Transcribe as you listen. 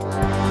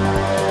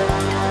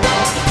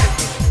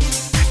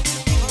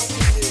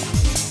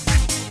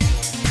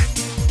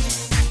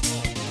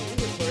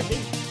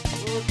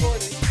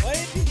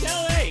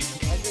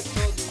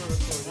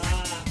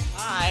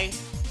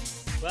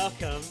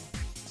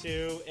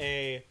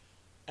a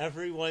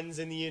Everyone's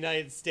in the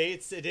United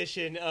States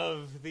edition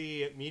of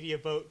the Media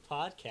Boat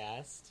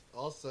podcast.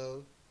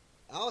 Also,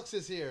 Alex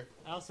is here.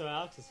 Alex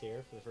is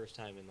here for the first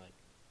time in like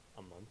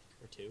a month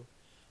or two.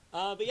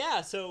 But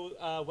yeah,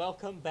 so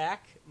welcome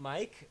back,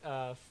 Mike,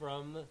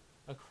 from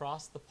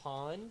across the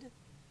pond.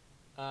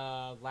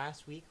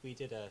 Last week we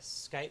did a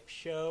Skype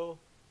show.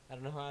 I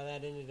don't know how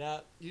that ended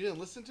up. You didn't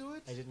listen to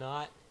it? I did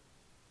not.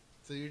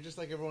 So you're just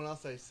like everyone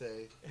else I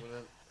say. When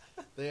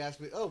they ask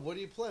me, oh, what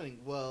are you planning?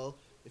 Well,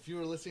 if you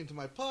were listening to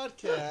my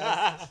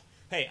podcast...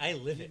 Hey, I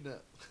live it. Know.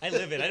 I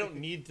live it. I don't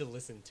need to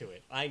listen to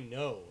it. I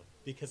know,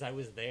 because I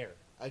was there.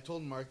 I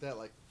told Mark that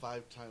like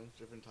 5 times,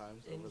 different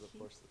times over the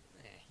course of...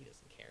 He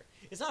doesn't care.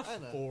 It's not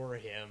for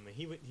him.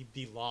 He'd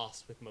be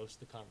lost with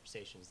most of the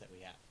conversations that we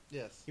have.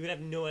 Yes. He would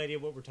have no idea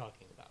what we're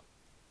talking about.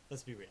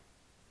 Let's be real.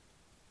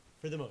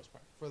 For the most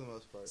part. For the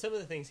most part. Some of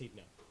the things he'd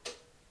know.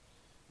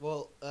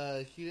 Well,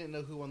 he didn't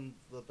know who won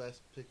the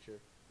best picture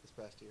this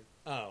past year.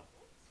 Oh.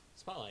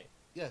 Spotlight.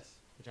 Yes.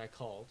 Which I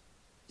called.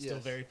 Still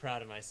very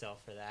proud of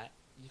myself for that.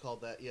 You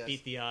called that, yes.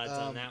 Beat the odds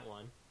on that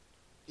one.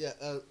 Yeah,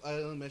 I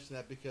only mention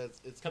that because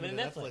it's coming to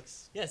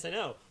Netflix. Yes, I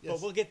know. Yes.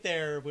 But we'll get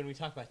there when we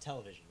talk about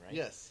television, right?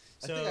 Yes.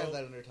 So, I think I have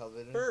that under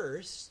television.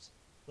 First,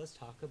 let's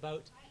talk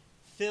about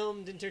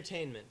filmed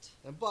entertainment.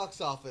 And box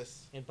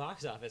office. And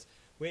box office,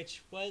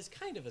 which was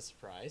kind of a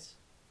surprise.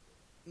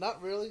 Not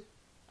really.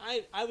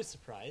 I was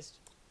surprised.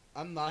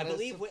 I'm not. I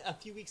believe a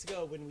few weeks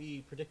ago when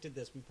we predicted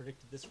this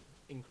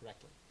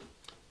incorrectly.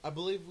 I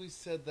believe we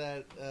said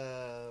that...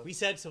 we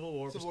said Civil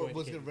War was going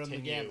to run the continue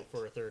gamut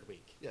for a third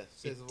week. Yes.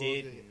 It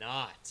did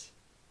not.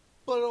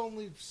 But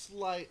only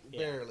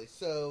barely.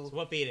 So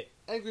what beat it?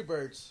 Angry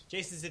Birds.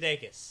 Jason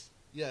Sudeikis.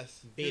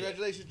 Yes. Beat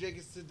Congratulations,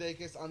 Jason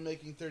Sudeikis, on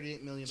making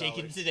 $38 million.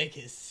 Chicken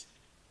Sudeikis.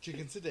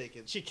 Chicken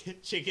Sudeikis.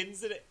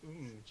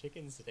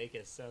 Chicken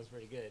Sudeikis sounds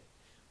pretty good.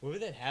 What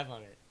would that have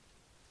on it?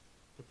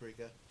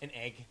 Paprika. An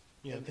egg.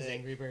 You know, because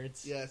Angry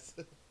Birds. Yes.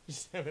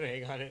 Just have an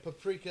egg on it.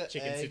 Paprika,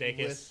 Chicken egg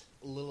Sudeikis. with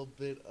a little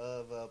bit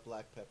of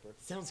black pepper.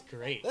 Sounds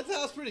great. That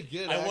sounds pretty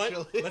good,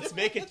 actually. Let's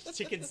make a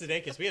Chicken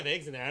Sudeikis. We have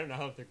eggs in there. I don't know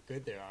how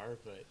good they are,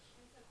 but...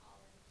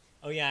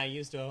 Oh, yeah, I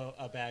used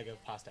a bag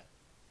of pasta.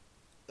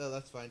 Oh,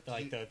 that's fine.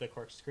 Like the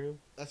corkscrew?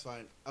 That's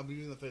fine. I'm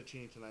using the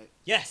fettuccine tonight.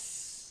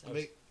 Yes! I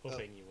was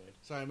hoping you would.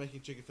 Sorry, I'm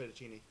making chicken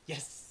fettuccine.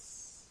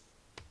 Yes!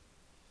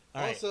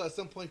 Also, at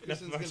some point,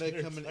 Kristen's going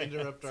to come and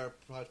interrupt our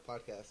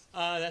podcast.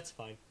 That's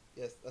fine.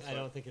 Yes, that's fine. I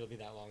don't think it'll be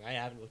that long. I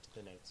haven't looked at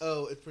the notes.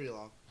 Oh, it's pretty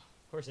long.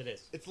 Of course it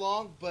is. It's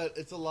long, but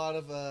it's a lot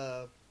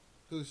of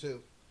who's who.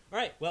 All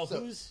right, well,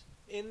 who's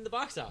in the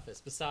box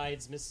office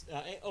besides Miss...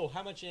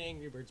 how much did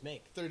Angry Birds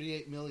make?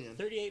 $38 million.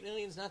 $38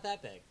 million's not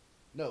that big.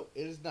 No,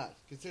 it is not.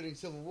 Considering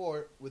Civil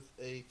War, with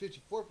a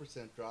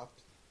 54% drop,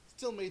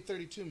 still made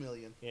 $32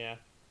 million. Yeah.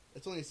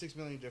 It's only a $6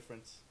 million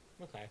difference.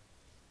 Okay.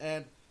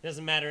 And it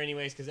doesn't matter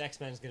anyways, because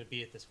X-Men is going to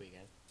beat it this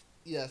weekend.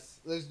 Yes.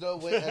 There's no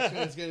way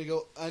X-Men is going to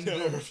go under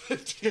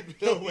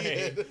 $15 million. No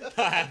way.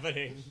 Not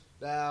happening.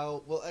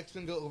 Now, will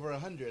X-Men go over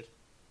 100?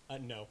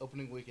 No.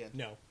 Opening weekend.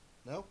 No.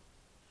 No?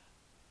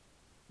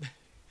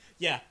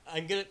 Yeah,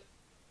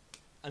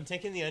 I'm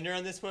taking the under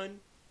on this one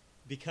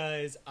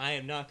because I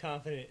am not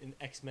confident in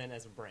X-Men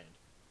as a brand.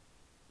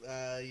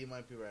 You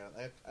might be right.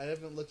 I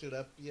haven't looked it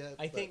up yet.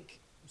 I think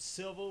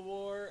Civil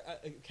War,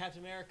 Captain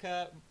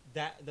America,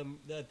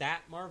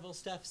 that Marvel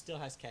stuff still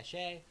has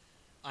cachet.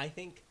 I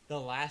think the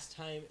last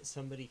time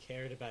somebody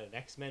cared about an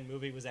X-Men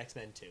movie was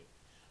X-Men 2.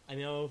 I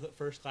know that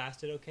First Class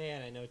did okay,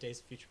 and I know Days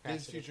of Future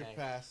Past did okay. Days of Future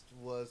Past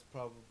was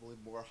probably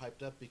more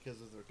hyped up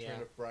because of the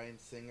return of Bryan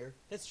Singer.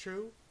 That's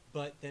true,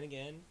 but then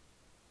again,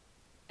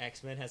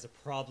 X-Men has a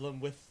problem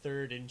with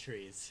third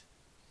entries.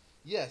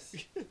 Yes.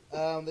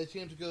 They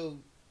seem to go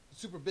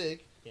super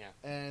big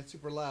and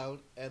super loud,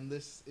 and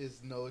this is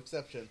no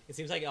exception. It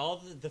seems like all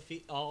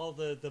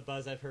the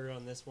buzz I've heard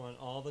on this one,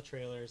 all the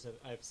trailers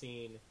I've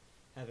seen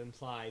have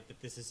implied that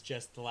this is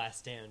just The Last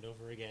Stand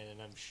over again,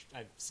 and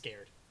I'm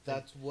scared.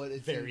 That's what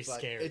it very seems like.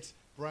 Scared. It's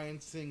Bryan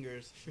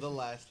Singer's The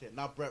Last Stand,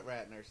 not Brett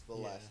Ratner's The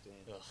Last Stand.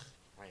 Ugh,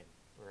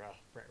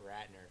 Brett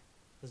Ratner.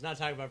 Let's not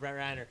talk about Brett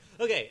Ratner.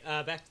 Okay,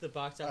 back to the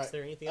box office. Is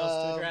there anything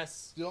else to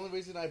address? The only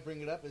reason I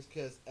bring it up is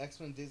because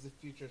X-Men Days of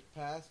Future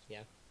Past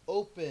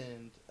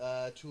opened to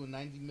a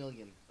 $90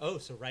 million. Oh,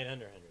 so right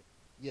under 100.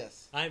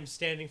 Yes. I'm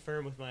standing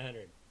firm with my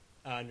 100.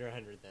 Under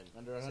 100 then.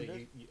 Under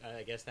 100? So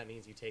I guess that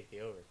means you take the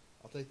over.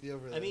 I'll take the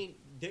over. Then. I mean,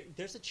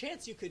 there's a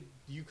chance you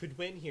could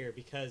win here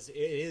because it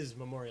is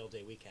Memorial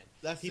Day weekend.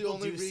 That's People the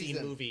only do reason.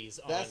 See movies.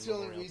 That's the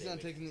only Memorial reason Day I'm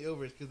taking the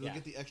over is because they'll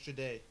get the extra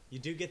day. You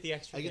do get the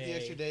extra day. I get the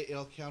extra day.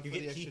 It'll count for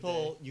the extra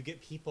day. You get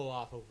people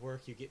off of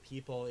work. You get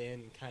people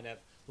in kind of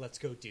let's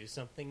go do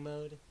something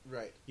mode.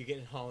 Right. You get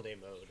in holiday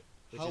mode,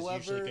 which However,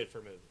 is usually good for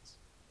movies.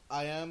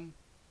 I am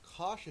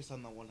cautious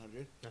on the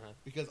 100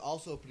 because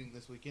also opening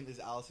this weekend is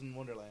Alice in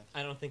Wonderland.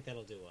 I don't think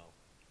that'll do well.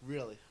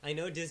 Really? I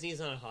know Disney's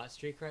on a hot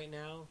streak right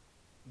now,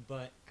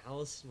 but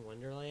Alice in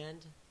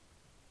Wonderland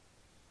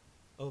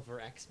over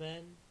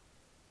X-Men?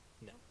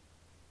 No.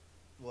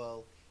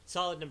 Well...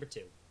 Solid number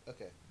 2.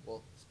 Okay.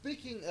 Well,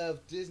 speaking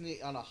of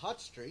Disney on a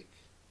hot streak,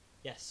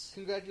 Yes.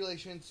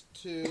 Congratulations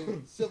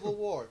to Civil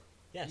War.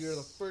 Yes. You're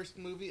the first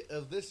movie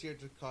of this year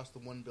to cross the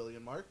 1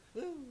 billion mark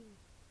Woo.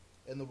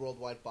 in the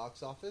worldwide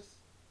box office.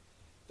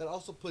 That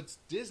also puts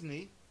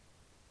Disney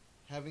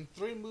having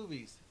 3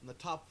 movies in the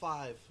top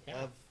 5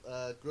 Yeah.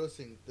 of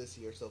grossing this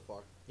year so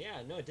far.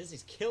 Yeah, no,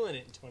 Disney's killing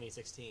it in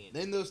 2016.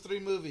 Name those 3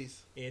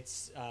 movies.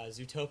 It's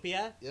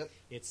Zootopia, Yep,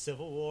 it's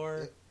Civil War,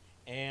 Yep.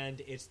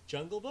 and it's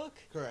Jungle Book.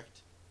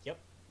 correct. Yep.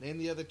 Name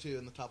the other 2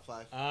 in the top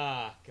 5.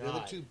 Ah, God. The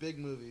other 2 big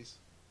movies.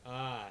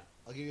 Ah,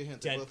 I'll give you a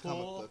hint. They're both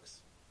comic Deadpool.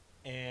 books.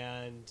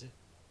 and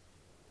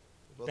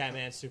Both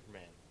Batman,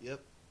 Superman.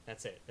 Yep,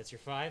 That's it. That's your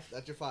 5?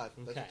 that's your 5.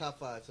 That's your Okay. top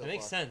 5 so that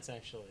makes far. sense,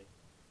 actually.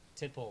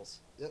 Tent poles.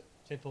 Yep.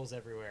 Tent poles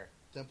everywhere.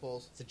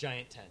 Temples. It's a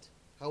giant tent.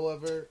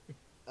 However,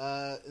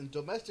 in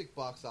domestic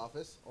box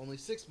office, only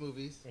 6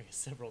 movies. Or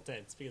several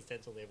tents, because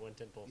tents only have one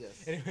tent pole.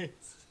 Yes.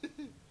 Anyways.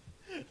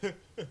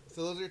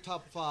 So those are your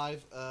top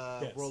 5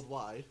 Yes.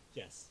 worldwide.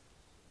 Yes.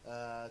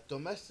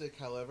 Domestic,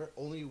 however,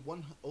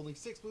 only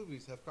 6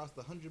 movies have crossed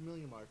the 100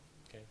 million mark.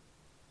 Okay.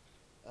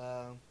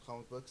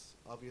 Comic books,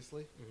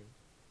 obviously. Mhm.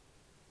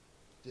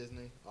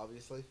 Disney,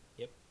 obviously.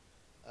 Yep.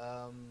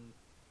 Trying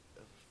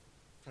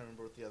to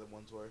remember what the other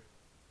ones were.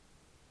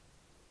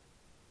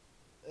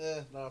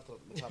 Not off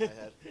the top of my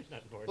head.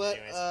 Not important, But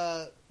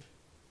anyways.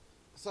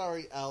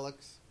 sorry,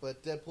 Alex,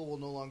 but Deadpool will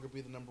no longer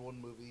be the number 1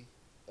 movie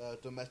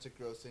domestic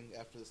grossing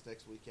after this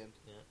next weekend.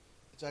 Yeah.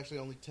 It's actually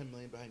only 10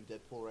 million behind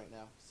Deadpool right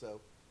now.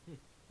 So Hmm.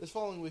 this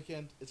following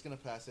weekend, it's gonna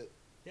pass it.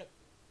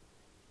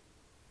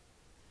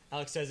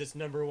 Alex says it's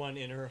number 1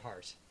 in her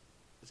heart.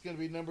 It's gonna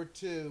be number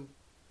 2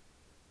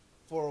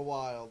 for a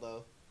while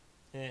though,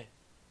 Eh.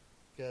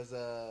 because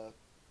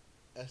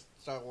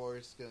Star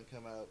Wars is gonna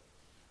come out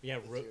Yeah,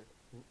 this year.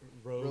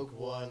 Rogue, Rogue One,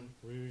 One.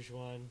 Rouge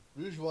One.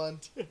 Rouge One.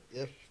 Yep,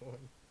 Rouge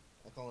One.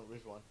 I call it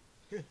Rouge One.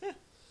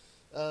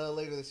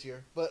 Later this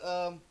year, but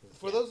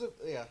for Yeah. those of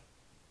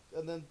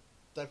and then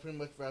that pretty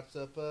much wraps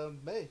up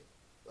May.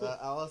 Cool.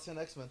 Alice and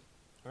X-Men.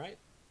 All right.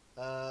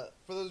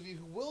 For those of you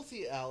who will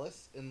see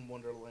Alice in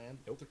Wonderland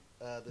Nope.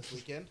 This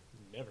weekend,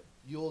 Never.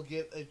 you will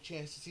get a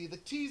chance to see the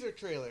teaser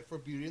trailer for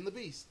Beauty and the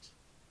Beast.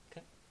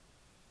 Okay.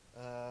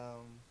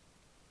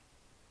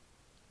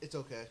 It's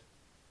okay.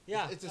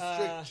 Yeah. It's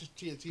a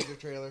strict teaser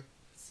trailer.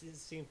 It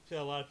seems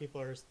a lot of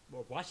people are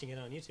watching it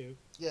on YouTube.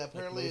 Yeah,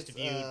 apparently most it's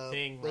viewed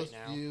thing right most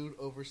now. viewed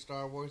over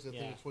Star Wars. I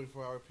think Yeah. a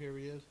 24-hour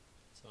period.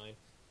 It's fine.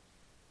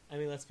 I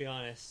mean, let's be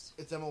honest.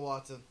 It's Emma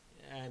Watson.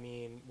 I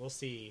mean, we'll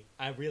see.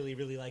 I really,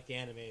 really like the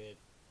animated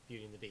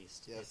Beauty and the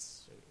Beast. Yes.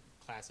 It's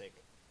a classic.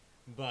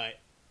 But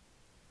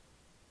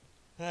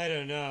I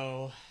don't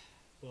know.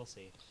 We'll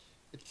see.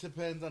 It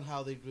depends on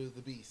how they do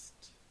the Beast.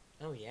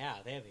 Oh yeah,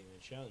 they haven't even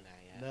shown that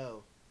yet.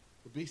 No,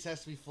 the Beast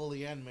has to be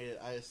fully animated.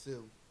 I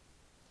assume.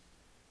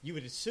 You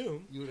would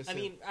assume. You would assume. I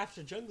mean,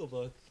 after Jungle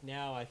Book,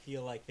 now I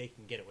feel like they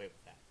can get away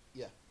with that.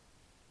 Yeah.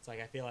 It's like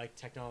I feel like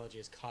technology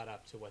is caught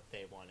up to what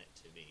they want it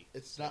to be.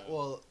 It's So- not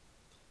well.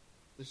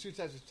 There's 2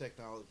 types of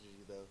technology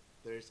though.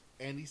 There's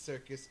Andy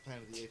Serkis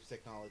Planet of the Apes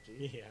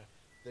technology. Yeah.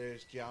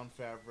 There's Jon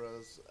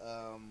Favreau's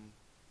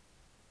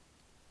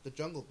The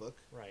Jungle Book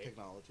Right.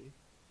 technology,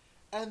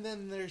 and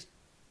then there's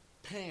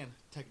Pan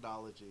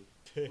technology,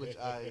 which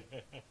I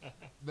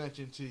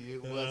mentioned to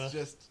you was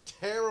just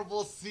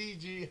terrible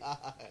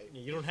CGI.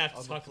 You don't have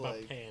on to the talk about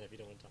plague. Pan if you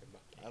don't want to talk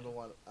about Pan. I don't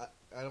want.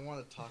 I don't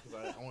want to talk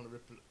about it. I want to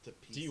rip it to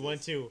pieces. Do you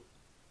want to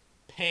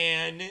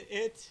pan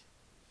it?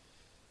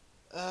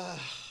 Uh,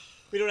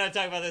 We don't have to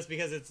talk about this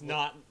because it's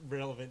not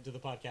relevant to the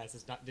podcast.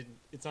 It's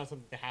not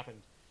something that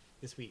happened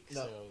this week.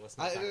 No. So let's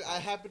not. talk about I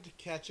it. happened to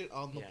catch it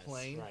on the Yes,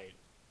 plane, Right.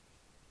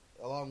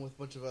 along with a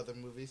bunch of other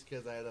movies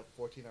because I had a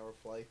 14-hour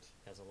flight.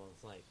 That's a long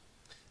flight.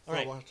 So All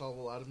right. I watched a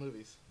lot of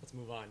movies. Let's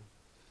move on.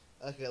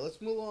 Okay, let's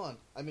move on.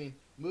 I mean,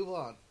 move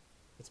on.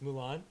 Let's move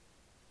on.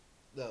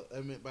 No, I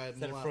mean by Is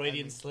that a Mulan, Freudian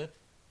I mean, slip?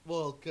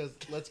 well, because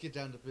let's get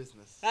down to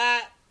business.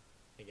 Ah!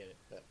 I get it.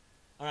 Yeah.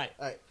 All right.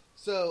 All right.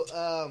 So,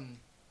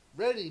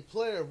 Ready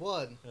Player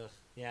One. Ugh.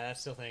 Yeah, that's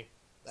still a thing.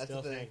 That's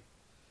Still the a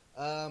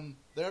thing.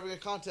 They're having a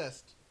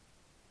contest.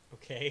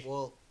 Okay.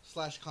 Well,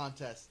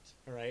 /contest.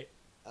 All right.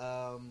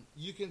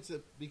 You can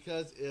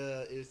because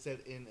it is set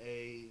in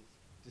a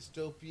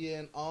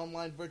dystopian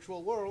online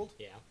virtual world.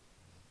 Yeah.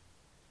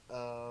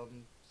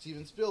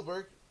 Steven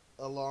Spielberg,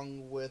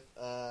 along with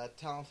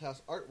Talent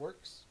House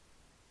Artworks,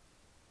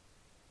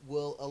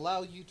 will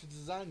allow you to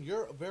design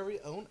your very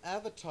own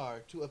avatar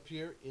to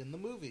appear in the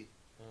movie.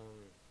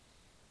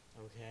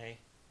 Okay.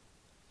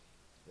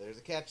 There's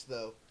a catch,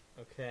 though.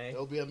 Okay. There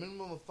will be a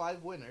minimum of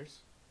 5 winners.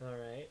 All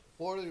right.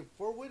 For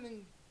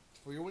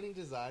your winning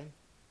design,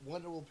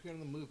 1 will appear in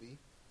the movie.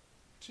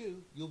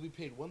 2, you'll be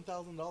paid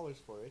 $1,000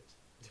 for it.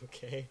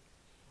 Okay.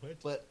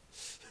 What?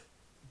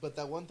 But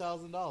that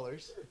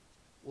 $1,000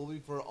 will be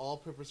for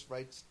all-purpose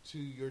rights to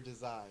your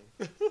design,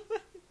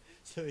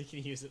 So they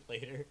can use it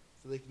later.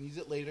 so they can use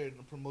it later in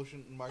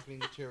promotion and marketing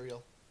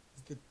material.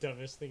 It's the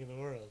dumbest thing in the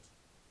world.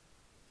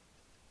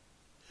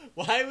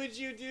 Why would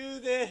you do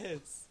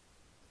this?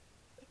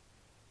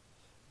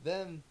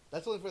 Then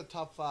that's only for the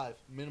top 5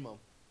 minimum.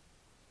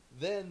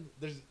 Then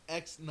there's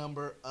X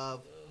number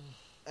of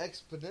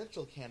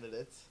exponential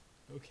candidates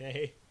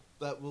Okay.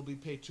 that will be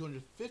paid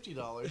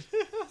 $250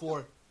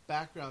 for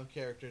background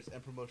characters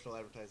and promotional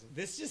advertising.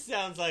 This just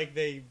sounds like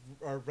they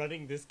are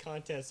running this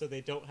contest so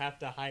they don't have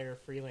to hire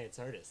freelance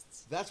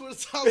artists. That's what it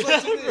sounds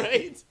like to me.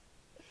 Right?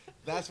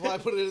 That's why I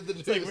put it in the news.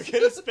 It's like, we're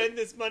going to spend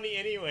this money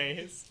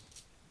anyways.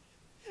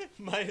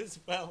 Might as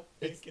well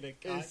make it a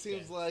contest. It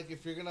seems like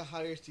if you're going to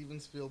hire Steven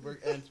Spielberg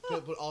and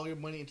put all your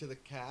money into the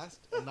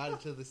cast and not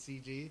into the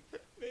CG,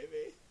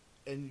 Maybe.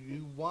 and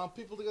you want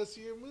people to go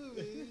see your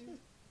movie,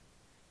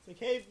 It's like,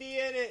 hey, be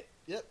in it.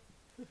 yep,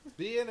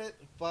 be in it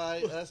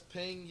by us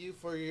paying you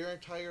for your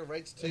entire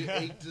rights to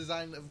a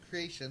design of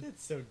creation.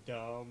 It's so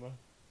dumb.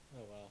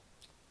 Oh, well.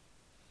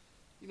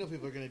 You know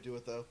people are going to do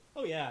it, though.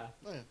 Oh, yeah.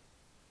 Oh, yeah.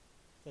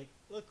 It's like,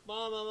 look,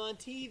 Mom, I'm on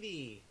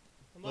TV.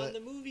 I'm on But the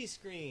movie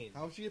screen.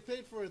 How much do you get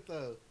paid for it,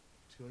 though?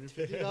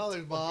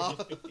 $250, Mom.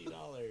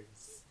 $250.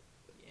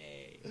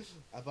 Yay.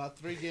 I bought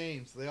 3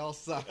 games. They all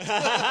suck.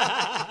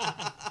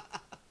 I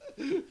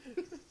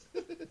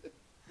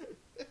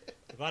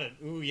bought an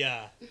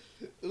Ouya.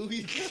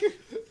 Ouya.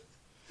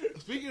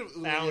 Speaking of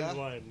Ouya, Found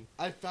one.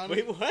 I found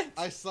Wait, what?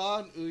 I saw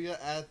an Ouya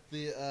at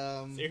the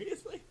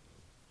Seriously?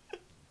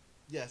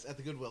 yes, at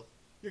the Goodwill.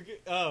 You're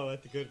oh,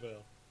 at the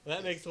Goodwill. Well,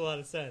 that makes a lot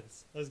of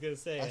sense. I was going to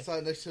say. I saw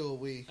it next to a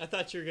Wii. I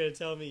thought you were going to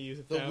tell me you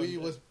The found Wii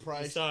was you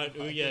priced. saw an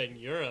Ouya in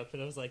Europe,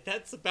 and I was like,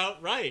 that's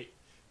about right.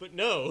 But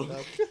no.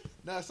 Nope.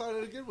 No, I saw it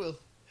at a Goodwill.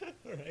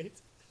 All right.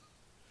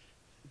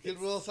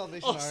 Goodwill,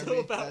 Salvation Also Army.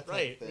 about that type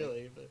right, of thing.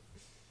 really. But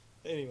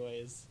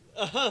anyways.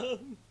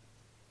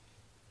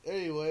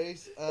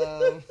 Anyways,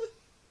 I'm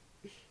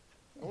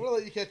gonna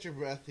let you catch your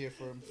breath here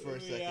for a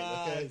second,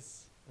 okay?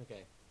 Yes.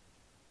 Okay.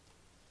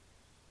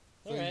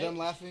 So All you right. done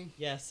laughing?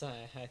 Yes,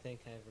 I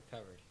think I've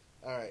recovered.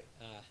 All right.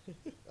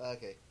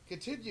 Okay.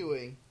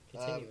 Continuing.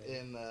 Continuing.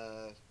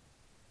 In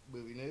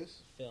movie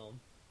news, Film.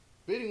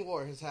 Bidding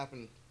War has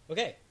happened.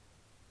 Okay.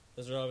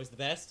 Those are always the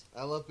best.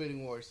 I love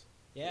bidding wars,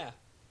 Yeah.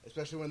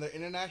 especially when they're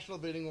international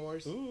bidding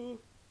wars. Ooh.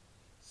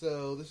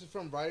 So this is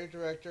from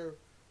writer-director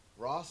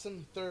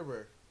Rawson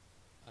Thurber.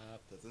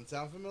 Doesn't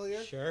sound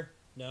familiar? Sure.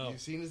 No. You've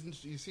seen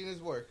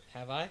his work.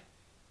 Have I?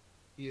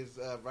 He is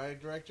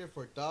writer-director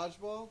for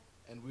Dodgeball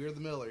and We Are the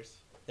Millers.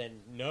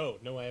 Then no.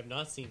 No, I have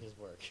not seen his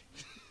work.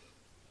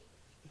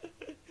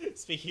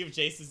 Speaking of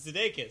Jason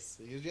Sudeikis.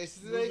 So he's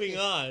Jason Sudeikis. Moving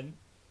on.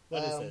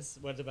 What is Um, this?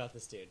 What about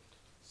this dude?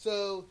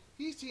 So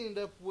he's teamed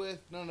up with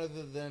none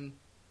other than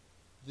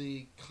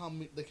the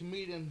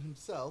comedian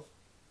himself,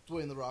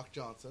 Dwayne The Rock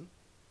Johnson,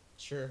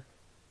 Sure.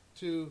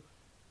 to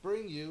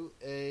bring you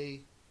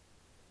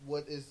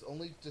what is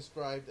only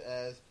described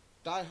as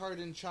Die Hard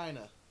in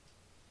China,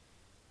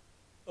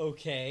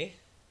 Okay.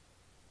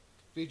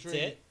 featuring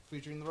That's it?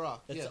 featuring The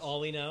Rock. That's Yes. all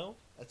we know?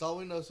 That's all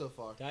we know so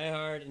far. Die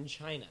Hard in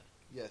China.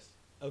 Yes,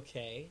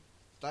 Okay.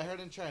 Die Hard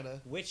in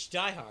China. Which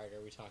Die Hard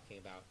are we talking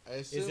about? I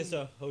assume Is this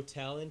a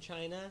hotel in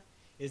China?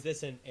 Is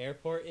this an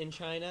airport in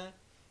China?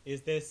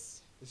 Is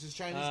this this is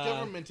Chinese uh,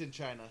 government in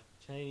China.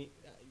 Chinese?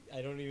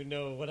 I don't even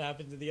know what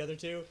happened to the other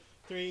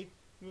 3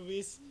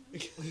 movies.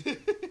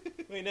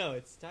 Wait, no,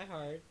 it's Die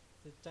Hard.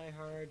 It's Die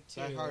Hard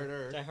 2. Die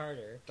Harder. Die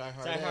Harder. Die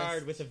Hard. Die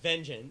Hard with a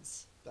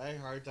Vengeance. Die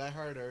Hard. Die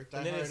Harder. Die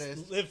And then Hardest.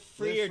 it's Live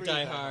Free or Free, Die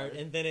Die Hard, Hard.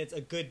 and then it's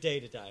A Good Day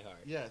to Die Hard.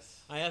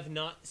 Yes. I have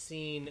not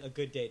seen A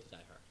Good Day to Die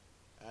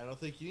Hard. I don't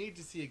think you need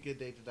to see A Good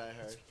Day to Die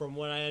Hard. From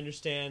what I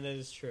understand, that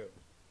is true.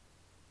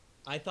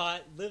 I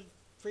thought Live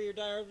Free or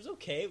Die Hard was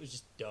okay. It was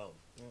just dumb.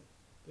 Yep.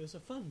 It was a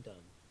fun dumb.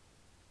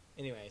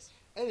 Anyways,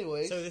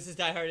 Anyways, so this is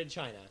Die Hard in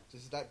China.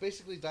 this is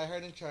basically Die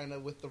Hard in China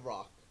with The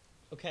Rock.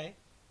 Okay,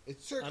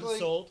 It's I'm circling.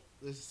 sold.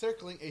 This is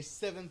circling a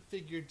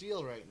 7-figure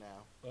deal right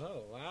now.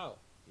 Oh wow.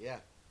 Yeah.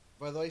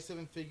 By the way,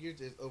 7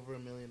 figures is over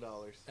 $1 million.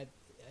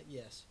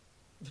 Yes.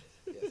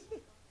 Yes.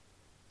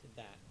 Did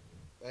that?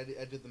 I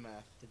did the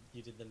math.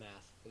 You did the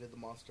math. I did the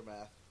monster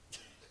math.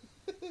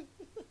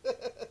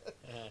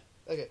 Uh,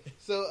 Okay,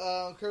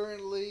 so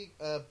currently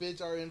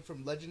bids are in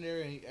from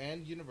Legendary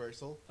and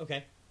Universal.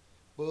 okay.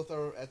 Both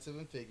are at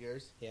 7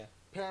 figures. Yeah.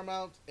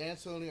 Paramount and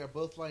Sony are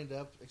both lined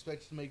up,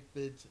 expected to make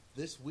bids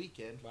this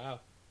weekend. Wow.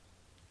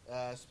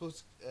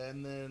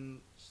 And then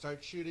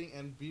start shooting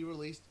and be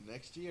released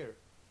next year.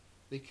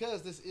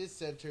 Because this is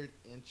centered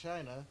in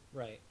China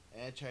Right.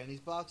 and Chinese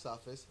box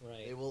office,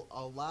 Right. they will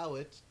allow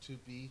it to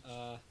be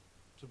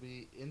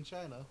in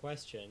China.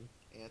 Question.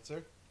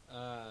 Answer: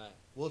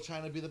 will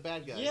China be the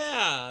bad guys?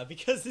 Yeah,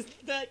 because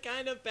isn't that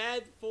kind of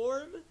bad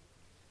form?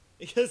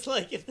 Because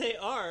like if they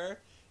are,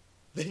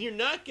 then you're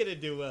not gonna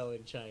do well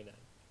in China.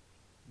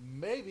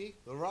 Maybe.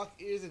 The Rock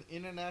is an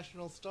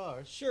international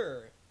star.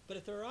 Sure, but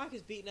if The Rock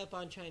is beating up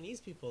on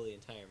Chinese people the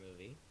entire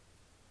movie,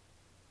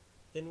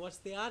 then what's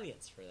the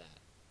audience for that?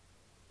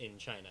 In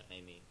China,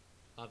 I mean.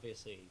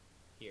 Obviously,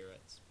 here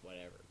it's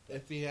whatever. But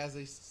If he has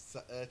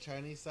a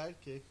Chinese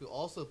sidekick who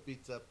also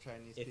beats up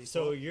Chinese people.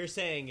 so you're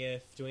saying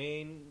if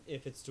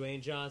it's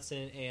Dwayne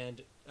Johnson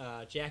and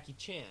Jackie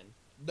Chan,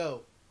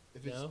 No.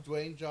 If it's No?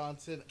 Dwayne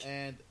Johnson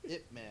and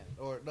Ip Man.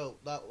 Or, no,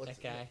 not what's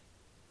that guy,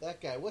 That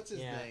guy. What's his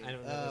yeah, name? I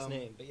don't know his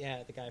name, but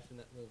yeah, the guy from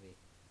that movie.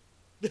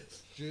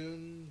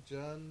 June.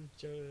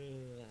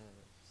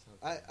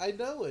 something. I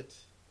know it.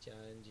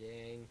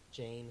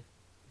 Jane.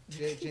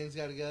 Jane's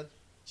got a gun.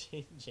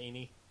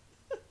 Janie.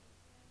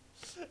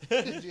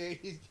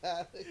 Jane's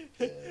got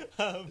a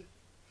gun.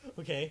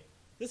 Okay,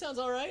 this sounds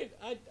all right.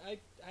 I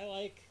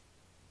like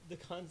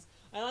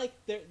I like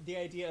the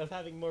idea of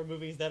having more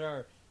movies that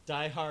are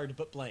Die Hard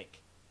but blank.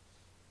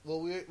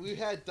 Well, we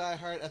had Die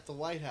Hard at the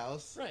White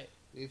House. Right.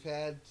 We've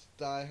had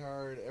Die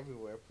Hard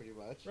everywhere, pretty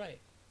much. Right.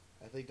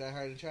 I think Die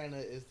Hard in China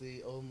is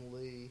the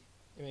only.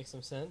 It makes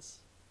some sense.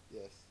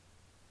 Yes.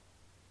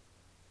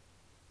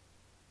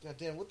 God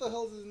damn! What the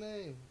hell is his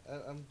name?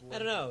 I'm. I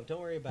don't know.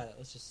 Don't worry about it.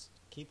 Let's just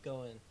keep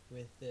going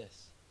with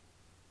this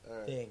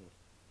thing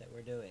that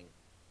we're doing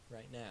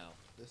right now.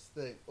 This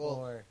thing. Well,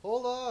 or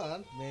hold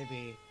on.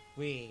 maybe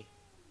we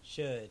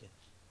should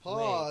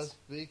Pause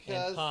wait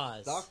because and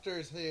pause.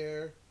 Doctor's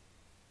here.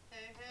 Hey,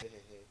 Hey, hey,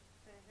 hey,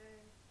 hey,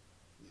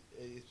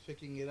 hey. hey. He's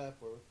picking it up.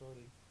 We're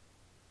recording.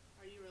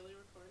 Are you really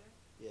recording?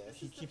 Yes. This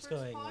He is keeps the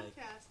first going, like-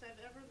 podcast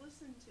I've ever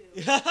listened to.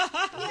 This is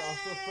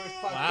also the first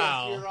podcast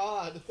Wow. you're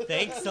on.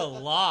 Thanks a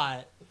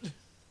lot.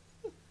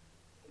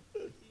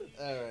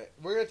 Alright,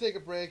 we're gonna take a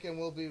break and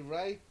we'll be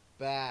right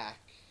back.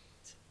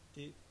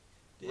 Do-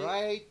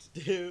 Right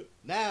do-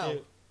 now.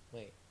 do-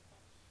 Wait.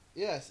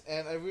 Yes,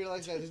 and I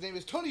realized that his name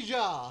is Tony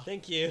Jaa.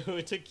 Thank you.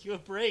 It took you a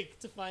break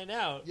to find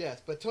out.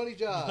 Yes, but Tony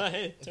Jaa. But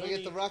If I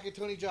get the rocket,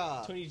 Tony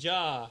Jaa. Tony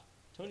Jaw.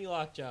 Tony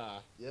Lockjaw.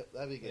 Yep,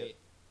 that'd be good. Wait.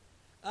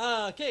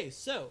 Okay,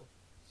 so.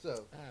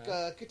 So,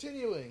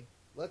 continuing.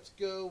 Let's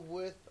go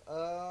with,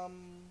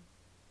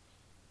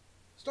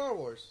 Star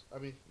Wars. I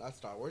mean, not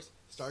Star Wars.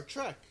 Star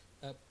Trek.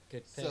 Good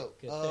pick. So,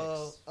 good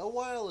picks. a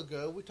while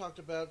ago, we talked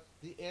about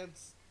the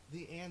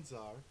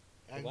Anzar.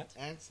 The what?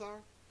 Ansar?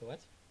 The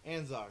what?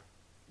 Anzar.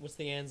 What's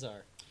the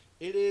Anzar?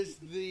 It is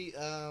the,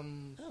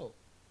 Oh.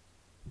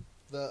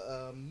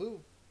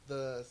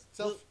 the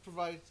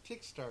self-provided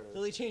Kickstarter.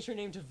 Lily changed her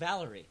name to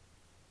Valerie.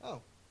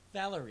 Oh,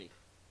 Valerie.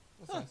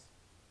 that's Huh. nice.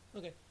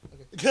 Okay.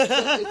 Okay.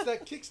 It's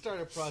that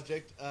Kickstarter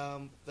project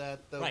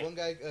that the Right. one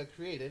guy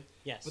created,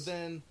 Yes. but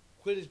then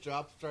quit his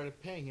job, started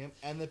paying him,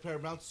 and then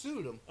Paramount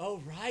sued him. Oh,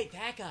 right,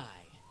 that guy.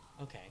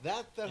 Okay.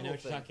 That I know whole what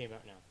thing. you're talking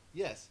about now.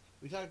 Yes,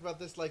 we talked about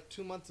this like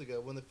 2 months ago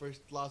when the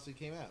first lawsuit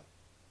came out.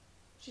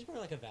 She's more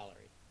like a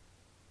Valerie.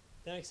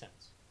 That makes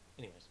sense.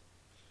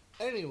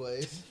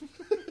 Anyways,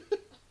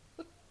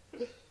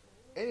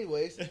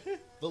 anyways,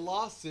 the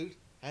lawsuit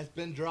has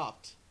been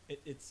dropped.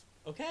 It's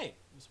okay.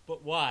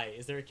 But why?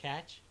 Is there a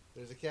catch?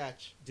 There's a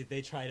catch. Did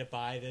they try to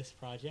buy this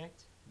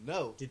project?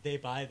 No, Did they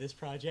buy this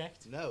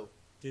project? no,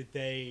 Did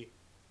they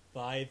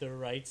buy the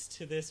rights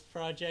to this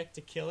project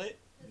to kill it?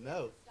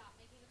 no,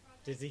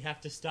 Does he have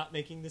to stop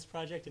making this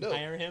project and No.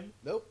 hire him?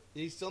 nope.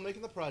 He's still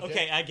making the project.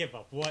 Okay, I give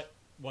up. What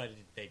did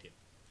they do?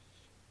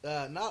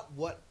 Not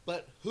what,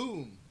 but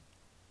whom.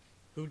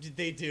 Who did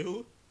they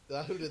do?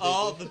 Who did they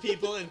All do? the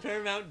people in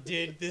Paramount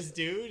did this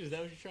dude? Is that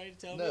what you're trying to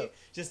tell No. me?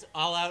 Just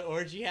all out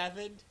orgy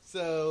happened?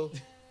 So,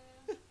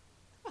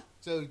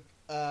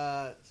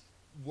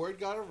 word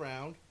got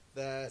around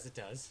that, As it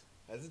does.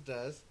 as it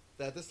does,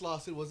 that this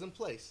lawsuit was in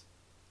place.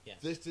 Yes.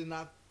 This did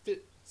not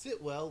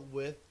sit well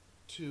with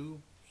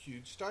two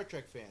huge Star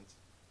Trek fans,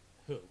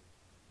 Who?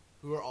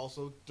 who are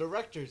also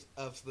directors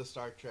of the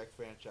Star Trek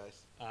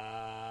franchise.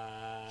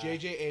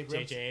 J.J.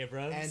 Abrams J.J.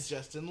 Abrams. and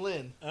Justin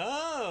Lin.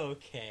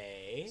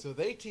 Okay. So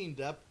they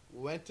teamed up,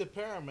 went to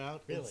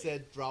Paramount, and Really?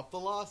 said, drop the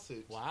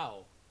lawsuit.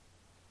 Wow.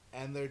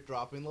 And they're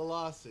dropping the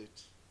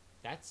lawsuit.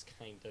 That's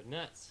kind of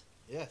nuts.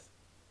 Yes.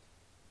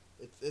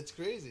 It's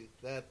crazy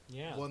that,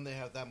 Yeah. one, they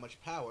have that much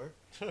power.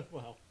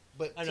 Well,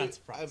 But I'm not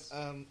surprised.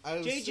 I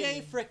was J.J.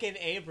 assuming- frickin'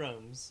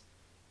 Abrams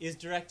is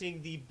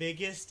directing the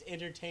biggest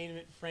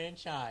entertainment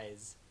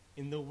franchise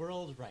in the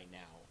world right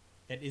now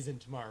that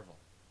isn't Marvel.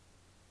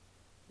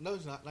 No,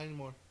 he's not. Not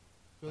anymore.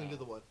 He only Oh. did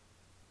the one.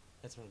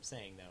 That's what I'm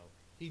saying, though.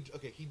 He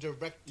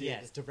directed.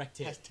 Yes,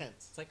 directed. Past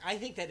tense. It's like, I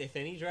think that if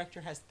any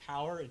director has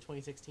power in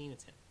 2016,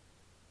 it's him.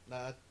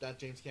 Not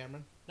James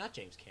Cameron. Not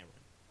James Cameron.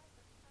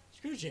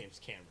 Screw James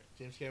Cameron.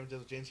 James Cameron does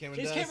what James Cameron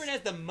James does. Cameron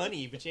has the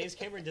money, but James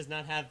Cameron does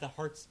not have the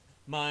hearts,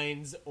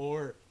 minds,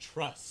 or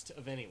trust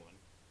of anyone.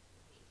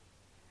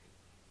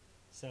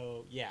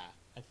 So, yeah,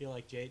 I feel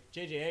like J.J.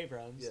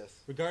 Abrams, Yes.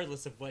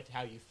 regardless of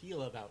how you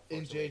feel about Force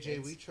In JJ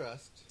Awakens, we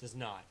trust. does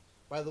not.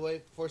 By the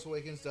way, Force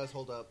Awakens does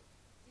hold up.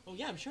 Oh,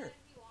 yeah, I'm sure.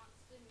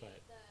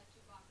 But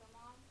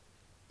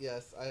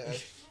Yes,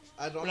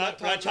 I don't.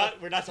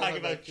 We're not talking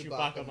about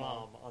Chewbacca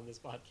Mom on this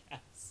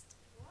podcast.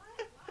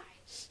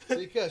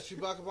 Because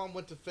Chewbacca Mom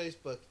went to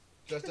Facebook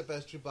dressed up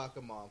as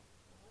Chewbacca Mom.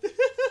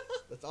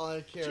 That's all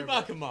I care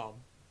about. Chewbacca Mom.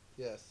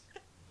 Yes.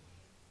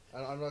 I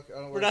don't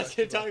We're worry not about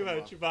going to talk Chewbacca about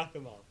Mom.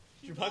 Chewbacca Mom.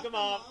 Chewbacca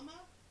Mom. Mama?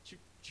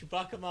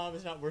 Chewbacca Mom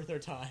is not worth our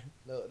time.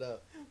 No.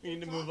 We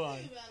need to We're move on.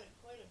 talking about it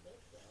quite a bit,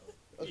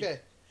 though. Okay.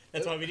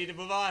 That's why we need to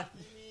move on. I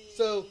mean,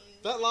 So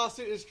that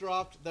lawsuit is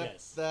dropped. That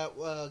Yes.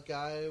 that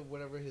guy,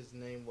 whatever his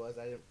name was,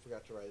 I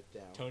forgot to write it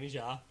down. Tony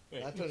Jaa.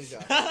 Wait. Not Tony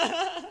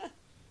Jaa.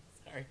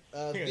 Sorry.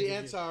 The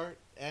Ansar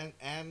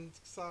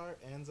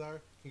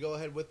can go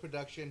ahead with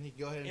production. He can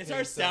go ahead and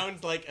Ansar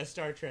sounds like a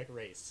Star Trek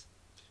race.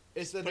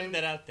 It's the Putting name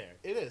that out there.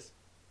 It is.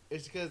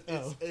 It's because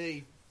Oh. it's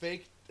a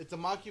fake. It's a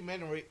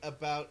mockumentary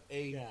about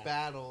a Yeah.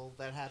 battle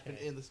that happened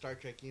Okay. in the Star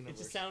Trek universe.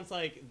 It just sounds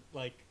like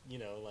you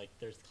know, like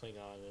there's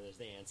Klingon and there's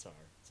the Ansar.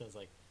 It sounds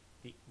like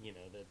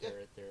that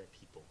they're a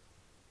people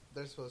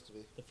They're supposed to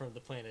be. from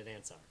the planet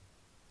Ansar.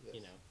 Yes.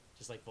 You know,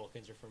 just like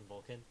Vulcans are from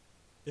Vulcan.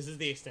 This is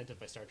the extent of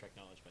my Star Trek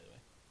knowledge, by the way.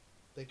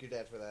 Thank your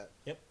dad for that.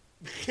 Yep.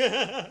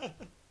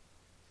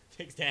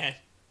 Thanks, Dad.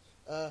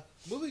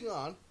 Moving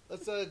on,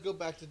 let's go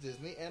back to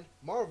Disney and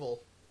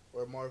Marvel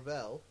or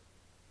Marvel,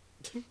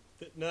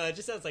 No, it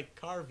just sounds like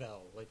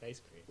Carvel, like ice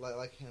cream.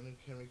 like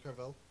Henry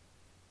Cavill.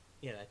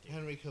 Yeah, that dude.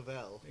 Henry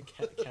Cavill.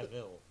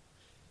 Cavill.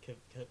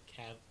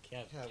 Cavill.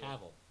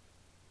 Cavill.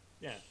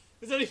 Yeah.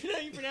 That's not even how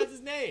you pronounce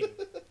his name.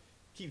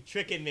 Keep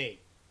tricking me.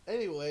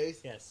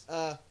 Anyways, Yes.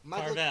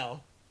 Michael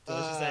Carvel.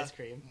 Delicious ice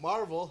cream.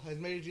 Marvel has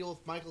made a deal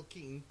with Michael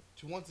Keaton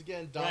to once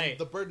again don Right.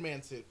 the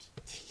Birdman suit,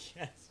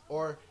 Yes.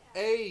 or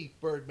a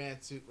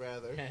Birdman suit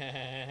rather.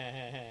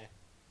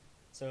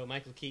 So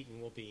Michael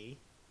Keaton will be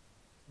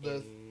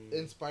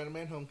In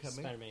Spider-Man: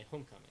 Homecoming Spider-Man: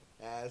 Homecoming.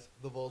 as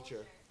the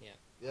Vulture. Yeah.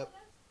 Yep.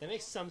 That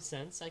makes some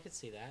sense. I could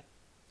see that.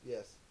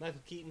 Yes.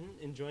 Michael Keaton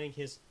enjoying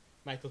his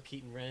Michael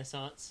Keaton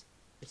Renaissance,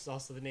 which is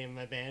also the name of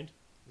my band.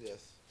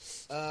 Yes.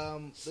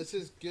 This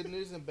is good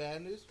news and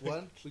bad news.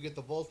 One, we get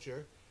the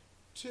Vulture.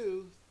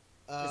 Two,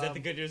 Is that the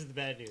good news or the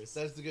bad news?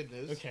 That's the good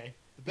news. Okay.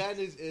 The bad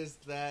news is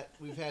that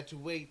we've had to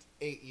wait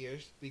 8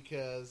 years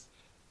because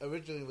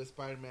originally with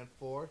Spider-Man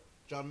 4,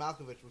 John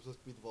Malkovich was supposed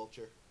to be the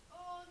Vulture.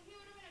 Oh, he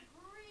would have been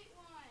a great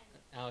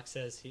one. Alex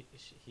says he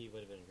would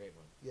have been a great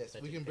one. Yes,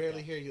 That we didn't can pick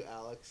barely up. hear you,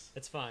 Alex.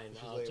 That's fine.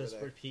 She's I'll way over just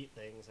there. repeat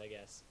things, I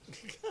guess.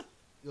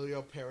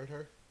 You'll parrot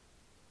her.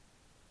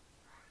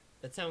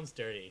 That sounds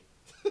dirty.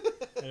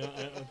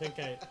 I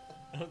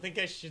don't think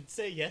I should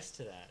say yes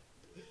to that.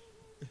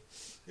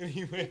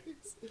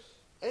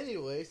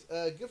 Anyways,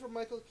 good for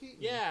Michael Keaton.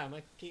 Yeah,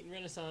 Michael Keaton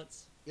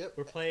Renaissance. Yep.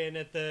 We're playing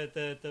at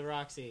the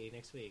Roxy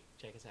next week.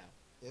 Check us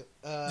out.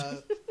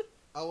 Yep.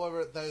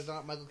 However, that is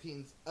not Michael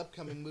Keaton's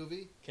upcoming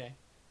movie. Okay.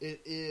 It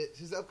is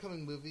his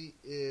upcoming movie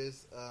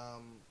is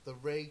the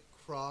Ray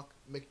Kroc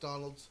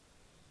McDonald's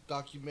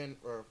not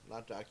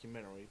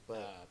documentary,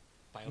 but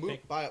Biopic.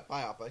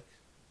 biopic.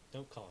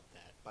 Don't call it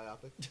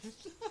that.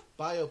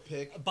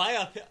 Biopic.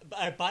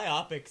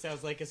 Biopic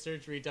sounds like a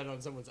surgery done on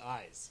someone's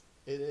eyes.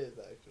 It is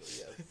actually,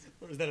 yes.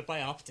 Or is that a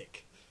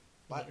bioptic?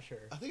 I'm not sure.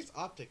 I think it's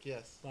optic,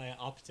 yes.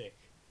 Bioptic.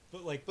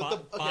 But like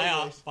But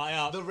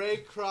the the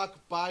Ray Kroc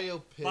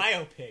biopic.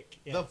 biopic.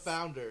 Yes. The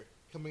Founder,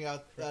 coming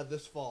out Correct.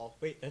 this fall.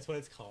 Wait, that's what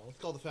it's called. It's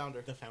called The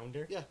Founder. The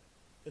Founder. Yeah.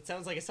 That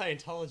sounds like a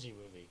Scientology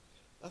movie.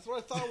 That's what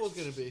I thought it was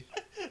going to be.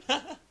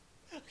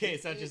 Okay,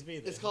 it's not just me.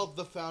 Then. It's called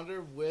The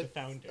Founder with The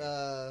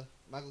Founder.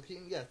 Michael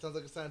Keaton. Yeah, it sounds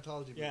like a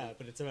Scientology movie. Yeah,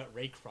 but it's about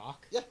Ray Kroc.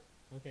 Yeah.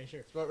 Okay,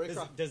 sure. It's about Ray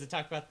Kroc. Does it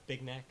talk about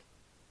Big Mac?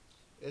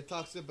 It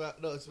talks about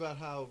it's about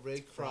how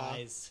Ray Kroc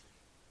Fries.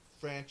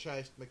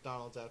 franchised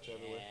McDonald's out to Yeah.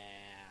 everywhere.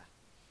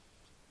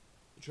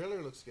 The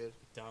trailer looks good.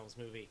 McDonald's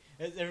movie.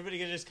 Is everybody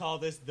gonna just call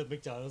this the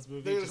McDonald's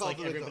movie? They're gonna Just call like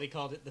it the everybody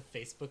called it the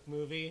Facebook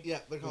movie? Yeah,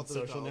 they're called When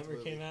the Social McDonald's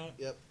Network movie. came out?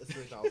 Yep, it's the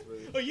McDonald's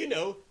movie. Oh, you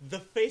know, the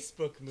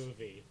Facebook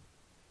movie.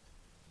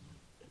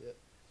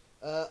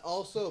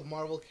 Also,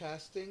 Marvel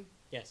casting.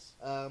 Yes.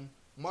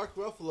 Mark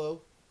Ruffalo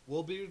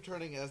will be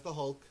returning as the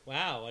Hulk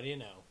Wow, what do you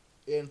know?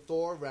 in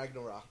Thor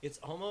Ragnarok. It's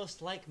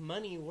almost like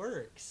money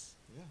works.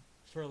 Yeah.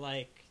 For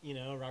like,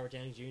 Robert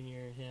Downey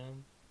Jr. and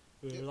him.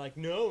 Who Yep. were like,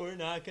 no, we're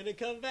not gonna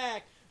come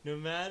back. No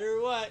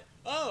matter what.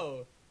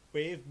 Oh,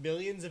 wave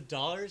millions of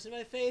dollars in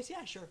my face?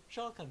 Yeah, sure,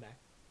 I'll come back.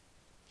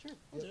 Sure,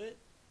 I'll Yep. do it.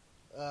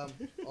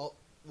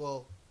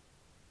 Well,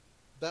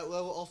 that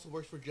level also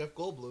works for Jeff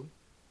Goldblum,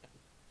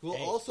 who will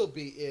Hey. also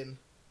be in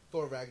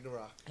Thor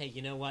Ragnarok. Hey,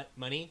 you know what?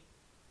 Money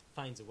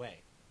finds a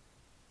way.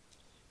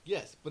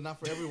 Yes, but not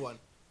for everyone,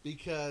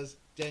 because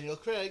Daniel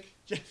Craig.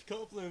 Jeff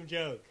Goldblum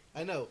joke.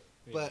 I know,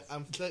 but Yes.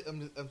 I'm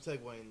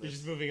segueing You're this.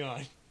 just moving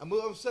on. I'm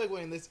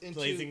segueing this into.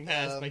 Blazing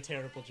past my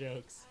terrible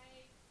jokes.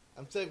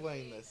 I'm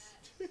segueing this.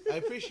 I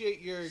appreciate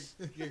your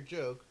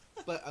joke,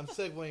 but I'm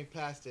segueing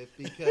past it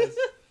because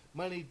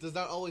money does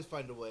not always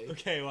find a way.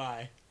 Okay,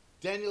 why?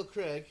 Daniel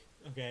Craig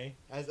Okay.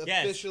 has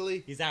Yes. officially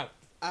He's out.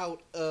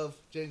 out of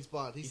James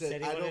Bond. He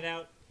said he I wanted don't.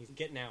 out. He's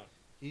getting out.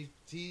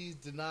 He's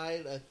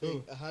denied. I Ooh,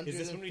 think $115 is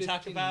this when we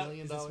talk about?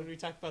 million Is this when we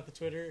talk about the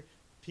Twitter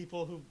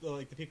people who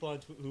like the people on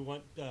who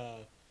want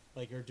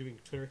like are doing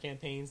Twitter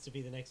campaigns to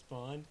be the next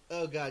Bond?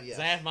 Oh God, yes, Because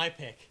I have my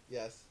pick.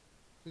 yes.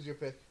 Who's your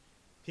pick?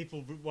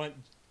 People want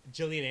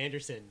Gillian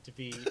Anderson to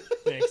be the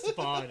next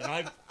Bond, and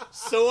I'm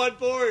so on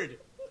board.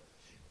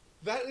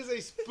 That is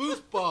a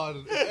spoof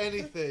Bond, if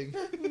anything.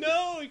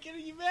 No, can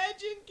you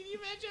imagine? Can you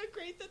imagine how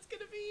great that's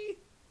gonna be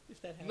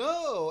if that happens?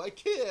 No, I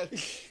can't.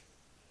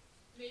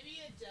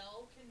 Maybe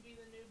Adele can be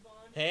the new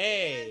Bond.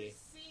 Hey. And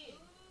sing.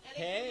 And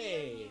Hey.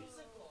 it can be a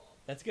musical.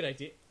 That's a good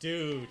idea,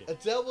 dude.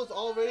 Adele was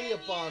already a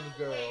Can Bond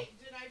you- girl. Wait,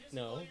 did I just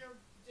No. blow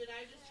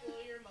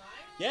your mind?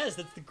 Yes,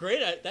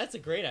 that's a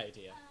great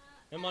idea.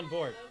 I'm on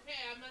board. Okay,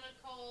 I'm gonna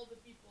call the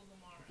people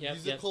tomorrow. Yep,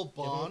 Musical Give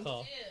them a Bond.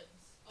 call.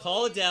 Dibs.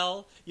 Call Oh,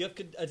 Adele. You have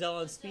Adele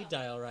on speed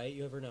dial, right?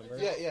 You have her number.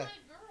 Yeah, yeah. Adele's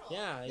my girl.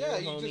 Yeah, Yeah, your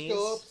you homies. just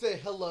go up, say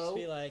Just hello.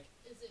 be like,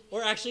 Is it me?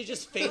 or actually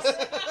just face,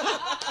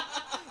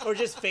 or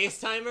just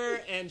FaceTime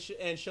her,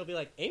 and she'll be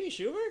like, Amy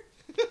Schumer.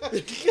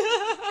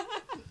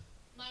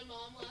 My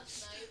mom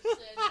last night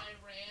said my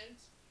rant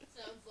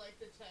sounds like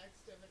the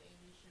text of an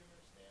Amy Schumer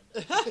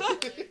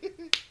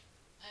stand-up.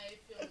 I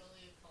feel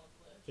really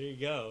accomplished. There you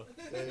go.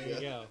 There There you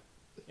you go.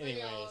 But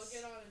yeah, I'll Anyways,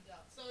 get on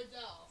Adele. So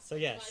Adele. So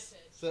yes. My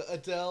pitch. So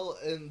Adele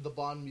in the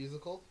Bond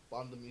musical.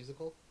 Bond the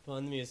musical.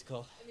 on the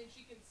musical. I mean,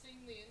 she can sing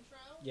the intro.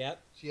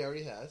 Yep, She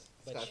already has.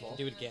 But she Skyfall. can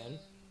do it again. and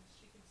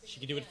She can, sing she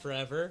can do it again.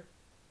 forever,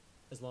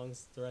 as long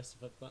as the rest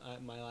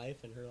of my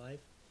life and her life,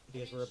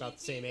 because I mean, we're about the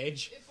she same can-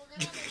 age. If we're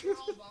gonna have a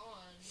girl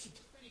Bond, she's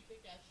pretty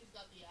kick-ass. She's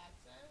got the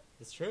accent.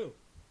 It's true.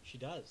 She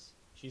does.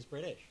 She's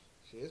British.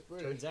 She is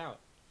British. Turns out.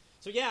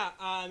 So yeah,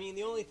 I mean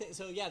the only thing.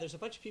 So yeah, there's a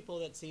bunch of people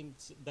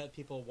that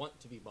people want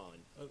to be Bond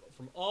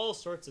from all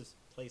sorts of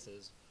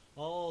places,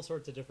 all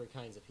sorts of different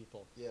kinds of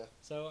people. Yeah.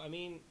 So I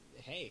mean,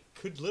 hey,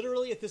 could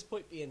literally at this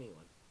point be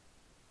anyone.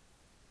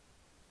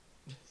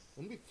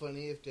 Wouldn't it be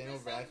funny if Daniel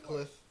Chris Hemsworth.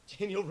 Radcliffe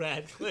Daniel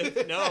Radcliffe?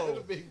 had No, a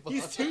big Bond?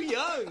 he's too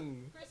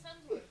young. Chris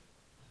Hemsworth.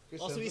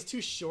 Chris Also, he's Hemsworth?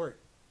 too short.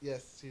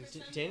 Yes, he's.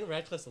 Chris Daniel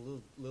Radcliffe's a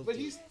little. But dude.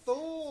 he's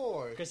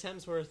Thor. Chris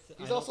Hemsworth. He's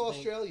I don't also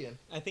think- Australian.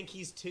 I think he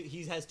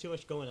has too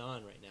much going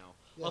on right now.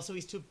 Yeah. Also,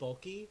 he's too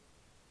bulky.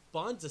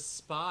 Bond's a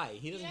spy.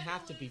 He doesn't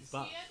have to be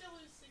buff. He had to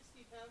lose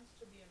 60 pounds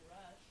to be in Rush.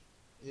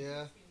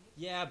 Yeah.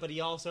 Yeah, but he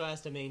also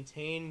has to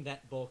maintain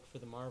that bulk for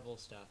the Marvel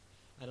stuff.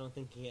 I don't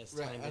think he has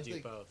time Right. to I do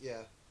think. both.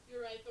 Yeah.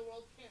 You're right. The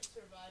world can't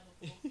survive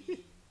a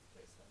bulky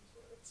Chris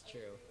Hemsworth. It's I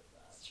true. agree with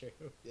that. It's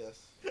true.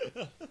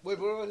 Yes. Wait,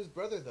 what about his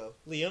brother though?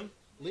 Liam.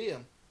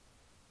 Liam.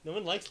 No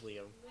one likes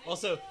Liam.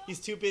 Also, he's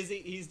too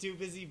busy. He's too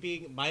busy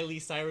being Miley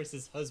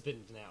Cyrus's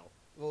husband now.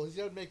 Well, he's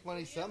got to make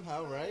money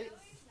somehow, right?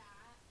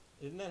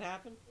 Didn't that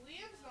happen?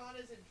 Liam's not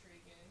as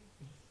intriguing.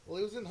 Well,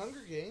 he was in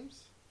Hunger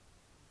Games.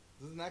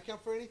 Doesn't that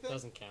count for anything?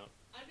 Doesn't count.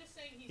 I'm just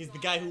saying He's not the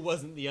guy as- who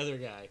wasn't the other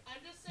guy.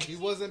 I'm just saying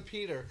He wasn't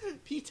Peter.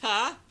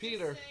 Peter.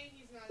 Peter. Just saying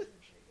he's not as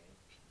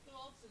intriguing. Who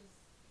else is?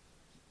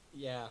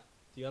 Yeah.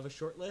 Do you have a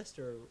short list,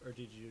 or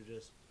did you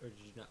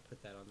not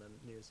put that on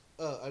the news?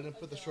 I didn't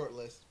put the short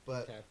list,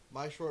 but Okay.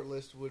 my short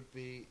list would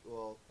be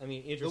I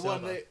mean, the Idris one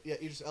Elba.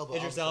 that Idris Elba.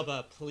 Idris obviously.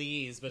 Elba,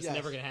 please, but it's Yes.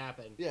 never gonna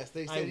happen. Yes,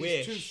 they I said he's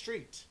wish. too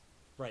street.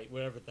 Right,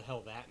 whatever the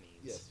hell that means.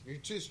 Yes, you're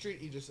too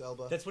street, Idris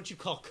Elba. That's what you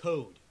call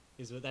code.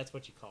 That's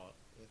what you call it.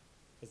 Yeah.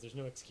 Because there's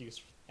no excuse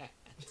for that.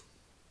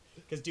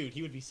 Because dude,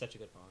 he would be such a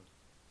good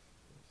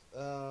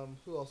Bond.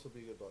 Who else would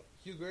be a good Bond?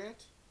 Hugh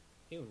Grant,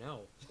 Ew,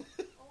 no.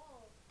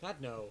 Oh, God,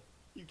 no.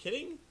 You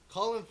kidding?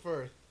 Colin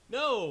Firth.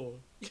 No.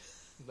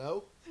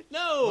 No, am I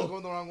No.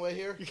 going the wrong way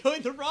here? You're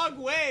going the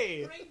wrong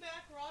way. bring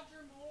back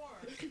Roger Moore.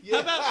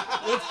 Yeah. How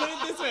about let's put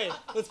it this way.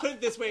 Let's put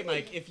it this way,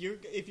 Mike. If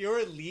you're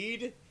a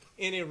lead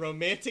in a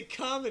romantic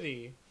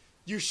comedy,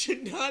 you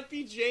should not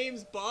be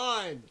James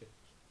Bond.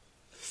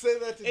 Say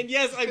that to And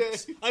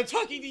yes, I'm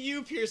talking to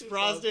you, Pierce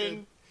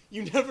Brosnan.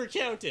 You never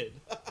counted.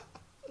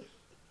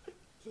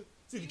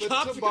 See, the But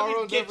cops are tomorrow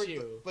coming to get never.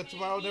 you. But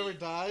tomorrow never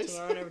dies.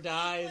 Tomorrow never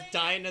dies.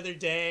 Die another He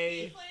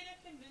day. played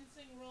a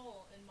convincing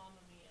role in Mamma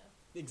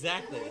Mia.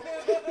 Exactly.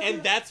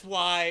 And that's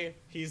why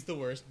he's the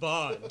worst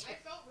Bond. I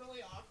felt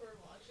really awkward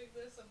watching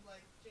this. I'm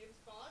like, James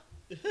Bond?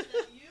 Is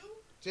that you?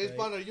 James Right.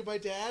 Bond, are you my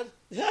dad?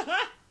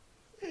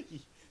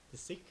 The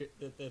secret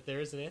that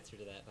there is an answer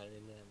to that by the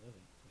end of that movie.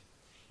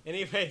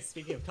 Anyway,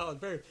 speaking of Colin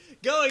Firth,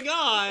 going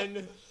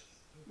on.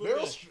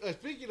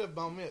 Speaking of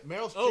Mama,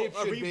 Meryl Oh, Streep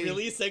are should we be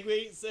really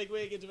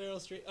segueing into Meryl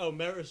Streep? Oh,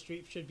 Meryl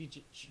Streep should be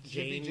should be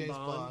Jane James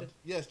Bond.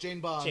 Yes, Jane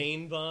Bond.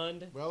 Jane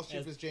Bond. Meryl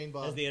Streep is Jane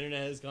Bond. As the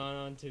internet has gone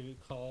on to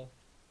call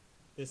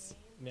this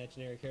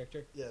imaginary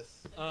character. Yes.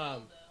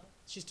 Adele,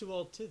 She's too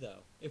old too, though.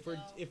 If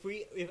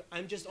No.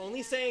 I'm just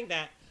only saying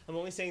that. I'm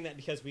only saying that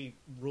because we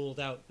ruled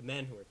out the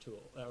men who are too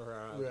old, or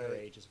around her Right.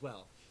 age as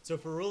well. So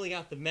if we're ruling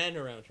out the men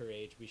around her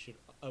age,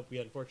 we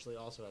unfortunately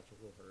also have to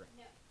rule her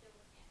out.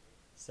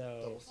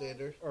 So, Double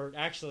standard. or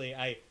actually,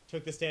 I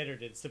took the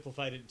standard and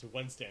simplified it into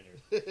one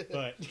standard.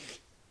 But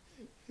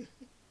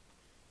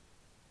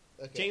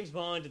Okay. James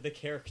Bond, the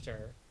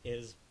character,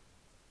 is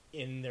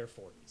in their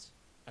 40s,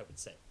 I would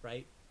say,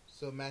 right?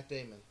 So Matt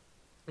Damon.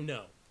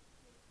 No.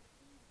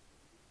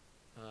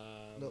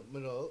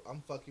 No,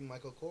 I'm fucking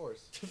Michael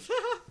Kors.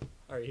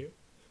 Are you?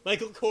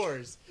 Michael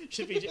Kors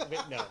should be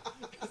no.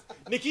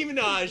 Nicki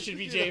Minaj should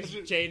be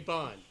Jane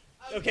Bond.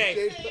 Okay,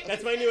 Jane- saying, that's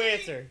if my it's new gonna be-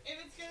 answer.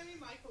 If it's gonna be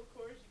Michael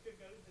Kors, you could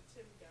go to the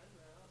Tim Gunn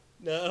route.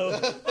 No.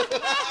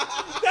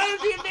 That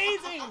would be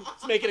amazing.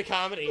 Just make it a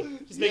comedy.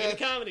 Just make it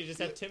Yeah. a comedy. Just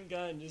have Tim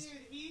Gunn. Just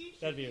Dude, he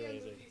should That'd be a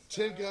amazing. movie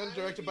star. Tim Gunn, I would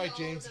directed be by all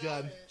James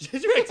about Gunn.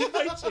 it. directed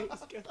by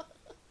James Gunn.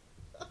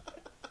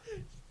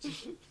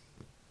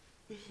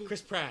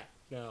 Chris Pratt.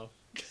 No.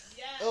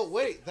 Yes. Oh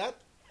wait, that.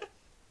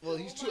 Well,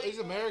 he's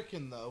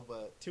American though,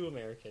 but Too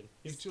American.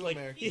 He's too like,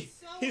 American. He's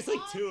so He's like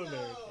hot, too though.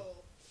 American.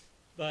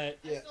 But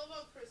Yeah. I still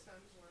vote Chris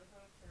Hemsworth. I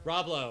don't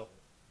Rob Lowe.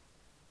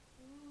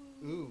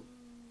 Ooh.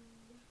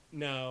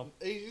 No.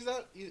 He's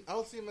not. I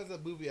don't see him as a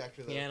movie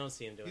actor though. Yeah, I don't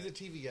see him doing He's a it.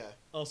 TV guy.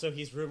 Also,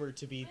 he's rumored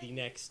to be the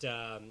next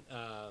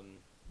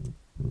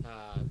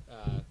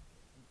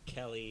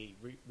Kelly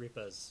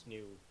Ripa's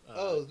new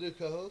New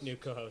co-host. new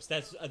co-host.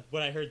 That's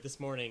what I heard this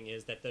morning.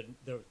 Is that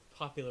the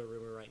popular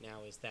rumor right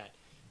now is that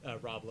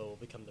Rob Lowe will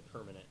become the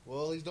permanent.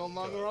 Well, he's no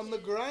longer on the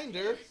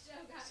grinder.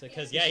 So,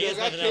 because He yeah, he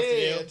still has got nothing else to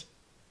do. kid.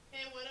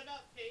 Hey, what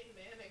about Peyton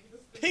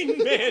Manning?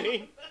 Peyton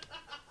Manning.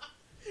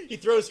 He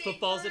throws Looking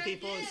footballs for at a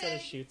people instead of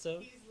gig. shoots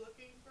them. He's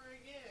looking for a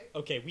gig.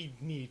 Okay, we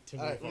need to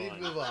All move right, we need to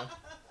on. move on.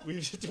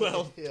 We've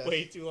dwelled Yes.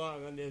 way too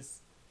long on this.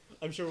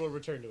 I'm sure we'll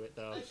return to it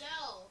though.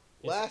 Adele.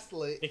 Yes.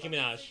 Lastly, Nicki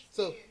Minaj.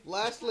 so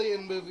lastly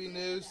in movie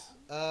news,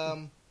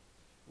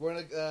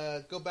 we're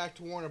gonna go back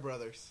to Warner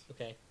Brothers.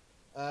 Okay,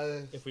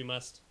 Uh, if we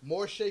must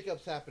more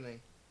shakeups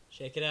happening.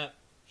 shake it up.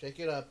 Shake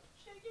it up.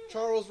 Shake it up.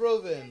 Charles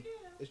Roven Shake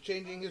it up. is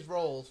changing his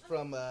roles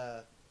from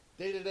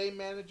day-to-day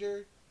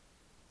manager,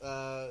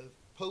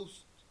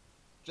 post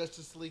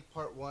Justice League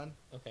Part 1.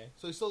 Okay.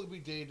 So he's still going to be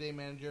day-to-day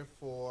manager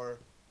for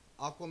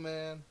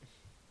Aquaman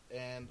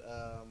and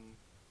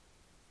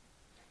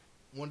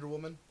Wonder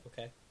Woman.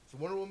 Okay. So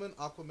Wonder Woman,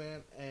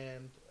 Aquaman,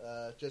 and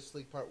Justice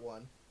League Part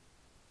 1.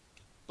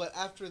 But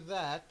after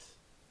that,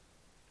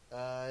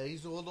 he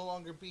will no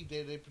longer be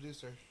day-to-day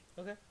producer.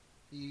 Okay.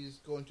 He's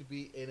going to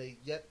be in a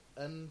yet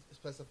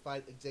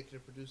unspecified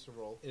executive producer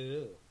role.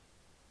 Ooh.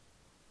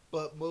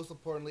 But most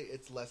importantly,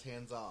 it's less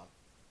hands-on.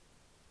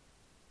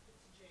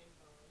 It's Jane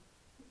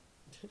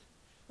Bond.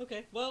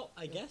 Okay. Well,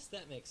 I guess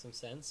that makes some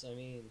sense. I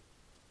mean.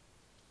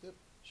 Yep.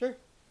 Sure.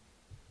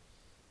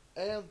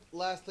 And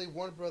lastly,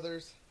 Warner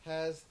Brothers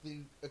has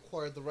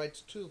acquired the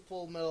rights to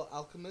Full Metal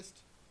Alchemist,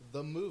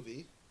 the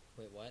movie.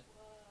 Wait, what?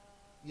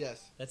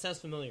 Yes, That sounds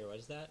familiar. What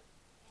is that?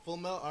 Full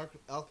Metal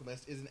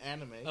Alchemist is an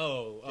anime.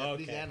 Oh,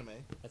 Japanese okay. anime.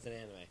 That's an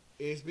anime.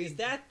 It's being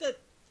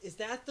Is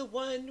that the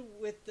one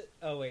with the?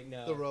 Oh wait,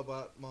 no. the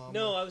robot mom.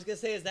 No, I was gonna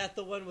say, is that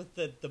the one with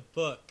the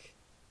book?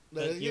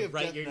 No, That I you think of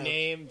write Death your Note.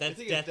 name. I That's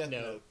think of Death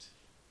Note.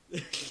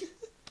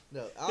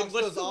 No, Alex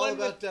what's knows the all one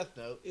about with- Death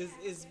Note.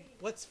 Is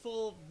what's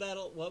Full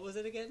Metal? What was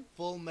it again?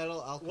 Full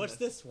Metal Alchemist. What's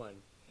this one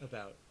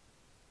about?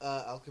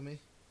 Alchemy.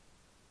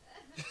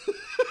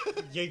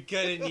 You're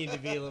gonna need to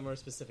be a little more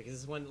specific.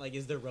 Is this one like?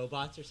 Is there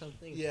robots or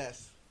something?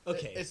 Yes.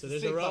 Okay, It's so the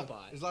there's a steampunk.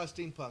 robot. There's a lot of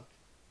steampunk.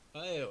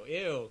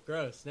 Ew,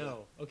 gross.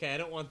 No. Okay, I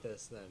don't want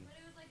this then. But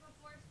it was like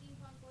before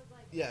steampunk was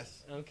like.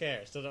 Yes. I don't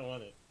care. Still don't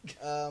want it.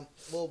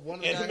 Well, one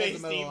of the guys Anime has a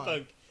metal arm.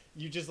 steampunk.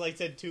 You just like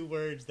said two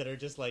words that are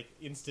just like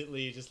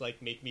instantly just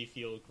like make me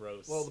feel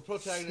gross. Well, the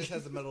protagonist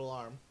has a metal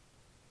arm.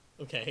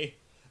 okay.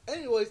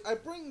 Anyways, I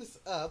bring this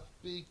up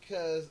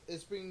because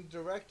it's being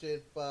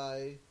directed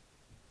by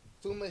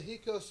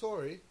Fumihiko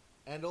Sori,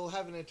 and it'll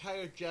have an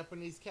entire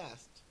Japanese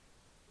cast.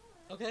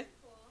 Okay.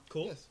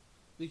 Cool. Yes,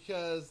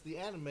 because the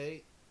anime,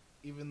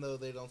 even though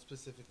they don't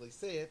specifically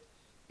say it,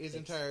 is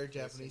Based- entire based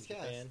in Japanese cast.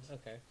 Japan.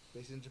 Okay.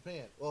 Based in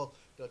Japan. Well,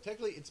 no,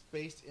 technically it's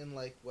based in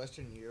like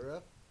Western Yeah.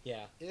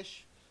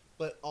 Europe-ish,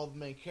 but all the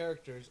main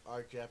characters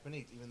are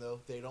Japanese, even though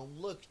they don't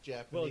look Well,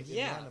 Japanese in the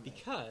yeah, anime.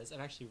 because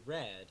I've actually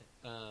read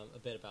a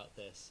bit about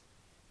this.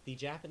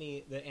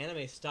 The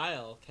anime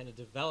style kind of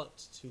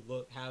developed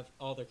to have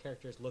all their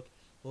characters look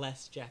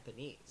less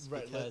Japanese.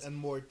 Right, Because and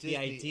more Disney. the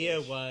idea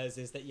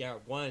is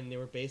that one, they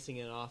were basing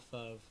it off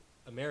of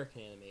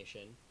American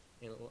animation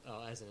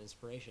as an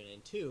inspiration,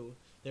 and two,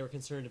 they were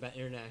concerned about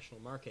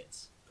international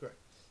markets. Correct.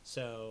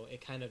 So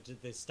it kind of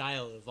the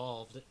style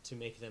evolved to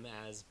make them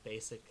as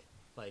basic,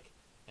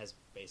 as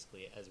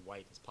basically as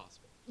white as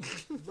possible.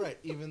 Right,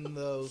 even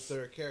though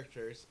their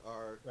characters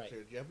are Right.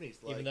 considered Japanese,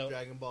 Even like though-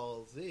 Dragon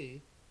Ball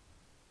Z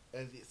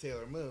and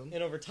Sailor Moon.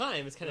 And over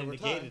time, it's kind of Over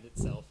negated time,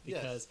 itself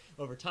yes. because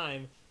over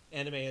time,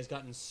 anime has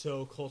gotten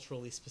so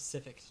culturally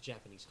specific to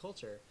Japanese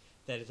culture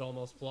that it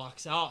almost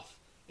blocks off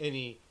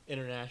any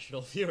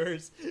international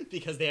viewers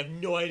because they have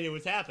no idea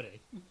what's happening.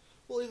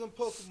 Well, even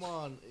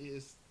Pokemon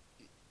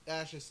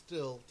Ash is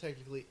still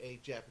technically a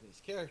Japanese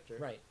character.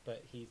 Right,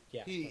 but he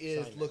He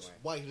looks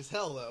white as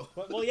hell, though.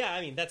 Well, yeah,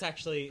 I mean that's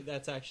actually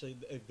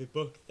the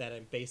book that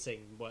I'm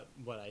basing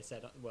what I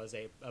said was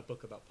a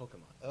book about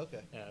Pokemon.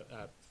 Okay.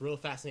 A real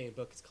fascinating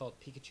book. It's called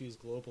Pikachu's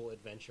Global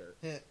Adventure.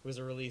 It was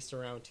released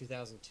around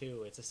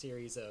 2002. It's a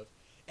series of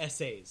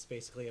essays,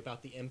 basically,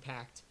 about the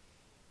impact,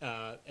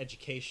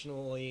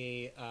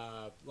 educationally,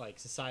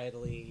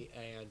 societally,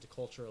 and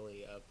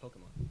culturally of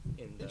Pokemon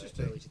in the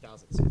Interesting. early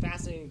 2000s.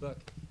 Fascinating book.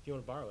 If you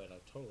want to borrow it, I'll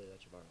totally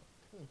let you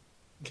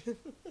borrow it.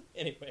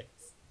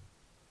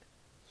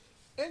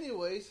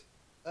 Anyways,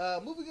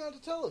 Moving on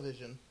to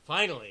television.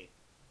 finally.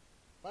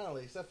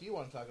 Finally, stuff you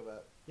want to talk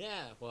about.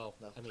 Yeah, well,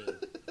 No. I mean,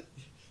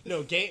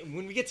 no,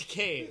 when we get to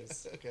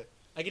games, Okay.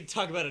 I can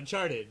talk about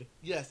Uncharted.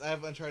 Yes, I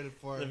have Uncharted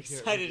 4. I'm here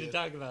excited with to you.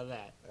 talk about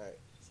that. All right.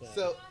 So,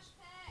 So- Josh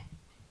Peck.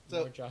 So,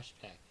 more Josh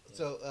Peck. Yeah.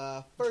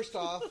 so first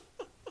off,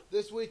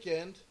 this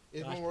weekend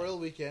is Josh Memorial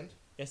Weekend.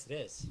 Yes, it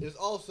is. It is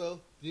also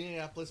the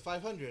Indianapolis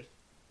 500.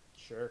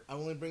 Sure. I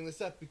only bring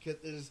this up because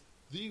it is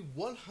the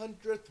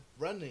 100th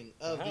running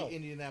of Wow. the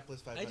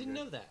Indianapolis 500. I didn't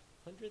know that.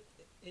 100th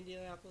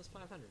Indianapolis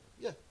 500.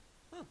 Yeah.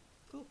 Oh,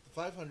 cool.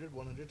 500,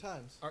 100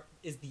 times.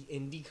 Is the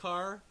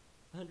IndyCar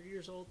 100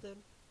 years old then?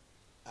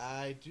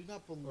 I do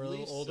not believe Or a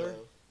little older?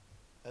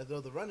 so.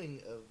 Although the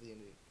running of the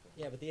Indy.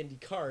 Yeah, but the Indy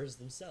cars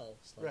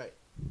themselves. Like, Right.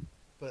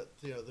 But,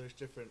 there's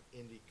different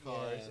Indy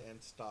cars Yeah.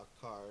 and stock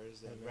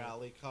cars and I know.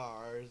 rally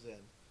cars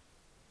and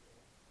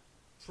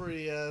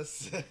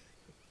Prius,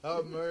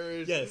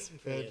 Hummers, Yes,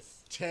 and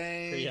Prius.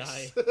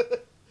 tanks,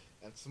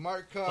 and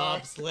smart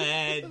cars,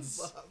 Bobsleds,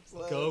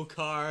 bobsleds,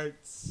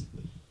 go-karts,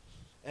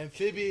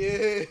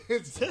 amphibians,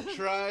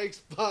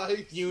 trikes,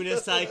 bikes,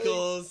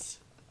 unicycles.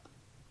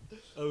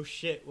 Oh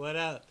shit, what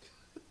up?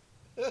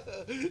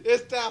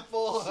 It's that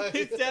boy.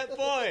 It's that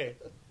boy!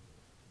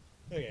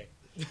 Okay.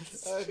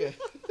 Okay.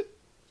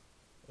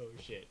 Oh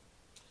shit.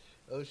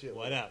 Oh shit.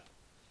 What up?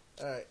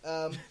 All right.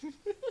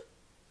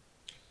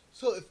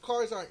 So if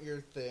cars aren't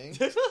your thing,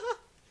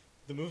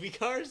 The movie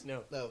cars?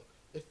 No. no.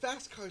 If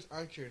fast cars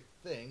aren't your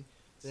thing,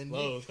 then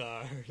Slow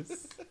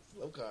cars.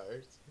 slow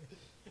cars.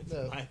 That's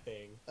No. my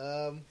thing.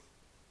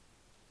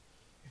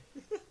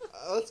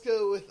 Let's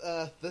go with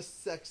the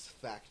sex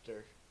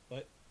factor.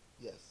 What?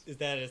 Yes. Is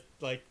that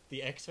like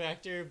the X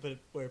Factor, but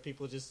where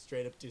people just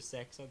straight up do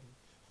sex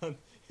on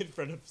in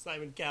front of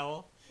Simon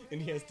Cowell,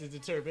 and he has to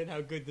determine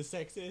how good the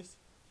sex is?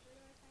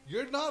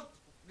 You're not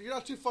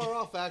too far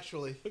off,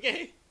 actually.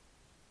 Okay.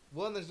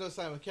 One, there's no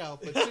Simon Cowell,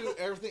 but two,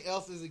 everything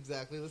else is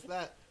exactly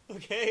that.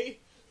 Okay.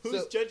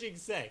 Who's So- judging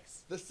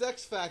sex? The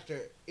Sex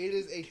Factor. It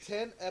is a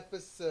 10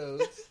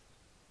 episodes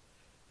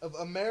of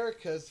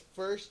America's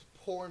first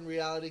porn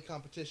reality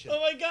competition.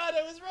 Oh my god,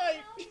 I was right.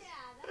 Hell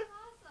yeah,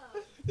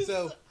 that's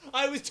awesome. So-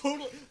 I was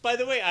totally. By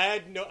the way, I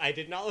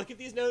did not look at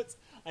these notes.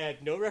 I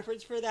had no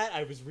reference for that.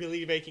 I was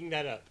really making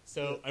that up.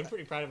 So I'm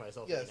pretty proud of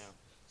myself Yes. right now.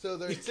 So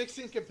there's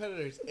 16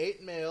 competitors,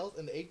 8 males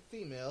and 8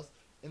 females,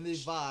 and they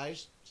vie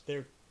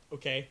They're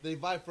okay.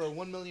 for a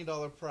 $1 million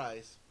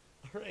prize.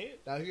 All right.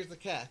 Now here's the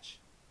catch.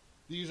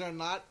 These are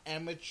not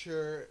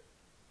amateur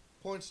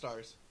porn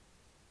stars.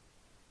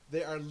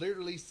 They are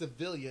literally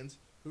civilians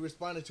who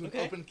responded to an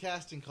Okay. open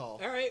casting call.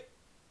 All right.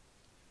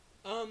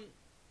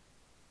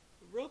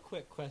 Real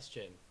quick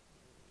question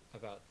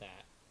about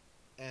that.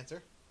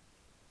 Answer?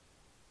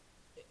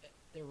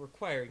 They're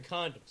requiring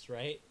condoms,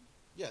 right?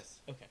 Yes.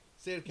 Okay.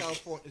 State of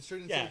California.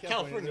 Certain Yeah, state of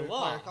California, California they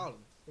law. require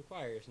condoms.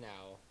 Requires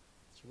now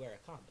to wear a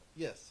condom.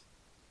 Yes.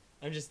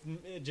 I'm just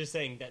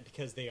saying that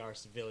because they are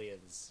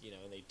civilians,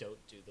 and they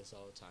don't do this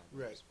all the time. I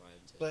Right. just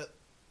wanted to But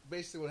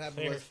basically what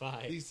happened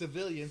clarify. was these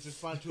civilians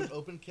responded to an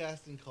open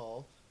casting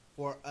call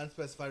for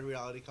unspecified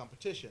reality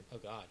competition. Oh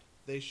God.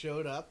 They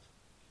showed up.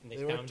 And they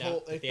They were found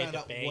told. out that they had found to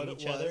out bang what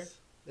each it other. was.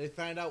 They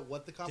found out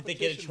what the Did they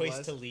competition get a choice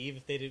was. to leave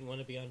if they didn't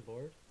want to be on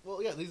board?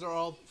 Well, yeah, these are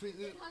all. They're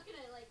not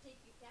gonna like take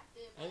you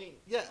captive. I mean,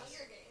 Yes.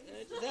 Hunger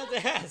Games. Just have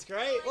to ask,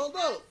 right? Like, Well, no.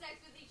 have sex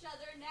with each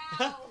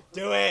other now.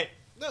 Do it,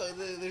 No,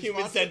 they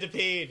human respond,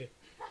 centipede.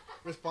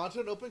 respond to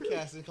an open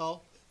casting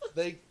call.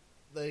 They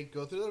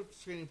go through the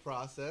screening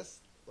process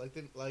like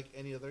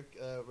any other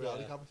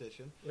reality Yeah.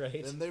 competition.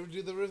 Right. Then they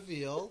do the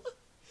reveal.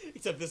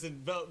 Except this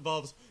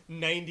involves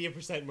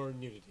 90% more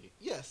nudity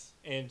Yes,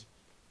 and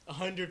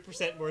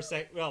 100% more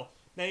sex. Well,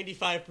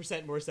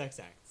 95% more sex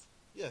acts.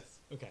 yes.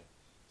 Okay.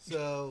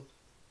 So,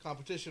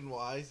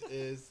 competition-wise,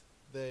 is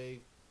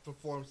they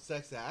perform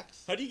sex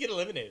acts, How do you get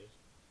eliminated?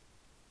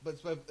 but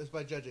it's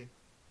by judging.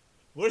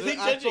 What are they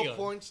They're judging actual on?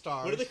 porn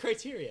stars. What are the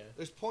criteria?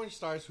 There's porn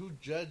stars who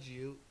judge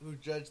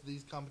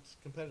these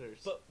competitors.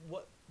 But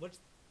what's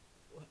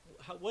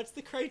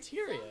the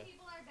criteria? Some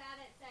people are bad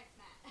at sex,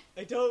 Matt.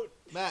 I don't.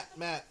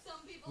 Matt,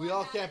 Some people we are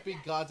all bad can't at be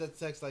sex. gods at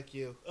sex like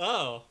you.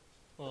 Oh.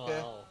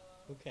 Okay. Oh.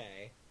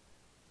 Okay.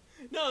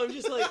 No, I'm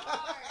just like.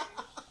 Harsh.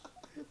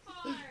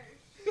 Harsh.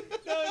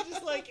 No, I'm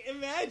just like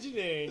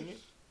imagining.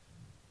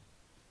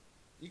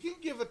 You can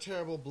give a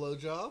terrible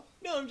blowjob.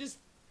 No,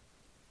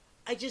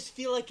 I just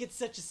feel like it's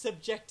such a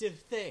subjective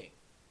thing,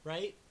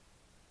 right?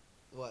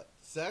 What?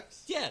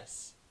 Sex?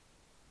 Yes.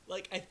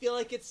 Like, I feel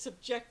like it's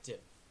subjective.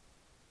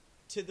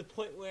 To the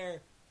point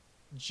where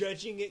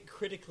judging it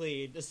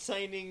critically and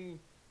assigning...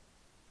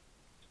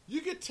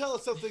 You can tell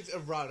if something's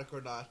erotic or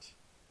not.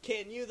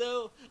 Can you,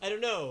 though? I don't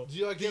know. Do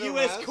you The get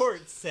U.S. aroused?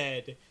 court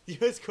said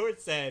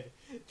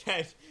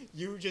that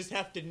you just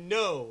have to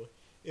know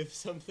if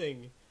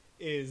something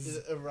Is is...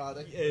 it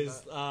erotic? or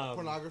is, not?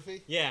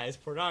 Pornography? Yeah, is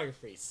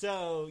pornography.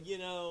 So,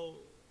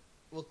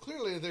 Well,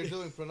 clearly they're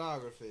doing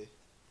pornography.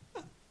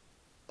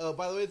 Oh,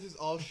 by the way, this is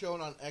all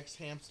shown on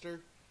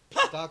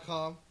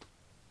xhamster.com.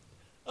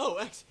 Oh,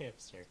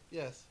 X-Hamster.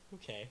 Yes,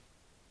 Okay.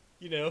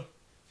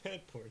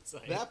 That porn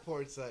site. that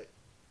porn site.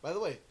 By the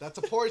way, that's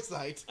a porn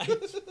site.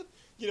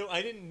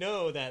 I didn't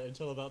know that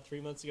until about 3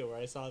 months ago, where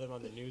I saw them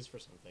on the news for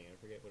something. I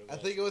forget what it I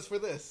was. think it was for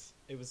this.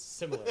 It was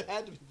similar. It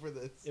had to be for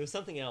this. It was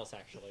something else,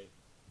 actually.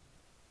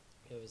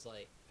 It was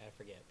like I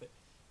forget,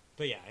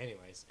 but yeah.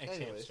 Anyways, X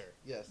Anyways, Hamster.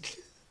 yes.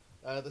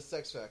 The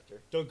sex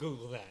factor. Don't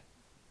Google that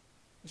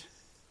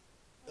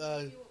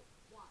Uh, You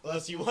want.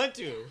 unless you want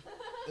to.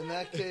 In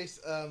that case,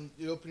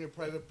 you open your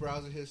private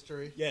browser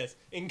history. Yes,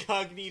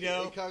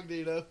 incognito.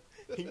 Incognito.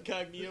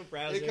 Incognito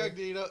browser.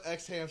 Incognito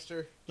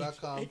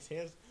xhamster.com.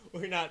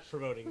 We're not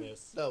promoting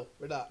this. No,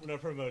 we're not. We're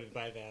not promoted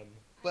by them.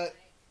 But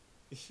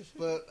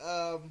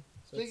Alright.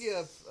 speaking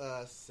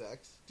of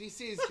sex,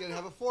 DC is gonna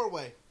have a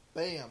 4-way.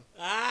 Bam.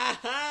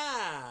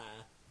 Aha!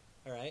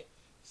 All right.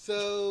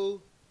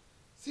 So,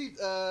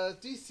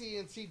 DC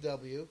and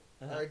CW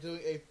are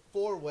doing a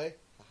 4-way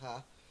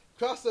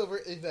crossover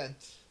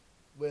event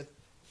with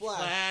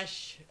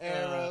Flash,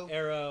 Arrow,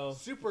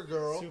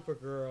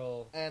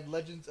 Supergirl, and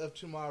Legends of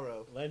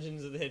Tomorrow.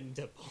 Legends of the Hidden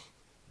Temple.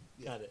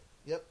 Yeah. Got it.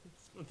 Yep.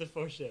 The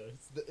 4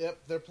 shows.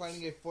 They're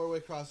planning a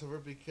 4-way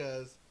crossover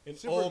because And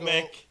Supergirl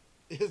Olmec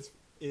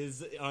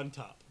is on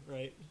top,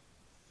 right?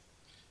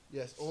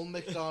 yes, Old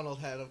McDonald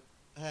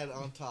had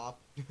on top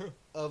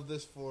of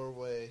this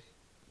 4-way.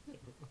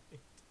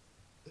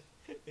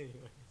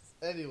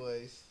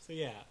 Anyways, So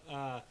yeah,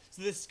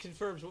 so this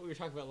confirms what we were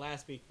talking about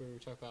last week, where we were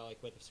talking about like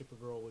whether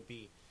Supergirl would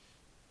be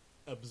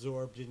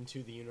absorbed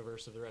into the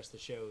universe of the rest of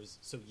the shows.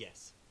 So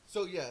yes,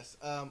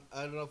 I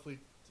don't know if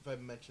I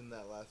mentioned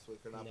that last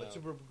week or not, but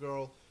No.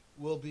 Supergirl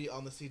will be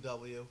on the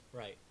CW.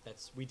 right.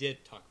 We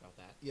did talk about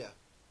that. Yeah,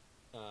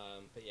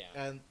 But yeah,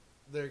 and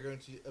they're going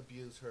to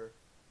abuse her.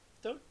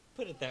 don't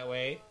put it that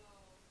way.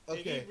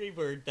 Okay, Maybe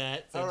reword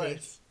that. all right.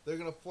 Sentence. They're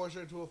going to force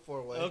her into a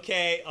 4-way.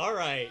 Okay. All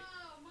right.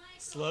 Oh, Michael.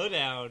 Slow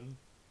down.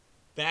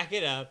 Back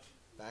it up.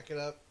 Back it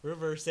up.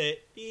 Reverse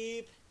it.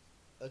 Beep.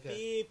 Okay.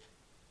 Beep.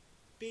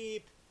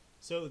 Beep.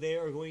 So they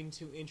are going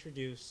to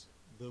introduce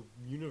the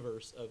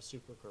universe of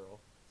Supergirl,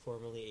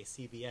 formerly a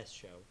CBS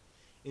show,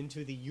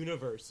 into the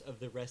universe of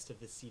the rest of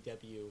the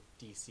CW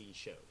DC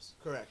shows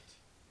Correct.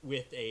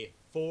 with a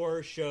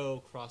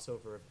 4-show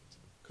crossover event.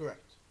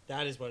 Correct.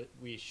 That is what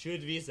we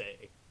should be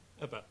saying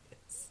about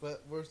this.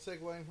 But we're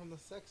segueing from the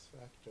sex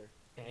factor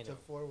I to know.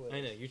 4-ways.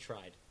 I know. You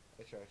tried.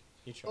 I tried.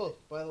 You tried. Oh,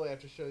 by the way, I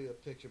have to show you a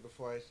picture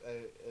before I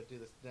do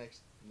this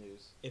next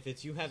news. If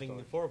it's you having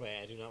the Story. 4-way,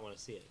 I do not want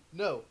to see it.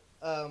 No,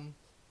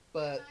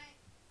 but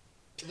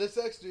Hi. this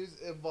next news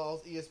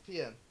involves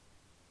ESPN.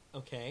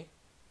 Okay.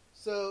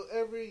 So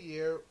every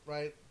year,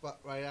 right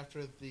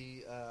after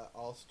the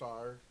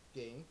All-Star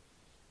game,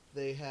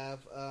 they have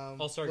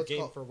All-Star what's game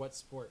called- for what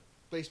sport?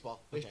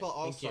 baseball. Okay, Baseball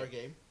thank All-Star you.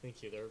 game.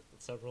 Thank you. There are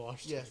several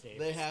All-Star Yes, games.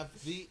 they have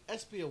the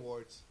ESPY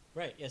Awards.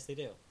 Right. Yes, they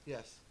do.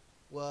 Yes.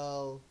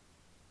 Well,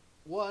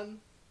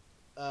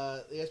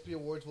 the ESPY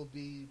Awards will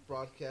be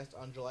broadcast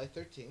on July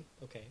 13th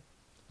Okay.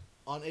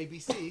 on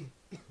ABC.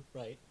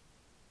 Right.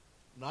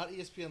 Not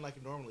ESPN like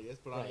it normally is,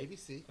 but on Right.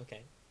 ABC.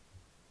 Okay.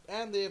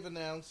 And they have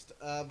announced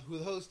who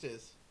the host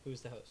is.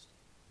 Who's the host?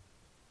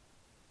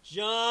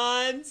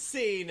 John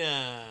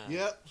Cena.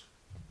 Yep.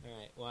 All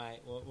right. Why?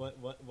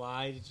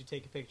 Why did you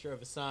take a picture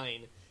of a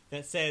sign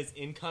that says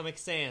in Comic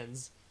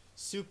Sans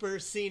Super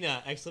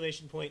Cena!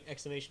 Exclamation point!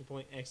 Exclamation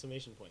point!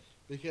 Exclamation point!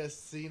 Because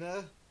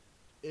Cena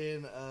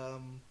in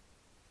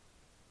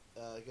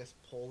I guess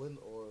Poland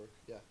or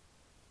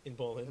In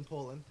Poland. in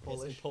Poland, Yes,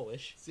 Polish. in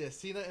Polish. Yeah,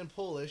 Cena in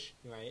Polish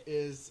Right.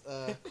 is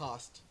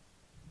cost.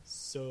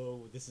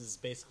 So this is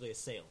basically a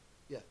sale.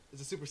 Yeah,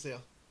 it's a super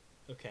sale.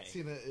 Okay.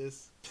 Cena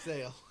is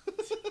sale.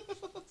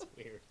 That's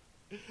weird.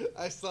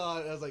 I saw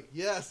it. I was like,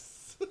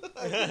 yes.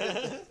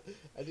 I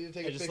need to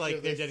take I a just picture like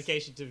of their this.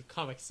 dedication to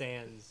Comic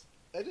Sans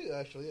I do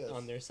actually. Yes.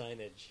 on their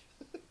signage.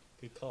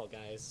 Good call,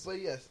 guys.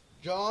 But yes,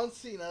 John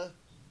Cena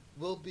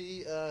will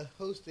be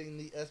hosting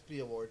the ESPY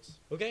Awards.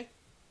 Okay.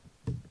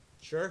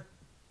 Sure.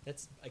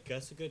 That's, I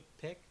guess, a good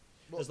pick.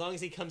 Well- As long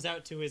as he comes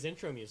out to his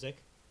intro music.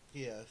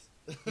 Yes.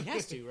 He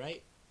has to,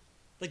 right?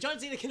 Like, John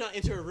Cena cannot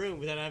enter a room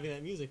without having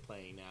that music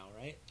playing now,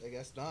 right? I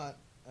guess not.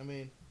 I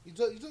mean, you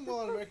don't go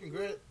on American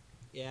Grit.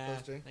 Yeah,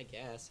 Posting. I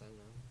guess. I don't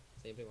know.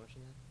 Is anybody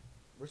watching that?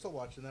 We're still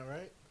watching that,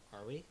 right?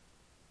 Are we?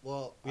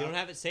 Well, We don't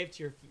have it saved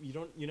to your...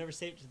 You never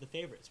saved it to the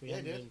favorites. We Yeah, I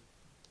haven't did.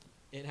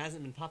 been... It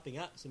hasn't been popping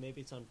up, so maybe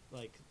it's on,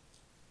 like,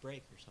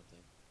 break or something.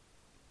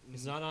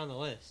 It's Mm, not on the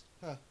list.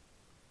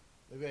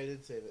 Maybe I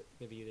did save it.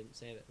 Maybe you didn't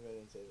save it. Maybe I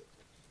didn't save it.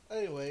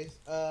 Anyways,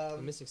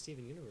 I'm missing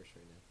Steven Universe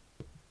right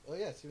now. oh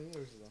yeah, Steven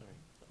Universe is on.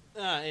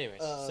 Sorry.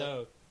 Anyways, Uh,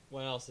 so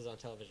what else is on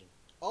television?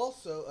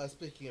 Also,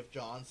 speaking of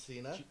John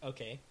Cena,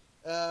 Okay.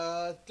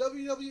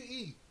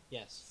 WWE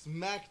Yes.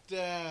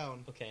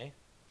 SmackDown Okay.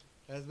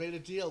 has made a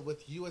deal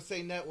with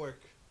USA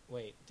Network.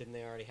 Wait, didn't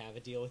they already have a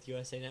deal with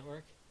USA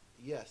Network?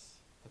 Yes,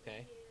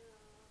 Okay.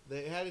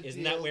 they had a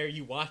Isn't deal. that where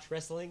you watch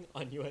wrestling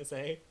on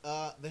USA?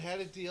 They had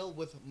a deal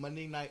with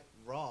Monday Night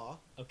Raw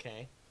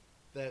Okay.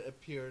 that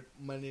appeared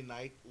Monday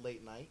night,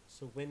 late night.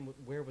 So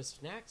where was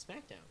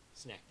SmackDown?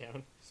 Snackdown. It'd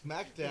be a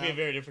SmackDown.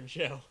 very different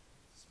show.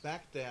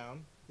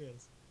 SmackDown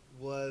Yes.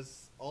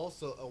 was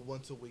also a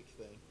once a week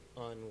thing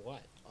On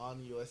what?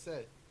 on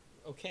USA.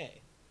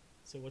 Okay.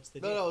 So what's the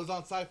No, deal? no, it was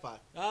on Sci-Fi.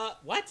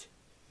 What?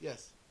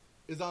 Yes,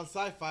 it was on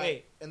Sci-Fi.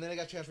 Wait. And then it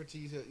got transferred to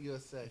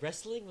USA.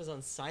 Wrestling was on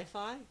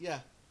Sci-Fi? Yeah.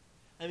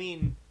 I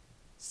mean,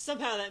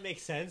 somehow that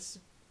makes sense,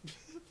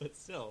 but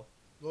still.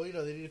 Well, you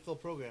know, they need to fill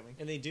programming.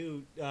 And they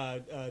do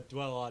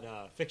dwell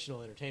on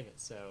fictional entertainment,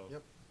 so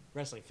Yep.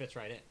 wrestling fits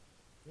right in.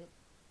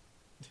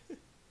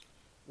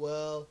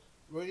 Well,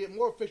 We're going to get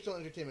more fictional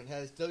entertainment. It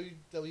has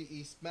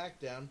WWE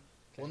SmackDown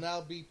Okay. will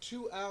now be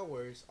 2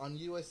 hours on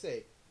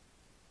USA.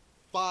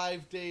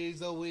 5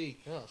 days a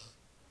week. Ugh.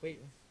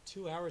 Wait,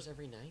 2 hours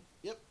every night?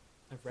 Yep.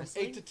 Of From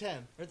wrestling? 8 to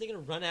 10. Are they going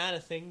to run out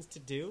of things to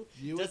do?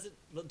 You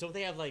Don't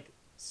they have, like,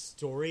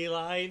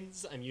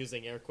 storylines, I'm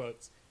using air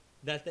quotes,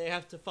 that they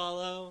have to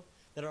follow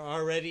that are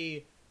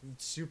already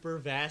super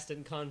vast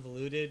and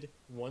convoluted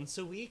once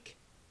a week?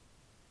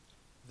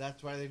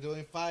 That's why they're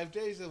doing 5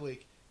 days a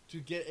week. To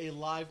get a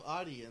live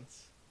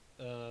audience.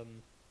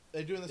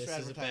 They're doing this This for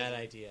is a advertising. bad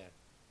idea.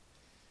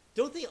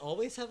 Don't they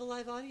always have a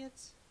live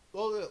audience?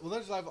 Well,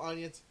 there's a live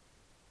audience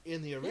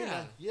in the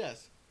arena,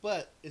 yes.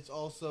 But it's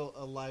also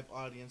a live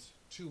audience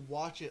to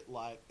watch it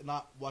live,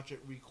 not watch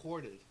it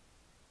recorded.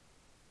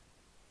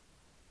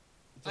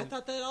 I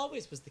thought that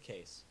always was the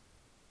case.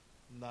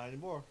 Not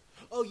anymore.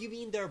 Oh, you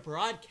mean they're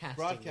broadcasting this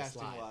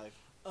Broadcasting live? live.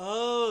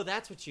 Oh,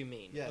 that's what you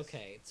mean. Yes.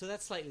 Okay, so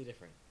that's slightly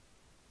different.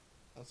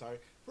 I'm sorry.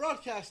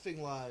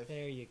 Broadcasting live.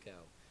 There you go.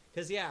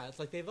 Because, yeah, it's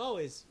like they've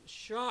always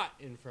shot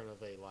in front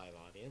of a live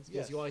audience.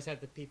 Because Yes. you always have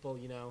the people,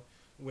 you know,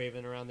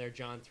 waving around their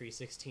John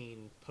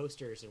 3:16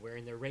 posters and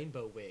wearing their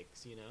rainbow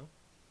wigs, you know?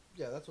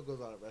 Yeah, that's what goes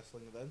on at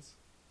wrestling events.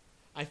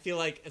 I feel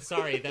like,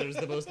 sorry, that was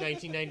the most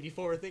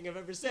 1994 thing I've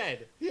ever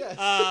said. Yes.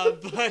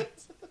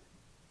 But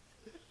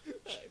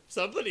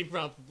somebody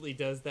probably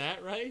does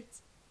that, right?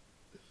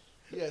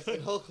 Yes,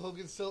 and Hulk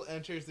Hogan still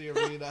enters the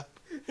arena.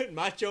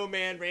 Macho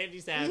Man Randy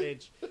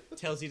Savage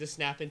tells you to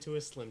snap into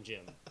a Slim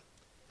Jim.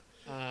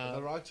 And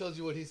The Rock tells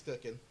you what he's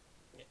cooking.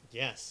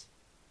 Yes,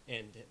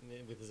 and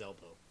with his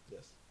elbow.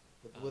 Yes.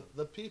 With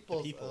the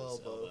people's,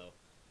 elbow.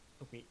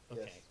 Okay.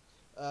 Yes.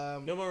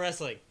 No more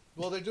wrestling.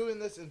 Well, they're doing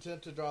this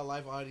intent to draw a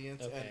live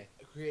audience Okay.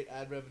 and create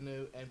ad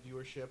revenue and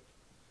viewership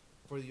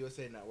for the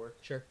USA Network.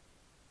 Sure.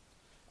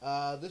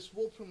 This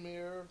will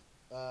premiere,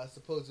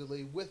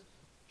 supposedly, with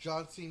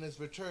John Cena's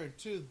return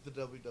to the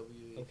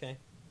WWE. Okay.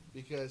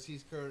 Because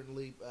he's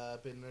currently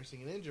been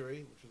nursing an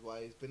injury, which is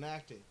why he's been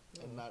acting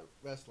and not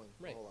wrestling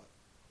Right. a whole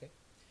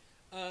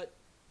lot.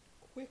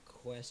 Quick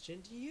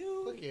question. Do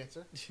you... Quick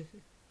answer.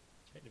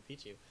 Trying to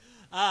beat you.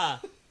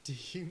 Do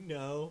you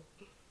know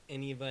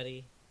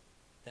anybody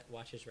that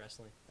watches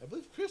wrestling? I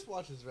believe Chris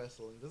watches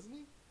wrestling, doesn't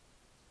he?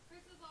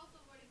 Chris is also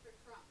voting for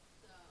Trump,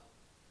 so.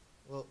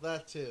 Well,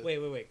 that too.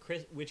 Wait.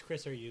 Chris, which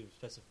Chris are you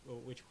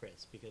which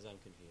Chris? Because I'm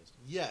confused.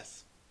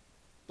 Yes.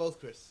 Both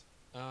Chris.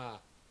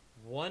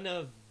 One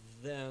of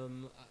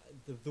them,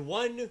 the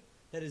one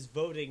that is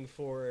voting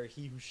for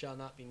He Who Shall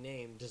Not Be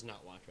Named does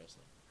not watch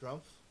wrestling.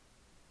 Grumpf?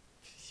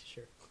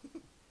 Sure.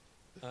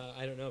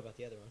 I don't know about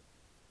the other one.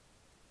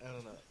 I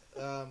don't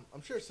know.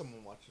 I'm sure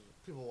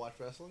people watch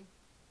wrestling.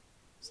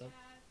 Some?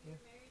 Yeah, if you're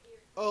married, you're.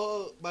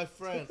 Oh, my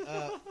friend.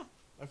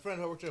 My friend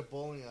who I worked at a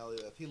bowling alley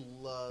with, he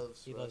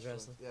loves He loves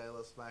wrestling? Yeah, he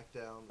loves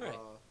SmackDown, Right.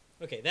 Raw,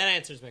 Okay, that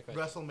answers my question.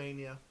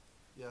 WrestleMania.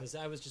 Yeah. Because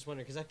I was just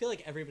wondering, because I feel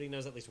like everybody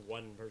knows at least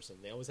one person.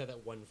 They always have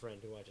that one friend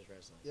who watches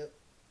wrestling. Yep.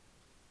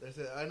 They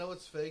say, I know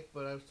it's fake,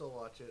 but I still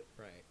watch it.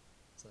 Right.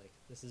 It's like,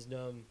 this is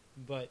dumb,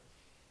 but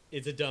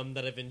it's a dumb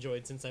that I've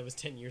enjoyed since I was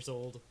 10 years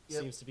old.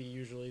 Yep. Seems to be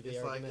usually the It's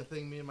like argument. a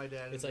thing me and my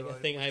dad It's like enjoy. a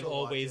thing We I've still watch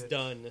always it.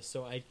 done,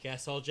 so I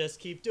guess I'll just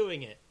keep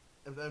doing it.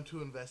 I'm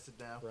too invested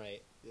now.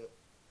 Right. Yep.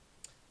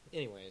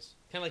 Anyways,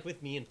 kind of like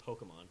with me and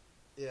Pokemon.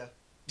 Yeah.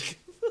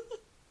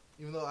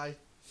 Even though I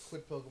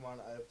quit Pokemon,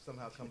 I've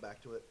somehow come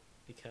back to it.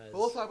 Because... But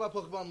we'll talk about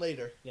Pokemon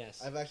later.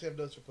 Yes. I've actually have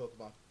notes for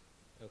Pokemon.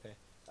 Okay.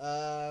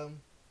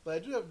 But I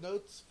do have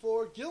notes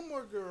for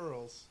Gilmore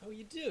Girls. Oh,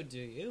 you do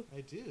you? I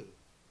do.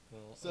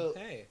 Well, So-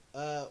 okay.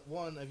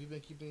 One, have you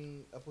been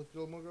keeping up with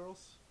Gilmore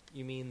Girls?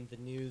 You mean the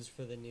news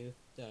for the new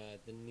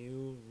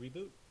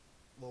reboot?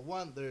 Well,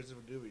 one, there's a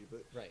new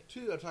reboot. Right.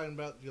 Two, I'm talking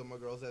about Gilmore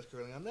Girls that's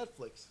currently on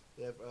Netflix.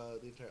 They have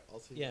the entire all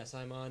season. Yes,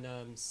 I'm on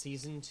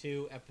season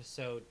 2,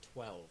 episode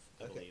 12,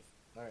 I Okay. believe.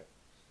 All right.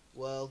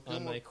 Well, On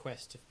Gilmore, my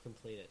quest to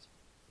complete it.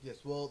 yes.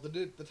 Well,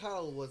 the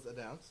title was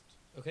announced.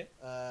 Okay.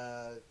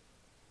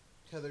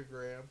 Heather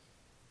Graham.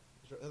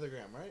 Heather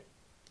Graham, right?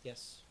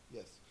 Yes.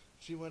 Yes.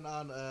 She went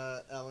on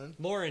Ellen.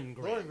 Lauren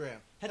Graham. Lauren Graham.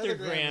 Heather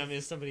Graham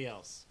is somebody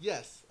else.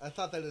 Yes, I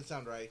thought that didn't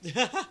sound right.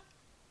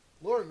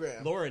 Lauren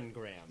Graham. Lauren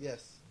Graham.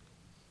 Yes.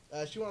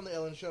 She went on the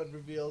Ellen Show and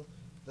revealed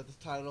that the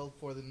title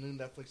for the new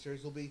Netflix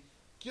series will be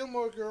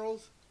Gilmore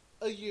Girls: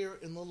 A Year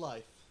in the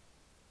Life.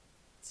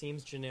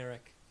 Seems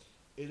generic.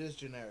 It is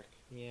generic.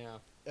 Yeah.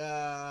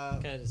 The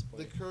Kind of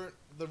disappointing.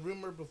 the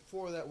rumor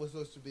before that was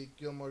supposed to be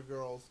Gilmore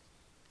Girls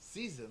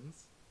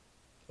seasons,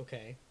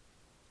 Okay.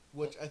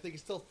 which I think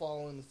is still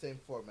following the same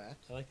format.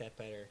 I like that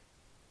better.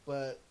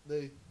 But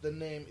the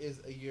name is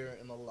A Year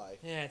in the Life.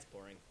 Yeah, it's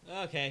boring.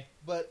 Okay.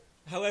 But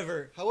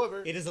However,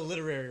 however, it is a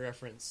literary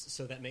reference,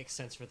 so that makes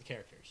sense for the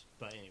characters.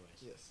 But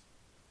anyways. yes.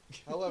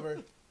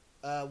 However,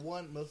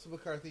 one, Melissa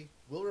McCarthy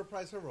will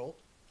reprise her role.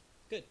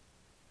 Good.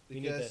 We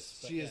knew Because this,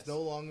 but she yes. is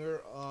no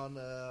longer on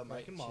Mike Right,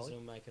 and she's Molly.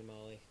 no Mike and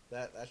Molly.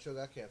 That show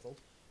got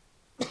canceled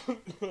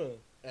Pardon.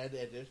 and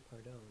ended.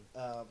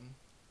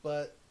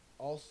 But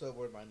also,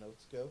 where my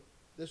notes go,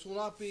 this will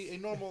not be a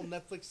normal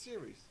Netflix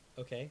series.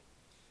 Okay.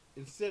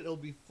 Instead, it'll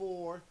be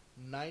 4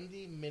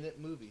 90-minute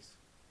movies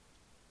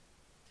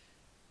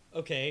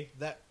Okay.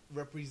 that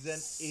represent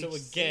each So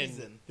again,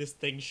 season. this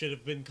thing should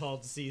have been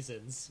called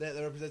Seasons. That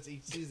represents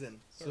each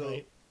season. So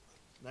Right.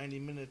 90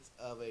 minutes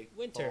of a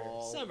Winter,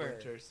 fall, summer,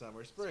 winter,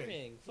 summer, spring.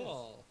 Spring, Yes.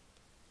 fall.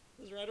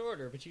 Those are out of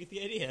order, but you get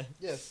the idea.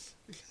 Yes.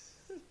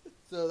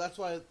 So that's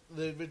why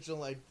the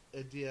original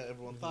idea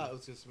everyone Mhm. thought it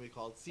was just going to be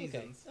called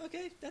Seasons.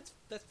 Okay, that's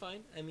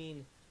fine. I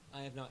mean,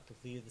 I have not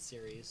completed the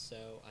series,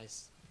 so I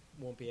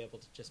won't be able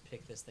to just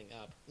pick this thing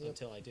up Yep.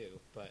 until I do.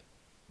 But it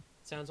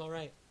sounds all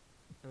right.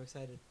 I'm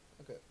excited.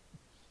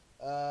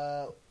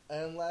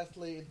 And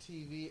lastly, in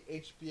TV,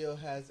 HBO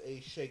has a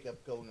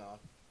shakeup going on.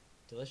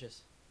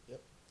 Delicious.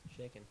 Yep.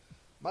 Shaken.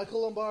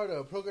 Michael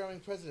Lombardo, programming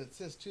president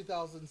since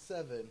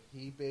 2007.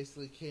 He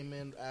basically came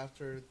in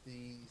after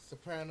The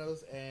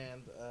Sopranos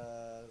and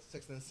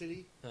Sex and the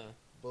City Huh.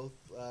 both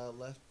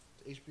left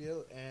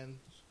HBO and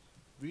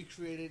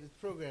recreated its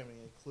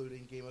programming,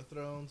 including Game of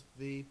Thrones,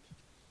 Veep,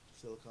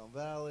 Silicon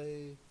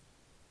Valley,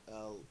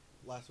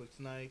 Last Week's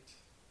Night.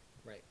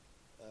 Right.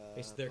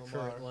 Basically, their Omar.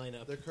 current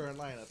lineup. Their current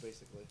lineup,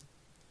 basically.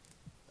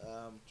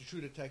 The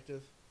True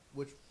Detective,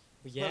 which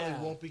Yeah.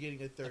 probably won't be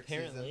getting a third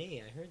season.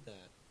 Apparently, I heard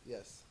that.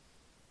 Yes.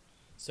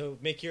 So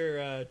make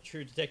your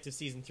True Detective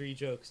season 3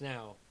 jokes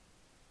now,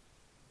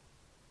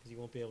 because you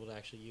won't be able to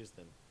actually use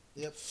them.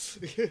 Yep.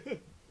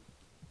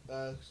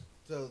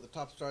 So the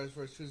top stars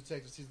for True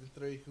Detective season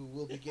 3, who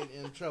will be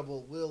getting in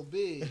trouble, will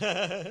be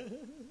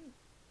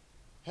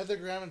Heather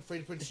Graham and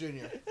Freddie Prinze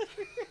Jr.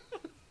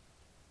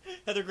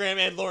 Heather Graham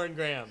and Lauren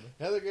Graham.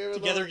 Heather Graham and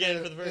Together Lauren again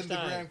Graham for the first and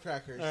time. the Graham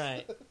Crackers. All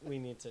right, we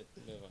need to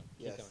move on.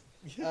 Keep Yes.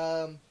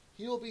 going.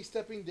 He will be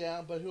stepping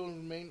down, but he will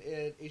remain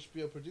an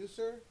HBO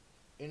producer.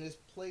 In his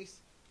place,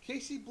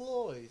 Casey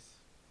Bloys.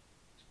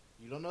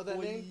 You don't know that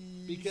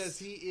name because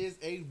he is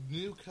a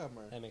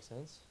newcomer. That makes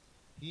sense.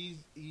 He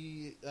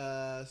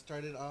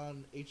started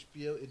on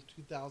HBO in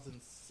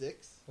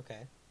 2006.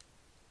 Okay.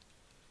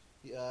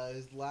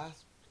 His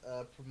last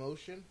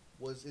promotion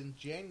was in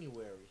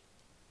January.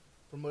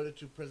 Promoted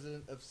to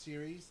president of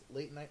series,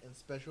 late night, and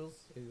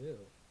specials, Ooh.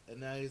 and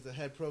now he's the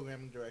head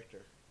programming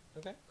director.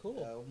 Okay.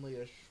 Cool. Only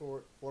a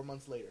short 4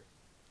 months later.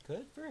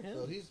 Good for him.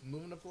 So he's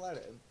moving up the ladder,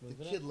 and Moving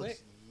the up kid looks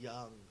quick.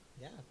 young.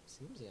 Yeah,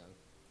 seems young.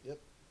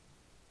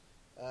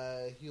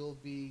 He'll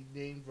be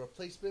named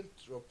replacement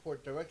to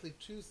report directly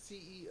to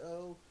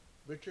CEO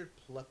Richard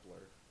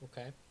Plepler.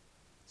 Okay.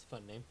 It's a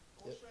fun name.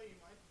 I'll Yep. show you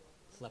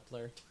my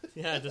Plepler. Plepler.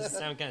 Yeah, it does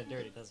sound kind of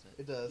dirty, doesn't it?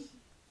 It does.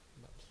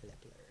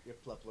 Plepler. Your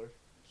Plepler.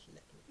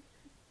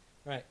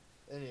 Right.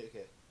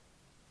 Okay.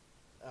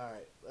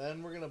 Alright,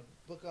 and we're going to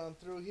book on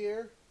through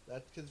here.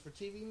 That's kids for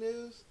TV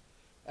news.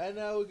 And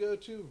now we go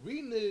to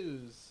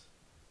Renews.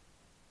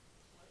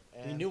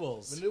 And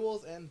Renewals.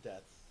 Renewals and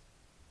deaths.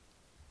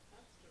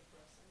 That's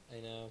depressing. I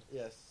know.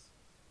 Yes.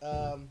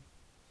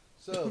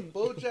 So,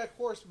 BoJack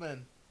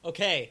Horseman,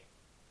 Okay.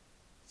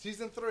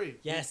 Season 3.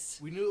 Yes.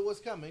 We knew it was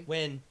coming.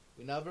 When?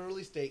 We now have a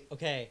release date.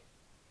 Okay.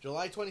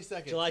 July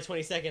 22nd. July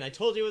 22nd. I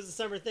told you it was a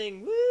summer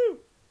thing. Woo!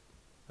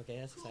 Okay,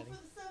 that's Cool exciting.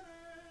 for the summer.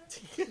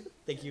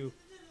 Thank you,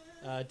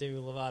 Demi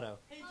Lovato.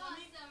 Hey, Oh,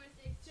 Demi, summer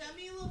 16.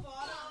 Demi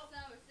Lovato.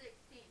 Summer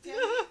 16.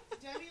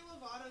 Demi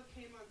Lovato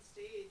came on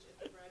stage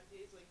at the Brad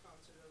Paisley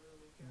concert over the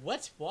weekend.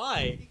 What?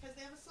 Why? Because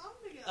they have a song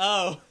together.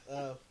 Oh.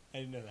 Oh, I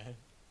didn't know that.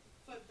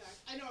 Fun fact.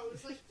 I know, it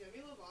was like Demi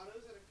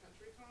Lovato's at a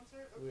country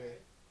concert. Okay. Weird.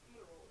 I'm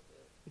gonna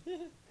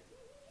roll with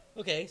it.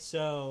 Okay,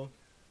 so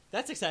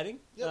that's exciting.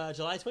 Yep.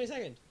 July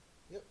 22nd.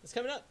 Yep. It's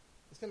coming up.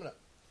 it's coming up.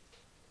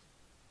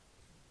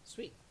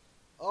 Sweet.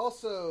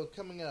 Also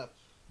coming up,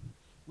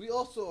 we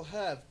also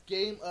have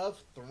Game of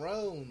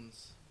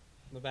Thrones.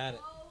 I'm about it.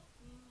 Oh,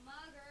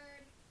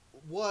 muggered.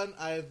 One,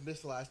 I have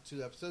missed the last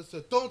 2 episodes,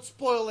 so don't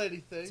spoil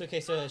anything. It's okay,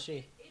 so has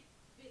she. It's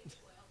been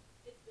spoiled.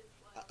 It's been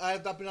spoiled. I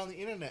have not been on the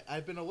internet.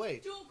 I've been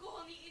away. Don't go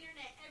on the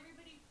internet.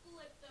 Everybody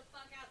flip the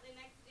fuck out the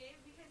next day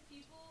because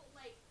people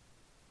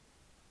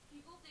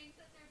think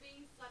that they're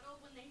being subtle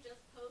when they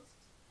just post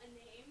a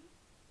name,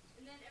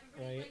 and then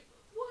everybody's Right. like,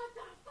 "What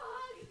the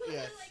fuck?"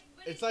 Yes.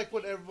 But It's like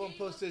when Game everyone of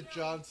posted Thrones.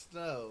 Jon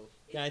Snow.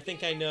 Yeah, I It's think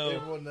Game I of know.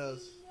 Everyone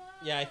knows.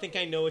 Yeah, I think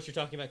I know what you're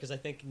talking about because I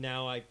think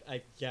now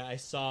I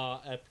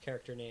saw a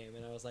character name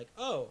and I was like,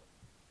 oh,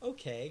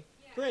 okay,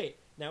 Yeah. great.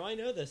 Now I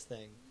know this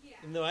thing, Yeah.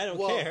 even though I don't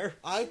Well, care.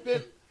 I've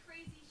been.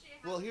 Crazy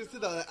shit. Well, here's the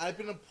thing. I've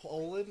been in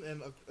Poland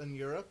and in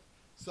Europe,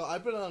 so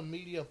I've been on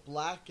media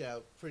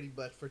blackout pretty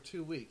much for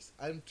 2 weeks.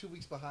 I'm 2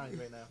 weeks behind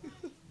right now.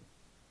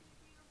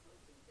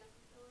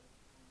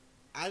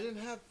 I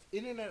didn't have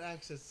internet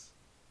access.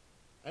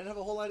 I didn't have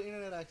a whole lot of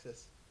internet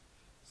access.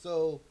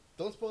 So,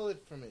 don't spoil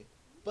it for me.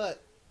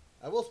 But,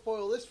 I will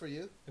spoil this for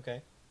you.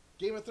 Okay.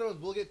 Game of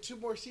Thrones will get 2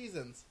 more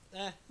seasons.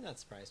 I'm not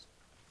surprised.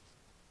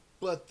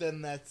 But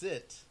then that's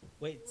it.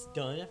 Wait, it's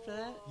done after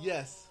that?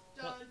 Yes.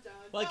 Dun, dun,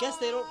 Well, I guess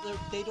they dun.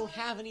 don't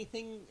have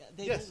anything.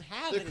 They yes. don't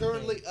have They're anything.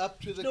 currently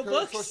up to the No current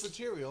books? source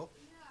material.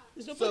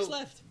 There's no So- books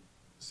left.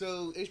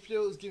 So,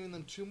 HBO is giving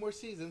them 2 more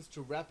seasons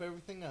to wrap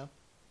everything up.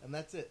 And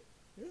that's it.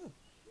 Yeah.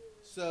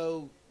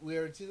 So,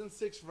 we're in season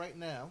 6 right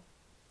now.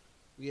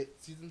 We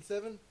get season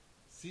 7,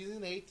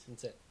 season 8,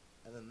 That's it.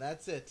 And then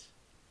that's it.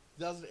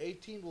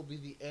 2018 will be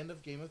the end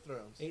of Game of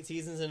Thrones. 8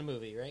 seasons in a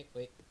movie, right?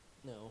 Wait,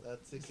 no.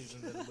 That's 6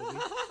 seasons in a movie.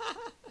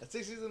 That's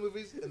 6 seasons in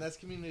movies, and that's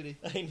Community.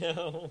 I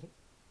know.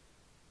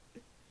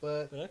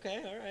 But But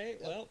okay, all right.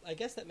 Yep. Well, I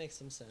guess that makes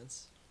some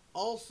sense.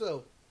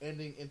 also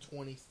ending in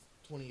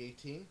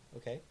 2018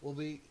 Okay. will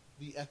be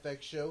the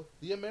FX show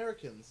The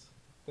Americans.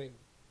 Wait,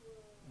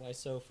 why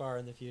so far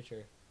in the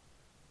future?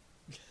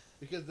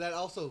 Because that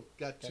also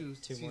got Got two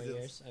two seasons. more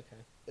years?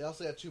 Okay. It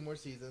also got 2 more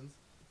seasons.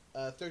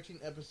 13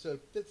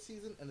 episode 5th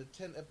season and a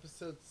 10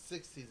 episode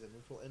 6th season,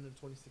 which will end in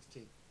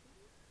 2016.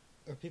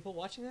 Are people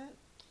watching that?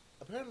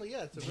 Apparently,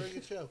 yeah, it's a very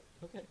good show.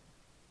 Okay.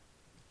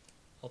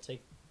 I'll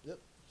take Yep.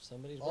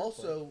 somebody's word for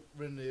Also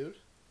renewed,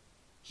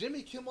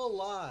 Jimmy Kimmel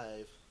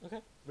Live. it.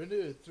 Okay.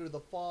 Renewed through the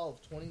fall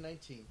of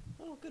 2019.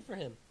 Oh, good for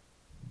him.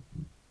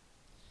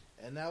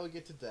 And now we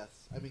get to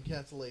deaths. I mean,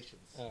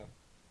 cancellations. Oh.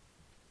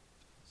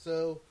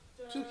 So,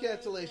 2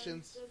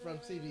 cancellations from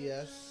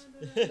CBS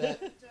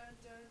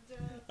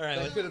All right.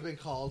 that What, could have been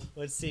called.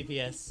 what's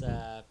CBS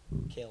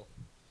kill?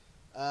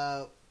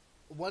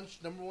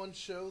 Number one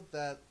show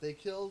that they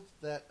killed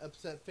that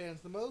upset fans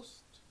the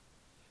most,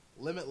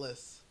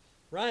 Limitless.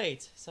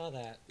 Right. Saw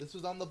that. This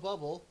was on the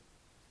bubble,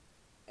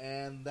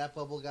 and that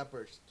bubble got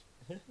burst.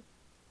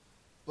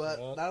 But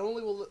Yep. not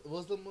only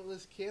was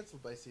Limitless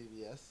canceled by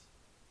CBS,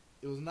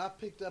 it was not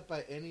picked up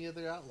by any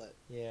other outlet.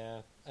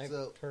 Yeah. I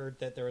So- heard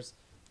that there was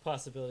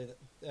possibility that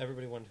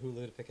everybody wanted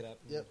Hulu to pick it up.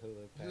 And Yep.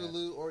 Hulu passed.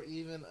 Hulu or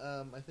even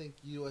I think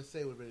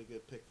USA would be a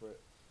good pick for it.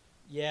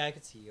 Yeah, I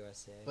could see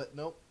USA. But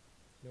nope,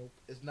 Nope.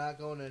 it's not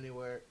going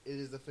anywhere. It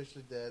is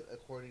officially dead,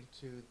 according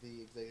to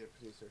the executive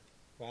producer.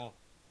 Wow.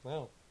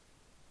 Wow.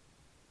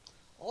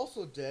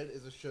 Also dead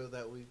is a show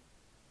that we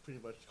pretty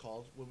much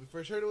called when we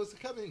first heard it was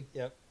coming.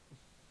 Yep.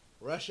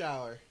 Rush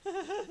Hour.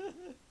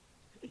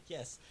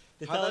 Yes.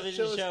 The How that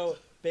television show is- show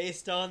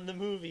based on the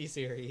movie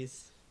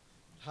series.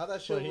 How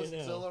that show What do you was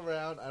know? still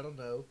around, I don't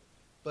know.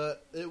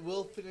 But it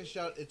will finish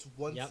out its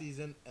one Yep.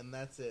 season, and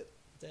that's it.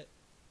 That's it.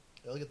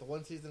 It'll get the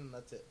one season, and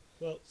that's it.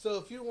 Well, So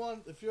if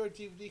you're a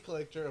DVD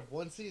collector of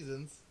one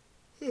seasons,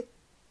 a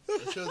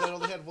show that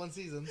only had one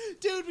season,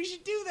 dude, we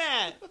should do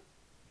that.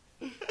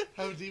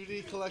 have a DVD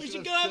We collection should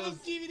of go have a shows.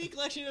 DVD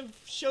collection of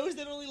shows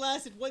that only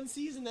lasted one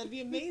season. That'd be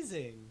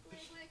amazing. Click,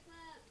 click,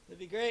 clap. That'd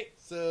be great.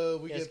 So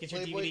we Yes, get get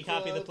your Playboy DVD Club,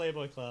 copy of the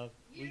Playboy Club.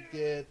 we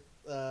get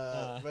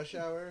Rush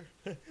Hour,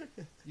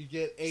 you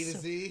get A to So-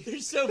 Z,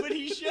 There's so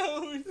many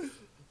shows.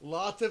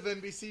 lots of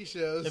NBC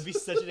shows. That'd be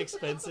such an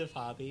expensive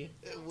hobby.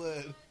 It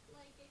would.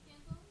 Like, get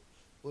canceled?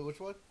 Wait, which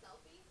one?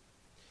 Selfie?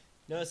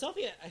 No,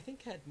 Selfie, I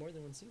think, had more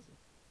than one season.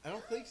 I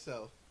don't think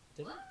so.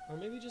 Did it? Or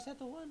maybe just had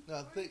the one. No, I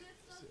Or think.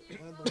 is it still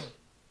one of canceled?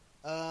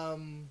 the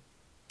one.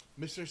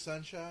 Mr.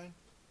 Sunshine,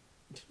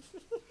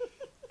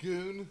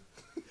 Goon.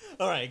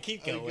 All right,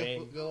 keep I mean,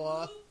 going. Go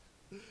on.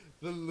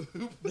 The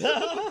Loop,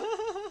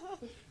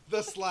 The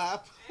the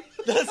Slap,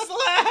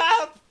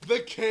 slap! the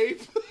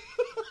Cape.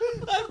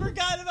 I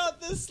forgot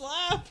about the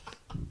slap.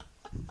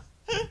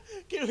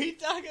 Can we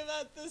talk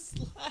about the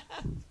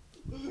slap?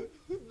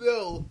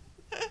 No,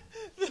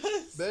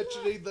 The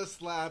mentioning the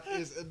Slap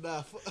is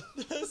enough.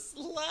 The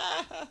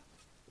slap.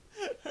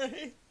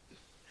 Right?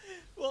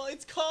 Well,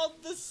 it's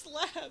called the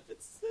slap.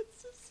 It's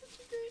just such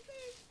a great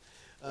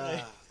name.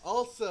 Right.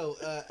 Also,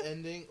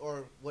 ending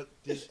or what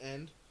did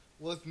end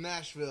was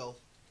Nashville.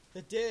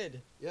 It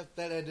did. Yep,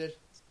 that ended.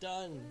 It's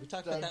done. We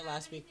talked Done. about that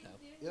last week,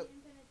 though. Yep.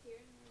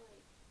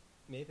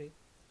 Maybe.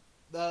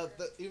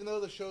 Even though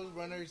the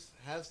showrunners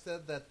have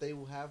said that they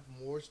will have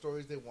more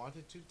stories they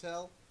wanted to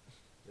tell,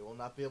 they will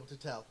not be able to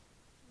tell.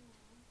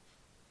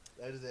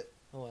 That is it.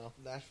 Oh well.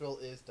 Nashville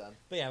is done.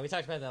 But yeah, we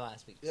talked about that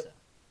last week. Yep. So.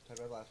 Talked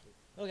about it last week.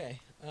 Okay.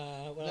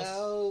 What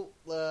else?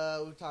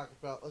 Now let's talk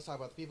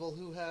about the people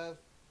who have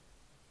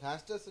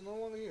passed us and no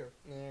longer here.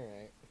 All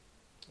right.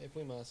 If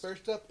we must.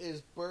 First up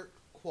is Burt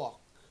Kwok,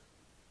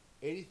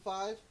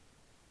 85.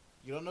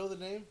 You don't know the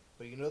name,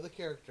 but you know the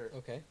character.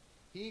 Okay.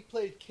 He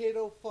played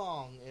Kato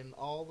Fong in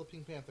all the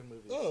Pink Panther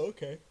movies. Oh,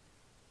 okay.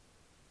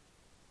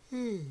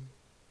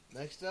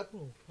 Next up,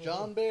 Oh,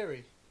 John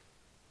Barry,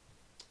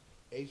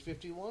 age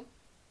 51.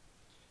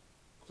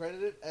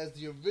 Credited as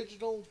the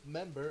original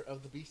member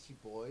of the Beastie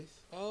Boys,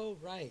 Oh,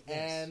 right.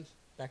 Yes. and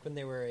back when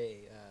they were a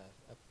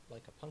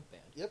punk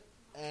band.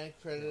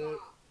 credited,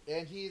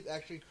 and he's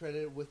actually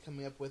credited with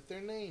coming up with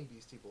their name,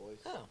 Beastie Boys.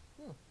 Oh.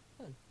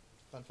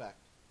 Fun fact.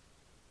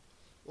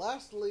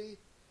 Lastly,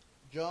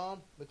 John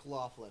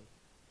McLaughlin.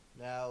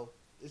 Now,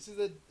 this is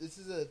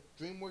a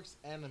DreamWorks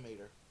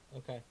animator.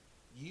 Okay.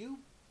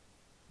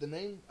 The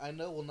name I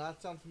know will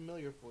not sound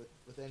familiar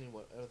with any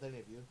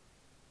of you,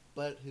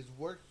 but his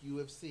work you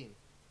have seen.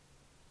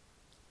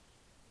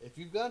 If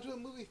you've gone to a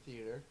movie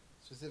theater,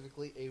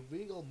 specifically a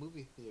Regal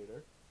movie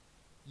theater,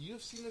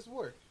 you've seen his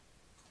work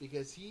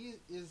because he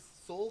is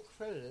sole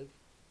credited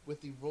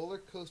with the roller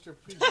coaster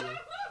preview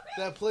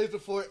that plays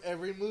before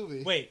every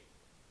movie. Wait.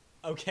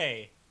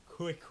 Okay.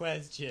 Quick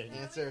question.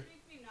 Answer.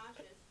 Makes me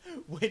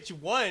nauseous. Which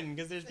one?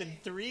 Because there's been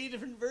 3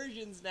 different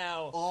versions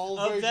now All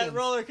of versions. that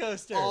roller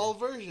coaster. All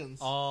versions.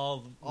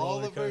 All All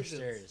roller the versions.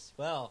 coasters.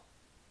 Well,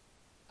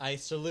 I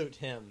salute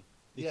him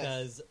Yes.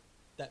 because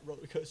that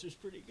roller coaster's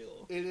pretty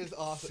cool. It is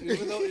awesome,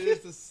 even though it is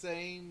the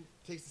same,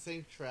 takes the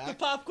same The track.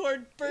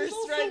 popcorn bursts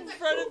also right in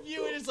front of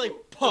you, and it's like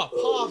pop,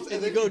 Pops, and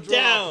and you then go you drop.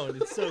 down.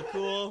 It's so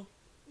cool.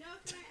 No,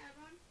 can I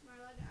add one? Am I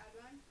allowed to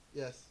add one?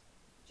 Yes.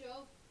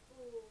 Joe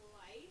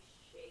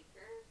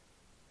Fleischaker.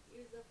 He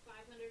was a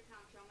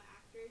 500-pound trauma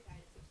actor.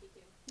 Died at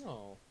 62.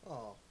 Oh,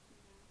 Oh,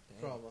 dang.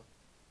 trauma.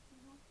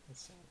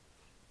 That's sad.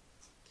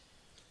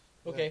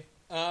 Okay,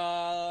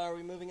 are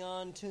we moving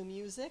on to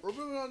music? We're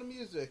moving on to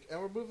music, and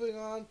we're moving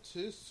on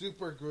to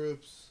super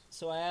groups.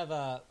 So I have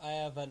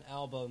an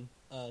album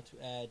to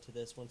add to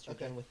this once you're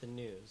Okay. done with the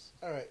news.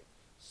 All right.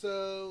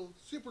 So,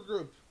 super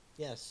group.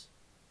 Yes.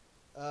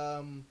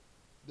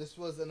 This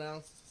was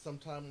announced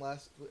sometime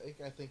last week,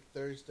 I think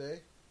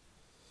Thursday,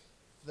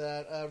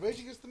 that Rage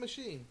Against the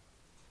Machine,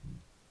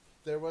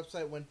 their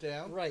website went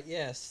down. Right.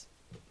 Yes.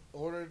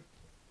 Ordered,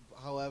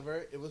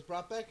 however, it was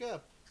brought back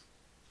up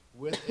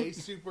with a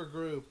super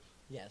group.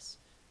 Yes.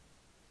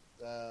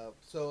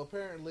 So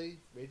apparently,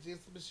 Rage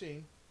Against the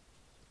Machine,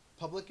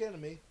 Public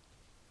Enemy,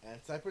 and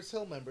Cypress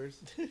Hill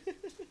members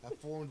have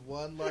formed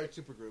one large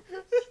supergroup.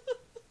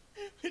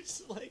 Which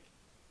is like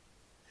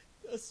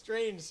a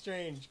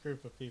strange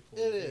group of people.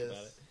 It when you think is.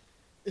 about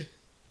it.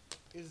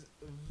 It's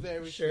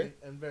very Sure. strange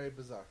and very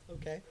bizarre.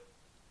 Okay.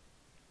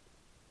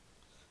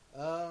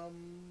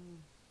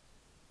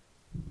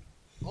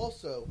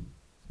 Also,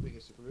 speaking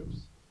of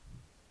supergroups,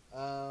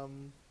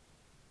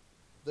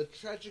 the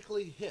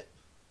Tragically Hip.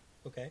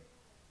 Okay.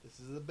 This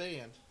is a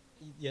band.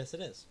 Yes,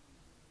 it is.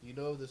 Do you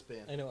know of this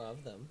band? I know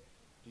of them.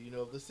 Do you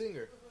know of the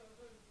singer?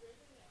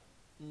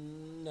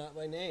 Not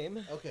by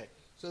name. Okay,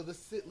 so the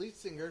lead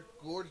singer,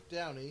 Gord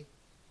Downey,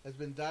 has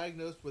been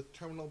diagnosed with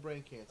terminal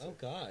brain cancer. Oh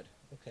God.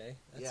 Okay.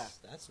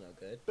 That's no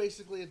good.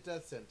 Basically a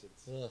death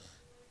sentence. Ugh.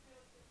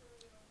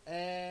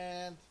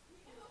 And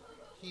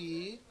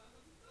he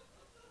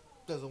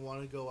doesn't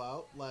want to go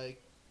out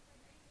like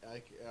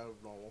a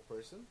normal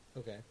person.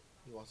 Okay.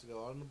 He wants to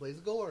go out in a blaze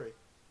of glory.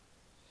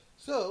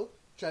 So,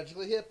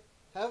 Tragically Hip,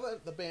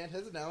 the band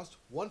has announced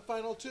one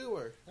final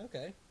tour,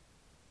 Okay.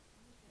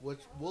 which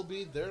will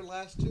be their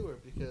last tour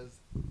because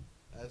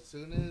as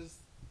soon as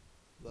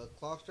the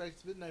clock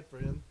strikes midnight for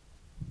him,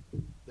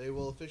 they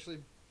will officially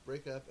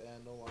break up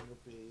and no longer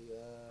be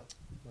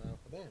Wow.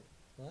 a band.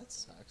 Well, that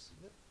sucks.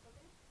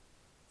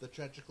 The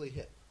Tragically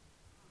Hip.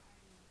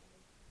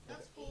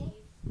 That's cool.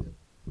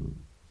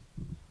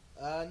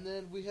 And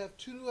then we have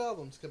two new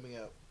albums coming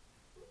out.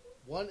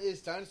 One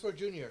is Dinosaur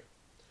Jr.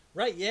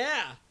 Right.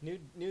 Yeah.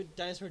 New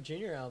Dinosaur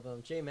Jr.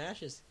 album. Jay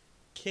Mash is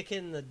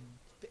kicking the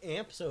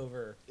amps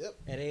over Yep.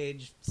 at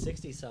age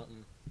 60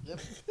 something. Yep.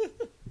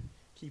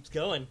 Keeps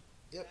going.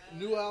 Yep.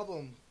 New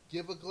album.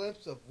 Give a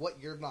glimpse of what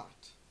you're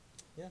not.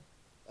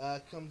 Yeah.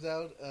 Comes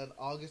out on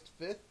August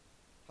 5th.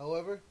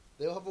 However,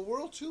 they'll have a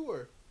world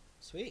tour.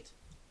 Sweet.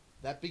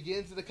 That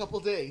begins in a couple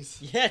days.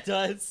 Yeah, it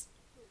does.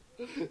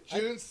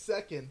 June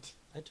 2nd.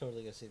 I'd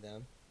totally go see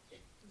them.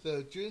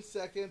 So June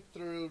 2nd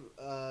through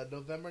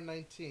November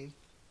 19th,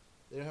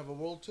 they have a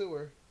world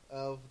tour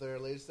of their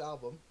latest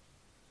album,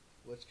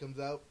 which comes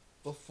out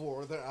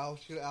before their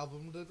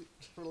album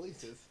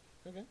releases.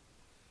 Okay.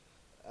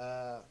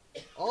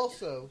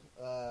 Also,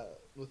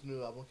 with a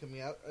new album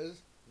coming out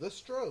is The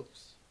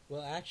Strokes.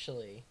 Well,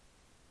 actually,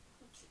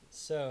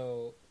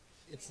 so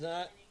it's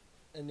not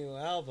a new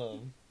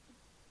album.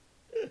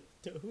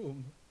 To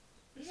whom?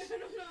 I don't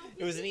know.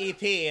 It was an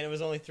EP, and it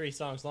was only 3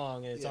 songs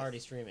long, and it's Yes. already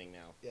streaming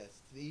now. Yes,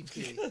 it's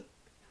an EP.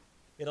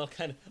 It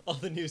all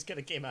the news kind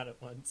of came out at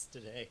once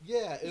today.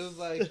 Yeah, it was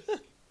like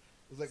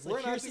It's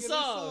we're like, here's announcing the a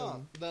new song.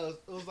 song. No,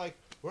 it was like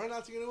we're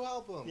announcing a new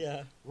album.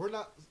 Yeah, We're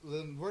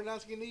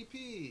announcing an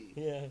EP.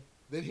 yeah.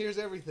 Then here's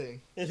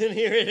everything. And then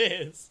here it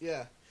is.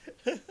 Yeah,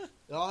 it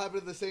all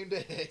happened the same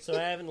day. So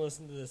I haven't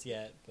listened to this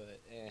yet, but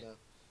No.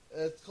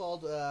 It's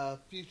called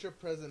Future,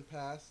 Present,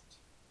 Past.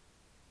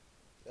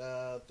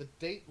 The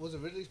date was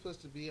originally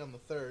supposed to be on the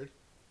 3rd,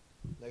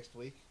 next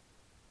week,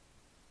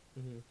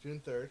 hmm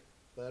June 3rd,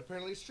 but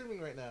apparently it's streaming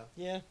right now.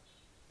 yeah,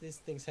 these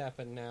things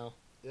happen now.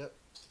 Yep,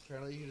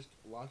 apparently you just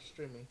launched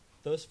streaming.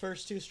 Those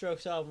first 2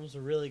 Strokes albums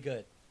were really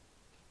good.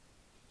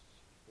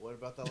 What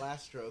about the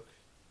Last Stroke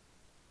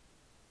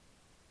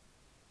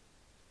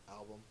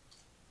album?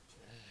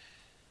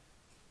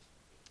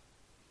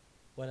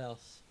 What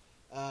else?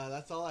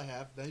 That's all I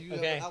have. Now you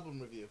Okay. have an album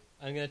review.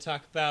 I'm going to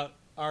talk about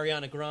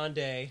Ariana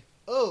Grande,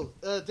 Oh,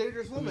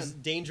 Dangerous whose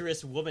Woman.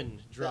 Dangerous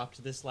Woman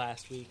dropped this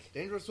last week.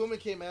 Dangerous Woman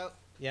came out.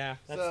 Yeah,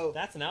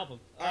 that's an album.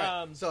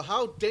 All right. So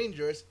how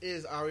dangerous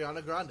is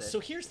Ariana Grande? So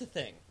here's the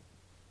thing.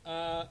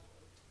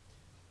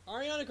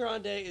 Ariana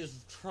Grande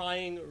is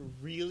trying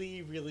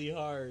really, really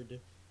hard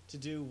to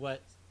do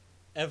what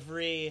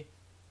every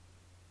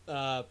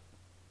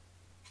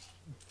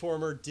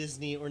former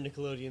Disney or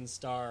Nickelodeon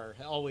star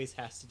always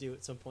has to do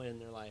at some point in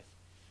their life,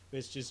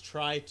 which is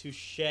try to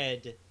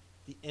shed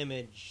the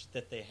image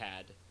that they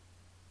had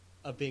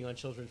of being on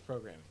children's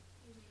programming.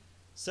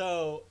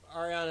 So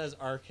Ariana's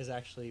arc has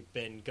actually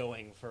been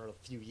going for a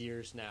few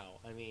years now.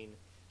 I mean,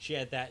 she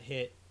had that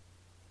hit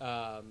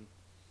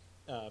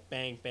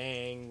Bang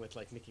Bang with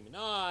like Nicki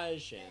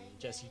Minaj and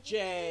Jessie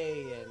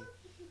J and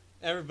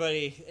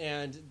everybody,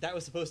 and that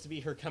was supposed to be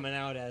her coming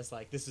out as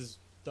like, this is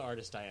the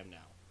artist I am now.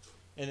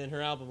 And then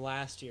her album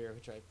last year,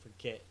 which I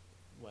forget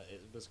what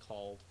it was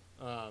called,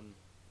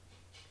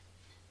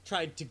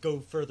 tried to go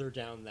further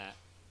down that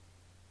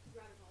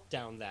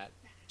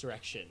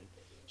direction.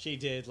 She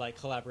did like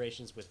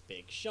collaborations with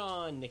Big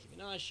Sean. Nicki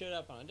Minaj showed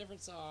up on a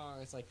different song.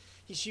 It's like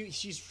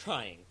she's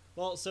trying.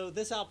 Well, so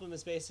this album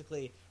is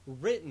basically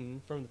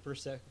written from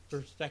the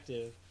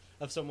perspective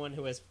of someone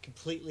who has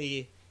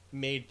completely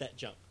made that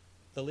jump.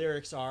 The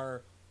lyrics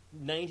are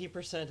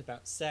 90%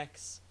 about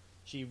sex.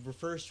 She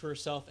refers to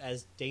herself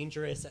as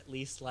dangerous at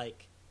least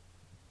like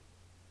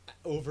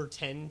over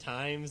 10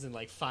 times in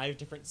like 5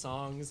 different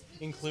songs,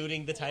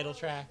 including the title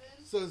track.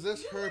 So is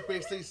this her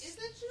basically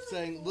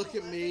saying, "Look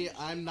at me,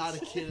 I'm not a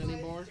kid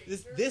anymore"?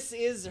 This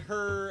is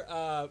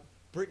her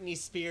Britney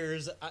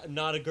Spears,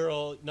 not a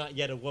girl, not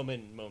yet a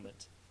woman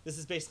moment. This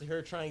is basically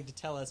her trying to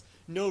tell us,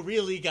 no,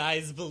 really,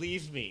 guys,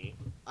 believe me.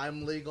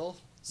 I'm legal.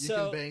 You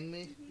So- can bang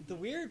me. The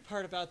weird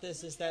part about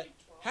this is that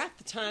half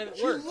the time it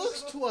She works.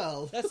 looks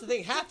 12. That's the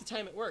thing. Half the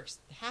time it works.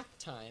 Half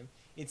the time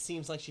it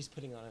seems like she's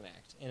putting on an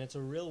act. And it's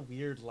a real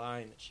weird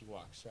line that she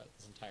walks throughout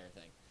this entire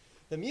thing.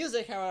 The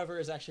music, however,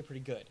 is actually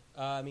pretty good.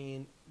 I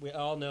mean, we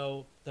all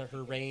know that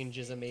her range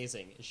is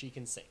amazing. And she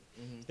can sing.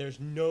 Mhm. There's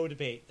no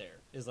debate there.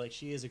 Is like,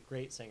 she is a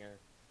great singer.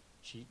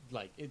 She,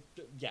 like, it,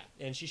 yeah.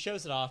 And she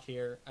shows it off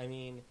here. I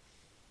mean,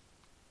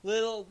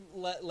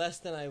 less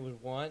than I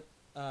would want.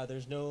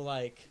 There's no,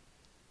 like,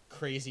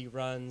 crazy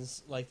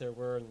runs like there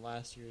were in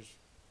last year's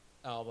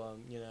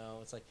album, you know.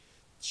 It's like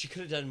she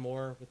could have done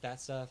more with that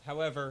stuff.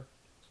 However,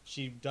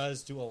 she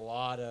does do a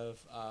lot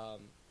of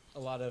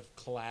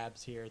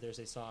collabs here. There's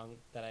a song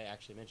that I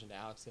actually mentioned to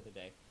Alex the other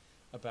day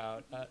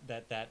about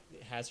that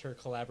has her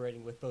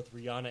collaborating with both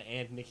Rihanna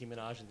and Nicki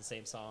Minaj in the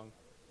same song.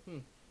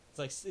 It's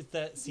like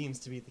that seems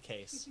to be the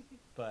case,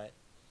 but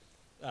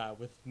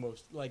with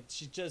most, like,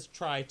 she just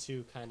try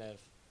to kind of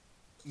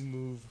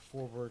move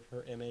forward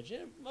her image,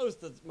 and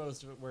most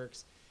of it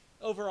works.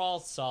 Overall,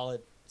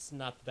 solid. It's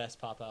not the best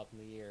pop album of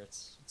the year.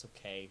 It's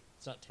okay.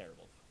 It's not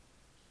terrible.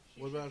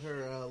 What about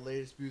her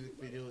latest music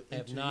video, I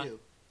have Into not- You?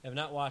 I have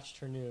not watched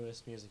her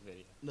newest music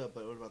video. No,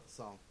 but what about the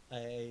song?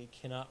 I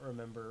cannot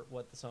remember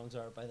what the songs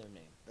are by their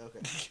name.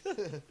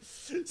 Okay.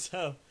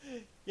 So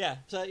yeah,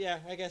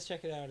 I guess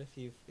check it out if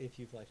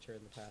you've liked her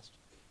in the past.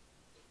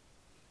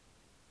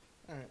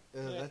 All right.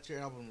 Yeah. That's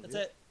your album review. That's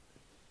it.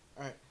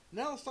 All right.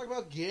 Now let's talk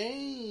about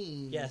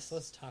games. Yes,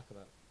 let's talk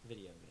about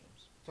video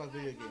games. talk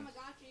video games.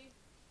 Tamagotchi.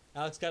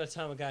 Alex got a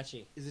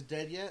Tamagotchi. Is it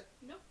dead yet?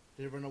 Nope.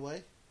 Did it run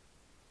away?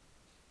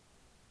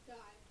 Die.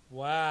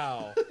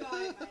 Wow.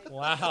 Die, Mike.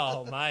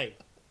 Wow, Mike.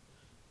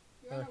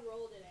 You're on a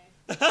roll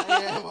today.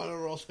 I am on a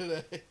roll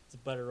today. It's a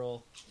butter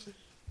roll.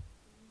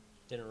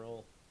 Dinner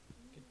roll.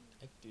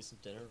 I could do some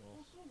dinner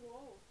rolls. What's a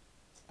roll?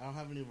 I don't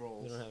have any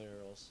rolls. We don't have any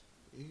rolls.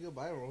 You can go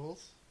buy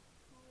rolls.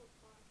 Oh,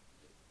 fuck.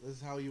 This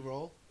is how you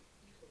roll.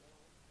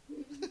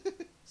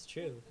 It's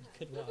true. You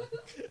could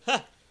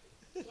walk.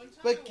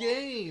 But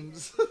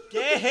games.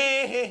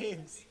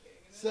 Games!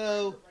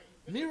 So,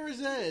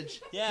 Mirror's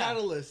Edge, Yeah.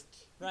 Catalyst.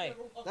 Right.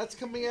 That's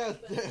coming out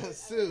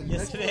soon. Yes,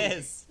 Next it week.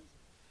 is.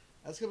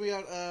 That's coming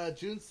out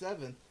June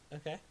 7th.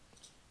 Okay.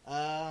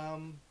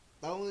 Not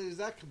only is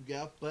that coming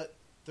out, but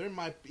there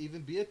might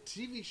even be a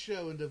TV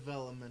show in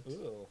development.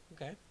 Ooh.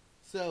 Okay.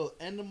 So,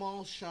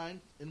 Endemol Shine,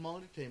 Endemol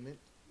Entertainment.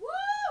 Woo!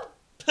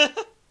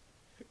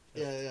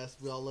 Yeah, yes,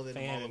 we all love Fan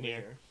Endemol in over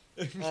here.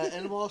 here.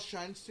 Endemol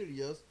Shine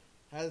Studios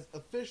has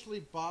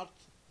officially bought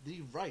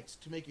the rights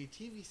to make a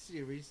TV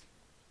series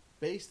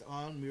based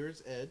on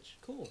Mirror's Edge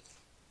Cool.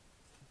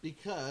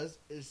 because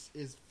it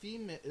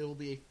will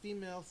be a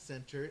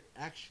female-centered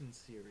action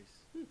series.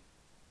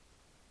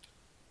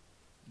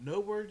 No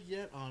word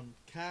yet on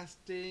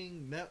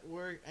casting,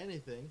 network,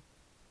 anything.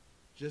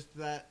 Just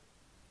that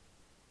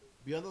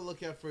be on the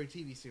lookout for a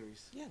TV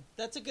series. Yeah,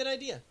 that's a good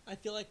idea. I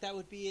feel like that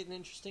would be an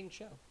interesting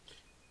show.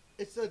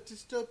 It's a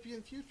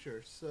dystopian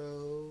future,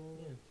 so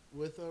Yeah.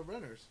 with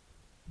runners.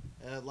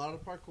 A lot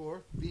of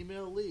parkour,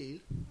 female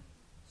lead.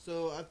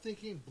 So I'm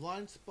thinking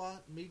Blind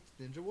Spot meets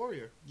Ninja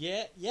Warrior.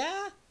 Yeah.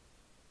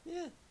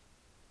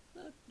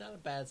 Not a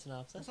bad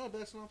synopsis. That's not a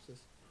bad synopsis.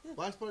 Yeah.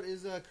 Blind Spot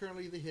is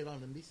currently the hit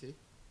on NBC.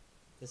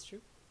 That's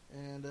true.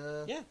 And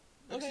Yeah.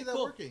 I can Okay, see that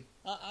cool. working.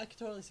 I could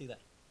totally see that.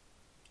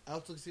 I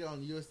also see it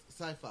on US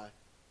Sci-Fi.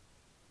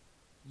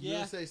 Yeah.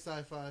 USA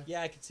Sci-Fi.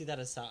 Yeah, I could see that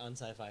as on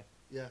sci-fi.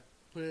 Yeah.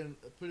 Put it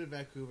in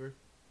Vancouver.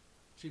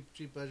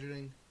 Cheap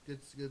budgeting.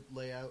 Good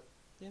layout.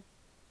 Yeah.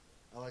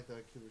 I like the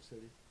Vancouver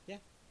city.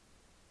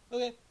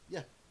 Okay.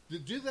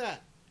 Do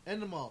that.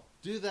 End them all.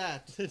 Do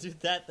that. Do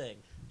that thing.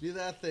 Do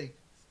that thing.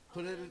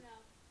 Put it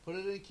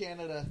in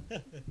Canada.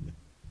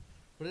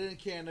 Put it in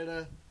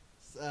Canada.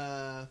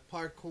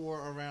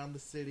 Parkour around the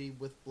city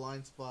with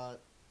Blind Spot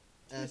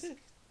esque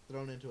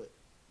thrown into it.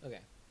 Okay.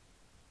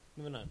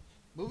 Moving on.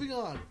 Moving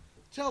on.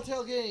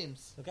 Telltale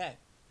Games Okay.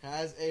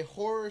 has a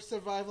horror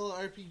survival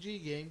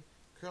RPG game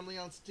currently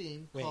on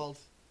Steam Wait. called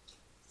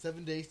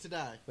 7 Days to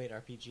Die. Wait,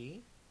 RPG?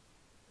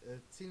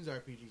 It seems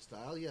RPG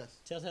style, yes.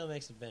 Telltale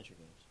makes adventure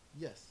games.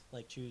 Yes.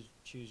 Like choose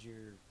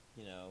your,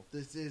 you know.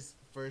 This is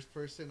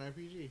first-person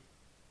RPG.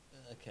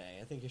 Okay,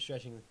 I think you're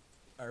stretching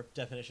our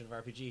definition of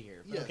RPG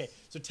here. But Yes. Okay,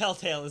 so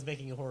Telltale is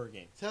making a horror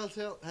game.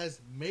 Telltale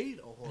has made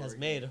a horror Has game.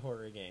 made a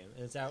horror game,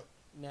 and it's out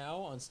now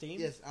on Steam.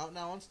 Yes, out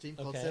now on Steam,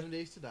 called Okay. 7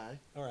 Days to Die.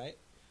 All right.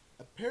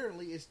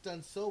 Apparently, it's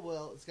done so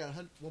well, it's got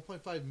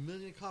 1.5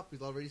 million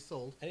copies already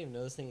sold. I didn't even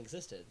know this thing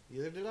existed.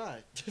 Neither did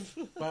I.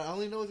 But I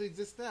only know it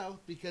exists now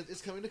because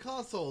it's coming to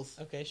consoles.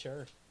 Okay,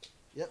 sure.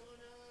 Yep. Oh,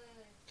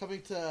 nice.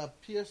 Coming to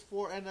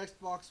PS4 and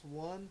Xbox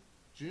One,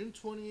 June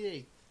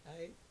 28th.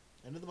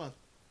 End of the month.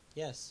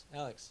 Yes,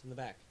 Alex in the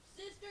back.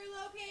 Sister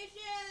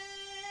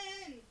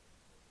location.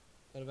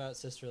 What about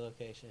Sister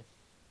Location?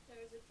 There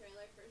was a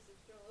trailer for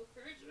Sister I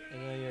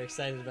Location. know you're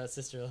excited about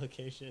Sister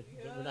Location,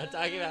 but we're not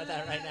talking about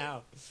that right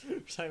now. We're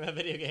talking about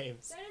video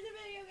games. That is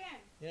a video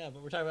game. Yeah,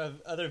 but we're talking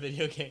about other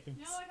video games. No,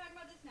 we're talking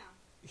about this now.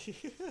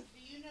 Do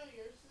you know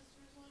your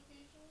sister's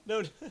location?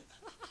 No,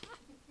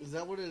 Is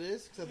that what it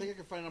is? Because I think I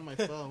can find it on my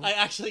phone. I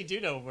actually do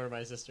know where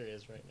my sister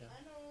is right I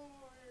know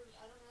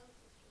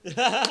where I don't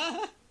have a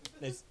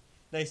sister. now.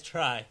 nice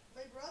try.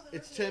 My brother.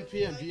 It's who 10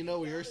 p.m. I Do you know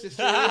where your started-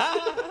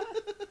 sister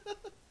is?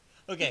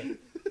 Okay,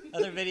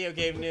 other video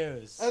game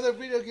news. Other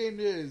video game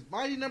news.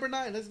 Mighty Number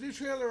 9 has a new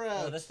trailer Oh,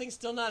 out. this thing's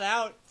still not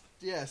out.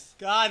 Yes.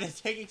 God, it's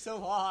taking so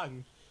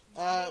long.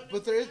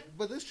 But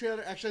this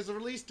trailer actually has a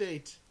release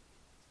date.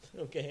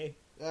 Okay,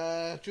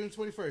 June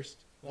 21st.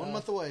 Wow. 1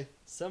 month away.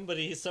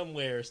 somebody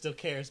somewhere still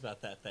cares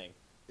about that thing.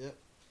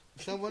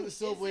 Someone is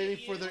still Is it waiting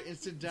you? for their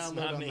instant It's download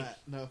not on me. that.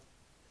 No.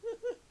 Oh,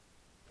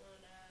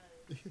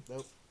 nice.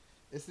 Nope.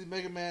 It's the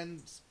Mega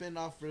Man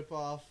spin-off,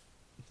 rip-off.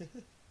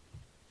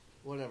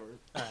 Whatever.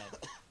 All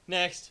right,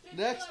 next. Sister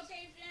Next.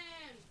 location.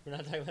 We're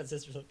not talking about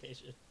Sister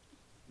Location.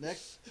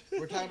 Next,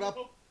 we're talking about...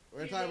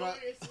 We're You talking know about...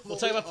 where your sister- We'll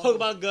talk about Oh.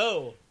 Pokemon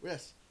Go.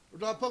 Yes. We're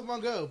talking about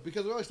Pokemon Go,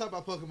 because we always talk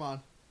about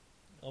Pokemon.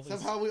 Always-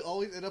 Somehow we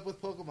always end up with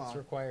it's Pokemon.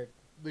 required.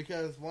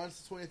 Because one,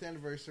 it's the 20th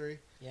anniversary.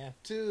 Yeah,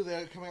 2,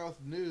 they're coming out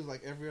with news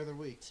like every other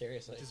week.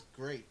 seriously. Which is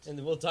great. And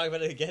we'll talk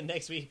about it again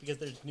next week because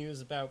there's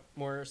news about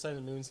more Sun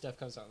and Moon stuff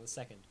comes out on the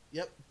 2nd.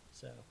 Yep.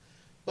 So,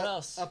 But, what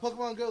else?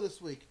 Pokemon Go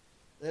this week.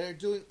 They're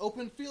doing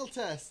open field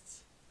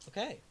tests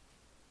Okay.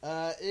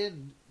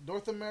 in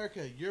North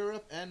America,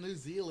 Europe, and New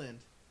Zealand.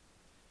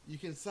 You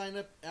can sign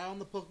up on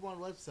the Pokemon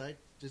website.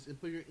 Just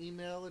input your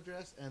email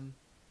address, and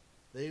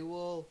they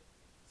will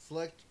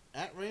select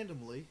at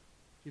randomly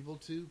people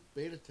to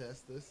beta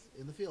test this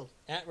in the field.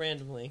 At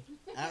randomly.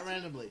 At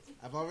randomly.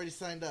 I've already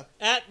signed up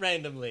At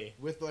randomly.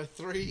 with my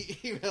 3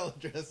 email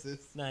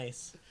addresses,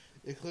 Nice.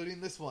 including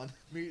this one.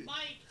 Mike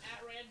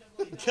at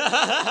randomly.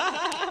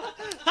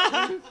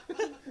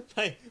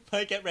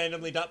 Mike at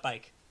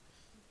randomly.bike.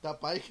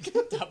 Bike.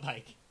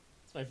 .bike.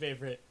 It's my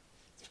favorite.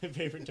 It's my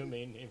favorite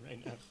domain name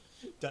right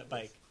now.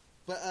 .bike.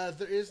 But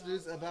there is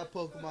news about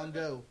Pokemon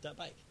Go.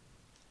 .bike.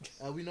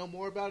 We know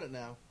more about it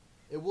now.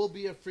 It will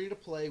be a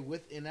free-to-play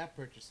with in-app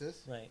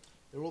purchases. Right.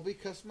 There will be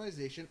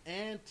customization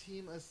and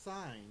team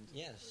assigned.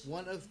 Yes.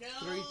 One of No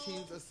 3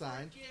 teams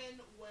assigned. frickin'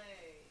 way.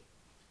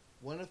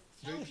 One of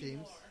Tell 3 me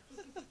teams.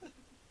 more.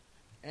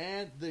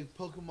 And the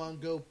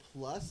Pokemon Go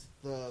Plus,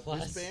 the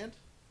Plus. wristband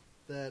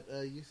that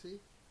you see,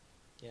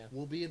 Yeah.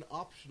 will be an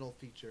optional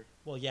feature.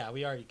 Well, yeah,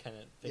 we already kind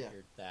of Yeah.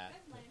 figured that.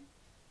 That's lame.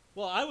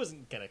 Well, I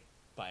wasn't going to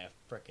buy a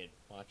frickin'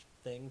 watch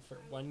thing for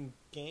one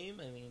game.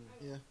 I mean,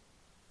 Yeah.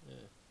 yeah.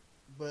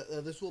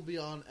 But this will be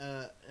on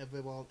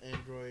available on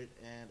Android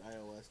and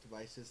iOS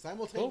devices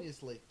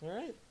simultaneously. All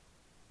right.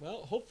 Well,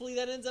 hopefully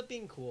that ends up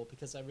being cool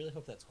because I really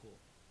hope that's cool.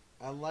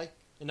 I like,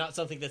 And not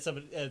something that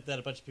somebody that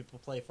a bunch of people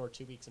play for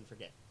 2 weeks and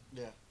forget.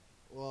 yeah.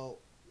 Well,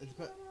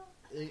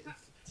 they're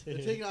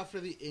taking off for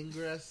the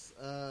Ingress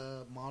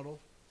model.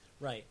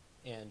 Right.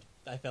 And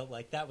I felt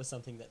like that was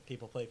something that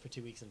people played for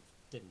 2 weeks and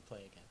didn't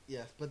play again.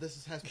 Yes, but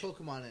this has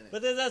Pokemon in it.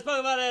 But this has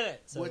Pokemon in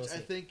it, so which we'll I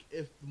see. think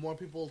if more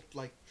people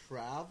like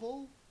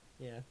travel,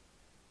 Yeah.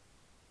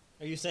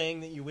 Are you saying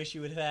that you wish you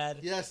would have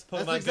had yes,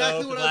 Pokemon that's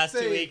exactly Go for what the I'm last 2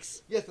 saying.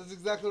 weeks? Yes, that's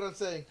exactly what I'm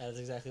saying. That is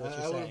exactly what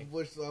I you're would saying.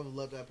 wish I would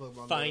love to have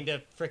Pokemon. Find Go. a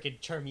frickin'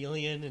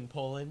 Charmeleon in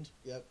Poland.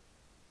 Yep.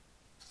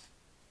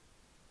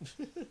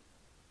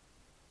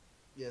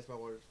 Yes, my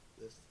words.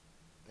 Yes,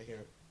 I hear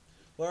it.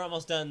 We're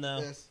almost done though.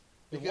 Yes.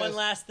 With Because one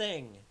last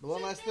thing. the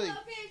one last Sister thing.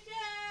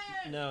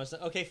 location. No, it's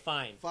not, okay,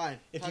 fine. Fine.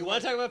 If you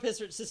want to talk about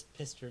Pisters,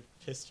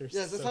 yes,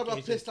 let's talk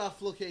about pissed off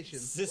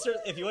locations. Sister,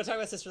 if you want to talk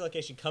about Sister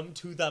Location, come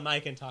to the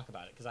mic and talk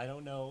about it because I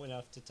don't know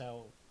enough to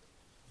tell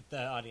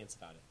the audience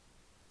about it.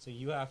 So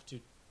you have to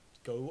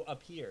go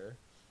up here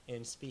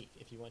and speak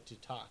if you want to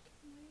talk.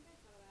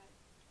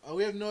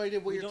 We have no idea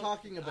what We you're don't-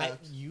 talking about.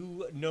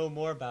 You know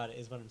more about it,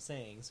 is what I'm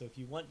saying. So if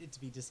you want it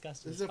to be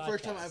discussed, in This is the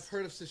first time podcast, I've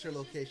heard of Sister It's just a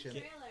Location.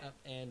 trailer. up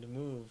and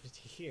move to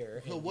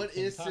here. So and what you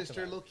can is talk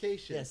Sister about it.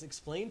 Location? Yes,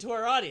 explain to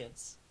our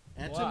audience.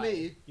 And why to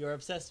me, you're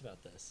obsessed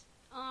about this.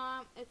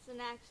 It's the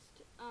next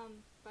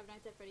Five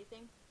Nights at Freddy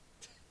thing.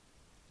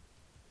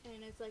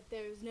 And it's like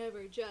there's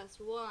never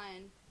just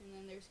one, and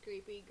then there's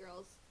creepy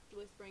girls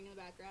whispering in the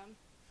background.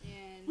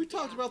 And We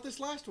talked yeah. about this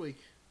last week.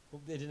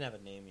 Well, they didn't have a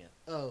name yet.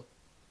 Oh,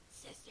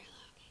 Sister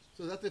Location.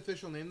 so is that the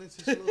official name then,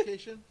 Sister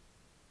Location?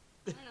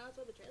 I don't know, that's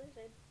what the trailer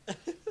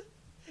said.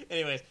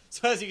 Anyways,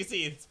 so as you can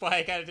see, that's why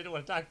I kind of didn't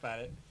want to talk about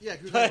it. Yeah,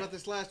 'cause we talked about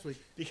this last week.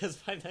 Because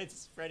Five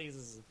Nights at Freddy's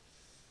is...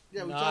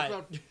 Yeah, we Not- talked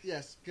about...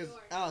 Yes, because,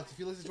 Sure. Alex, if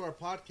you listen to our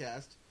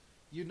podcast,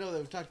 you know that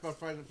we talked about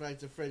Friday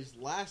Nights at Freddy's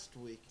last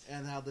week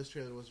and how this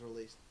trailer was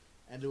released.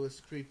 And it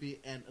was creepy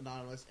and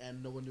anonymous,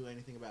 and no one knew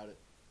anything about it.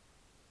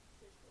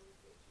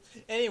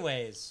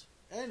 Anyways,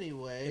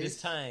 Anyways, it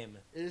is time.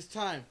 It is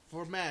time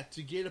for Matt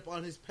to get up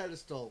on his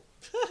pedestal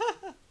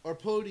or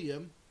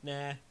podium.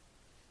 Nah.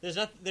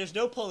 There's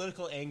no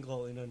political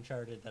angle in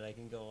Uncharted that I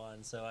can go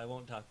on, so I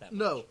won't talk that much.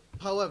 No,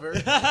 however,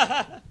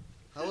 I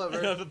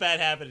however, have a bad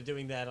habit of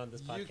doing that on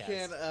this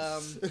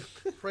podcast. you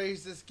can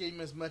praise this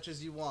game as much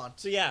as you want.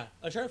 So yeah,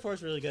 Uncharted 4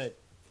 is really good.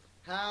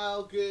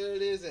 How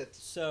good is it?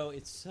 So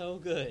it's so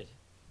good.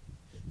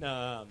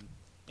 No,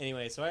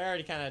 anyway, so I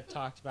already kind of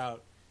talked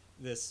about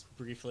this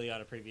briefly on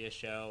a previous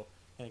show.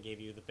 Kind of gave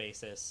you the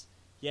basis.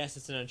 Yes,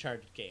 it's an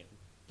Uncharted game,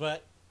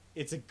 but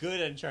it's a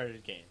good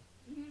Uncharted game.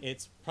 Mhm.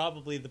 It's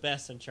probably the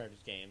best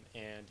Uncharted game,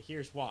 and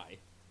here's why.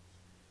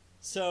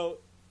 So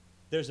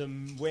there's a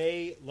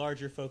way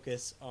larger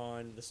focus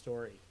on the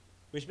story,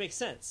 which makes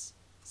sense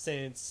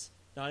since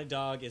Naughty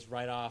Dog is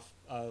right off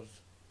of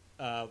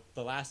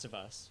The Last of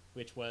Us,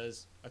 which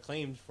was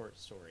acclaimed for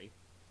its story,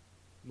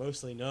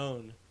 mostly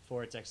known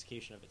for its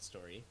execution of its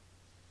story.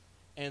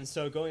 And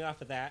so going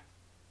off of that,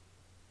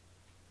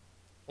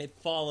 it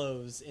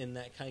follows in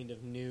that kind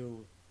of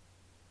new...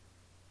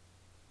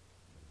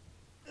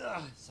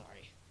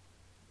 sorry.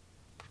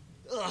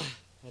 I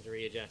had to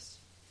readjust.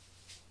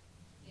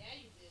 Yeah,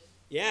 you did.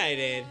 Yeah, I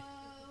did.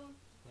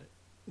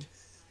 Oh.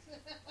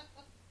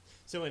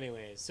 So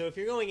anyways, so if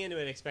you're going into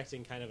it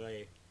expecting kind of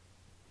a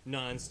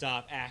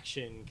non-stop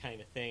action kind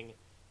of thing,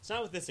 it's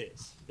not what this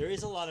is. There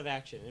is a lot of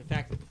action. In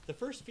fact, the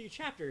first few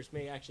chapters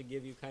may actually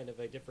give you kind of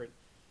a different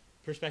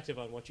perspective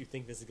on what you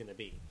think this is going to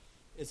be.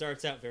 It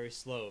starts out very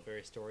slow,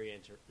 very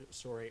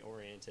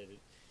story-oriented.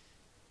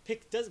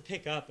 Doesn't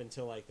pick up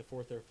until like the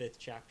 4th or 5th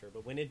chapter,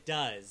 but when it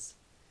does,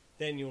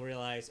 then you'll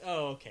realize,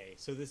 oh, okay,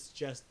 so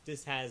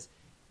this has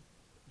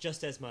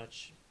just as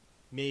much,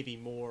 maybe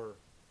more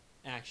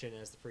action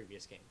as the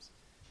previous games.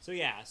 So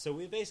yeah, so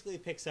it basically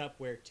picks up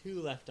where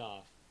 2 left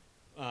off,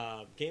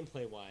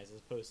 gameplay-wise,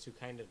 as opposed to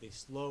kind of the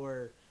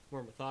slower,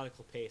 more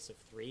methodical pace of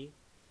 3.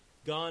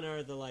 Gone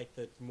are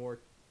the more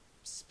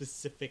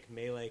specific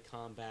melee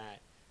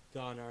combat.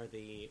 Gone are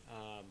the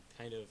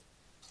kind of,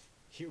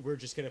 here we're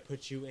just going to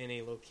put you in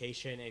a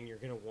location and you're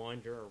going to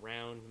wander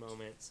around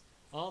moments.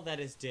 All that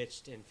is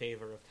ditched in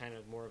favor of kind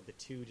of more of the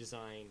 2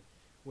 design,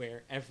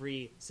 where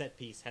every set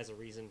piece has a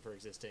reason for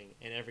existing,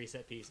 and every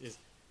set piece is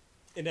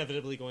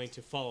inevitably going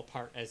to fall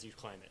apart as you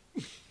climb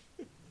it.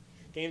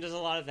 Game does a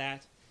lot of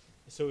that.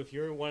 So if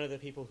you're one of the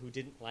people who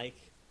didn't like,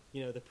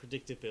 the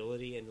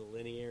predictability and the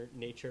linear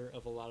nature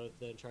of a lot of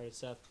the Uncharted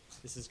stuff,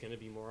 this is going to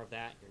be more of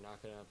that. You're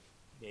not going to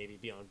maybe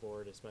be on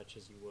board as much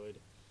as you would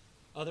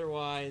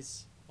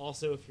otherwise.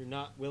 Also, if you're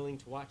not willing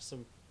to watch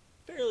some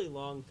fairly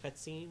long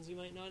cutscenes, you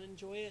might not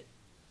enjoy it.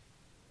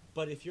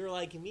 But if you're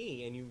like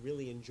me and you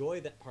really enjoy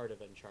that part of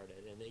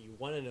Uncharted and that you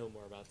want to know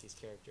more about these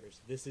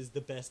characters, this is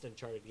the best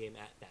Uncharted game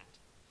at that.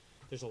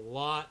 There's a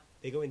lot.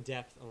 They go in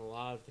depth on a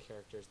lot of the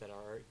characters that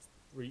are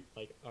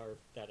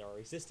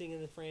existing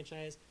in the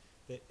franchise,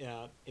 that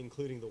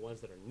including the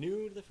ones that are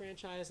new to the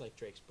franchise, like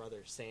Drake's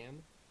brother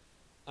Sam.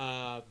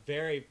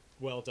 Very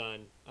well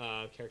done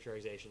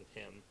characterization of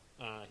him.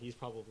 He's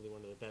probably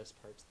one of the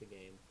best parts of the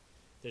game.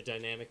 The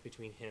dynamic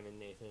between him and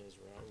Nathan is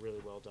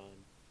really well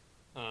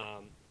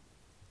done.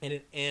 And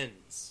it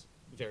ends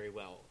very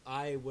well.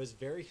 I was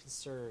very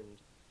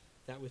concerned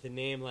that with a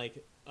name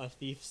like A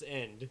Thief's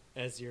End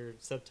as your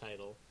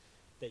subtitle,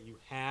 that you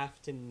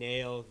have to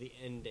nail the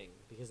ending,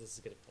 because this is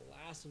going to be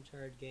the last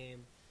Uncharted game.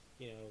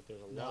 There's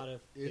a lot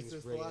of is things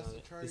this the written last on it.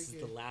 Uncharted This is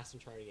game? the last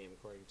Uncharted game,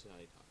 according to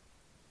Naughty Dog.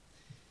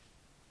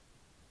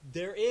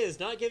 There is,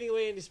 not giving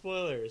away any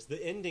spoilers,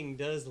 the ending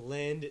does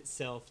lend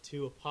itself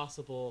to a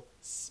possible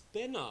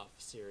spin-off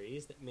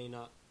series that may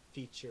not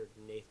feature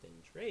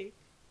Nathan Drake.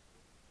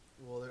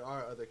 Well, there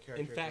are other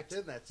characters In fact,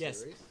 within that yes,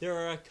 series. there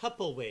are a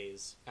couple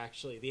ways,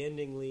 actually. The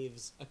ending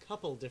leaves a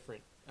couple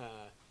different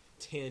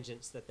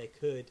tangents that they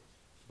could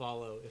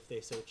follow if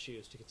they so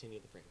choose to continue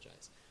the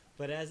franchise.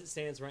 But as it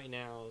stands right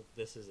now,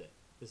 this is it.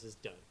 This is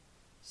done.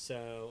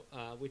 So,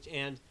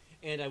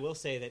 and I will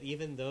say that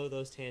even though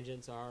those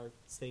tangents are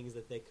things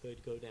that they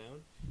could go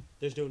down,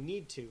 there's no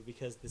need to,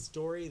 because the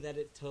story that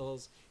it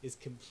tells is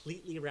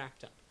completely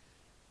wrapped up.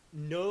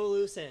 No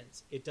loose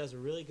ends. It does a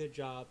really good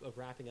job of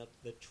wrapping up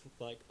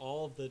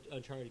all of the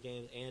Uncharted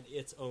games and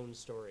its own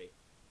story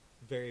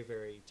very,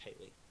 very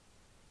tightly.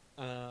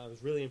 I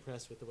was really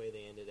impressed with the way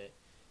they ended it.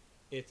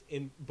 It's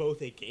in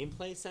both a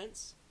gameplay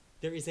sense.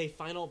 There is a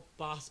final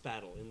boss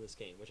battle in this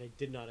game, which I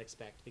did not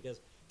expect,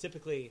 because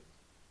typically,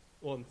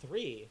 in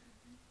 3,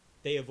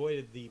 they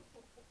avoided the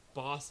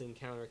boss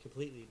encounter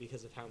completely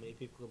because of how many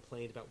people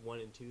complained about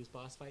 1 and 2's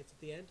boss fights at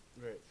the end.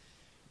 Right.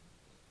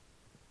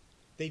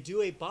 they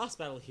do a boss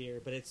battle here,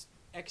 but it's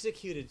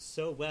executed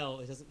so well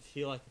it doesn't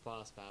feel like a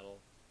boss battle.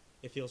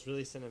 It feels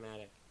really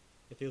cinematic.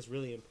 It feels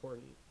really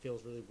important. It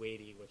feels really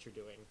weighty what you're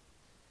doing.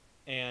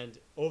 And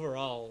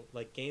overall,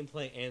 like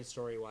gameplay and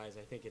story wise,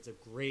 I think it's a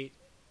great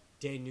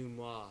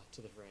denouement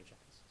to the franchise.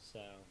 So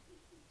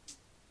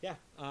yeah,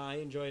 I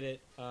enjoyed it.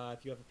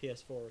 If you have a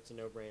PS4, it's a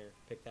no-brainer.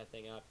 Pick that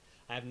thing up.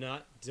 I have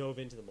not dove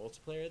into the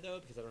multiplayer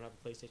though because I don't have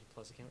a PlayStation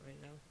Plus account right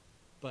now.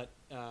 But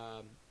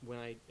when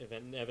I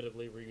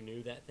inevitably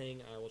renew that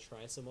thing, I will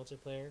try some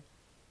multiplayer.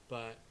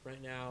 But right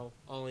now,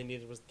 all I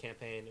needed was the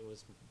campaign. It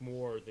was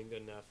more than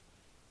good enough.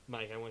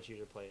 Mike, I want you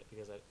to play it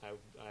because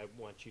I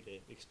want you to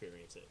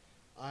experience it.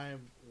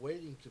 I'm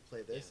waiting to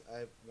play this.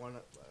 Yeah.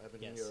 I've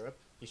been in Yes. Europe.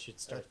 You should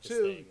start this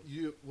Two,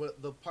 thing.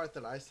 the part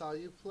that I saw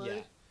you play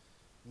Yeah.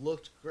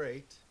 looked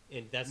great.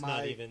 And that's My-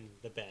 not even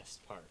the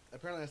best part.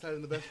 Apparently, that's not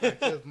even the best part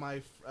because my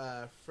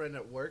friend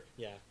at work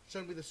Yeah.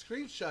 showed me the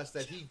screenshots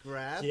that he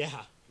grabbed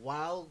Yeah.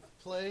 while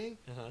playing.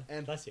 Uh-huh.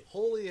 And Bless you.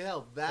 holy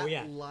hell, that Oh,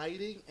 yeah.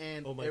 lighting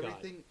and Oh my God.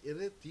 everything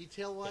in it,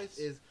 detail-wise, Yes.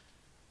 is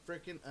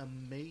freaking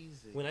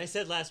amazing. When I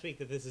said last week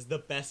that this is the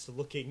best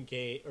looking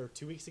game, or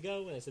 2 weeks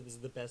ago when I said this is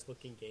the best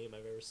looking game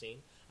I've ever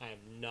seen, I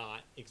am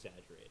not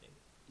exaggerating.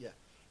 Yeah.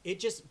 It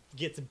just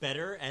gets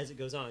better as it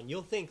goes on.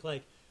 You'll think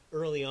like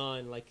early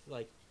on, like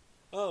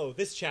oh,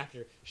 this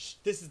chapter,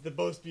 this is the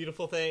most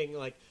beautiful thing.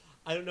 Like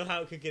I don't know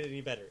how it could get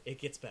any better. It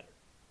gets better.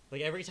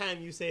 Like every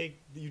time you say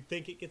you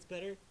think it gets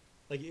better,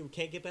 like it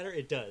can't get better,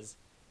 it does.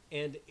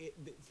 And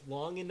it's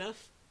long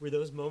enough where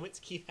those moments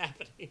keep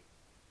happening.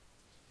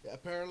 Yeah,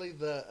 apparently,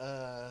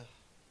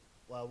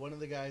 one of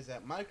the guys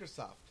at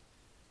Microsoft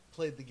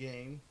played the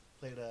game,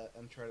 played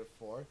Uncharted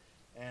 4,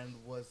 and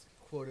was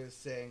quoted as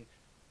saying,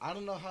 "I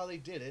don't know how they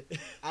did it.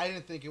 I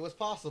didn't think it was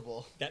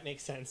possible." That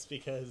makes sense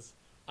because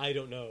I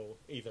don't know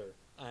either.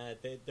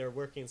 They're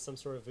working some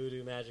sort of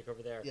voodoo magic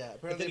over there. Yeah, But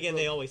apparently then again,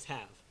 they always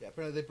have. Yeah,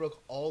 apparently they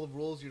broke all the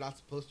rules you're not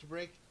supposed to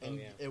break, and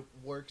Oh, yeah. it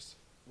works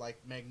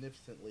like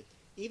magnificently.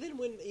 Even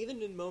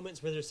in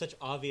moments where there's such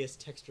obvious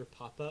texture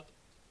pop up,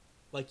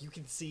 like you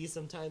can see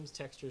sometimes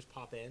textures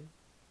pop in.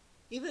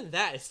 Even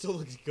that, it still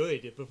looks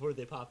good before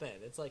they pop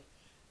in. It's like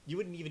you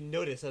wouldn't even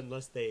notice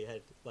unless they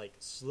had like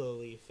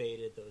slowly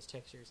faded those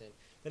textures in.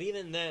 But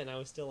even then, I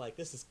was still like,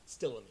 this is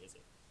still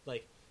amazing.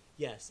 Like,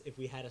 yes, if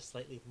we had a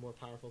slightly more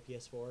powerful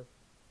PS4,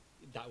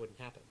 that wouldn't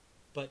happen.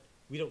 But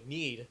we don't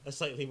need a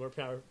slightly more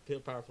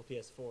powerful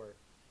PS4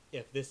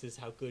 if this is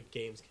how good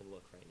games can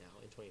look right now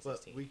in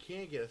 2016. But we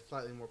can get a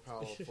slightly more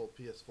powerful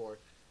PS4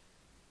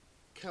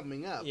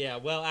 coming up. Yeah,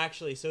 well,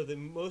 actually, so the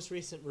most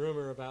recent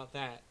rumor about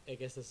that, I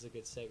guess this is a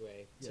good segue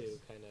to Yes.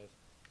 kind of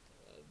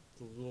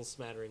the little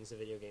smatterings of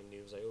video game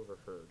news I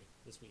overheard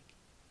this week.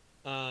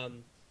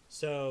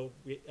 So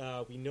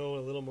we know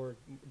a little more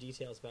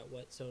details about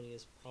what Sony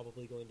is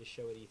probably going to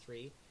show at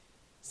E3.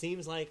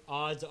 Seems like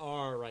odds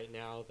are right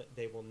now that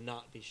they will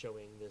not be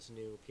showing this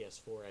new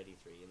PS4 at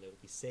E3, and they'll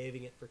be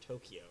saving it for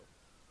Tokyo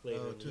later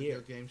in the Tokyo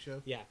year. Game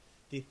Show. Yeah,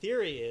 the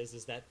theory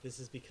is that this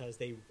is because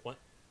they want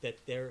that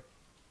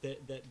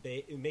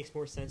it makes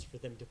more sense for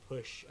them to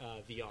push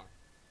VR.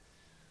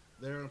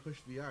 They're gonna push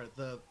VR.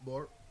 The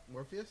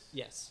Morpheus.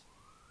 Yes,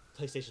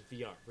 PlayStation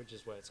VR, which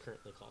is what it's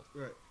currently called.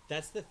 Right.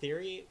 That's the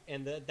theory,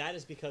 and that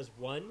is because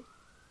one,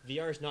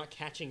 VR is not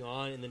catching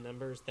on in the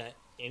numbers that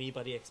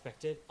anybody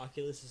expected.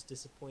 Oculus is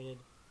disappointed.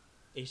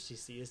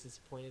 HTC is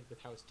disappointed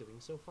with how it's doing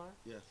so far.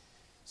 Yes.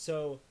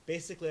 So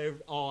basically,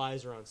 all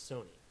eyes are on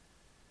Sony.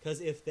 Because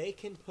if they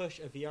can push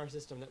a VR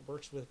system that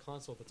works with a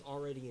console that's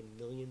already in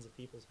millions of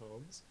people's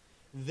homes,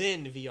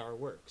 then VR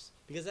works.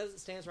 Because as it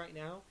stands right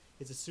now,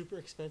 it's a super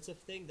expensive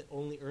thing that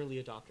only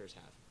early adopters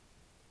have.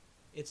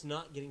 It's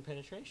not getting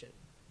penetration.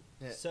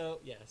 Yeah. So,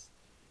 yes.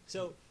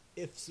 So,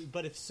 if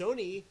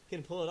Sony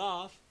can pull it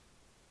off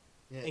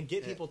Yeah, and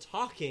get yeah. people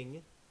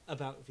talking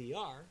about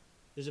VR,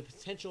 there's a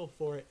potential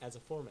for it as a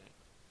format.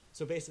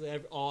 So basically,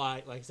 all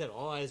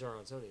eyes are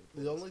on Sony.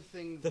 The only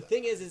thing. The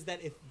thing is that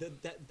if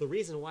the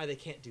reason why they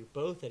can't do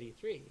both at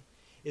E3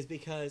 is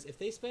because if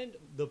they spend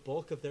the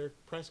bulk of their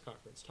press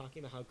conference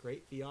talking about how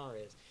great VR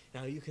is,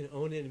 now you can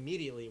own it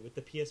immediately with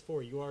the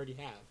PS4 you already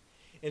have,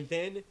 and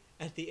then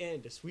at the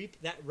end sweep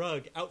that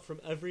rug out from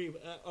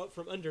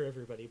under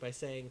everybody by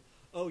saying,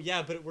 "Oh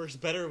yeah, but it works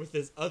better with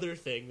this other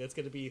thing that's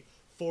going to be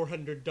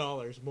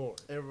 $400 more."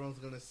 Everyone's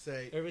gonna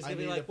say. Everybody's gonna I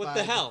be need like, to "What buy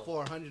the hell?"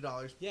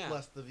 $400 Yeah.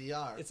 plus the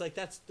VR. It's like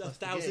that's Plus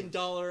the games.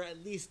 $1,000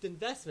 at least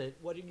investment.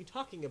 What are you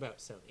talking about,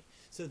 Sony?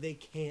 So they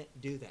can't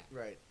do that.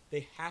 right.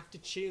 They have to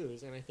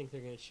choose, and I think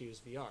they're going to choose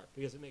VR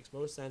because it makes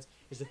most sense.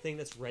 It's a thing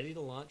that's ready to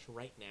launch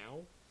right now,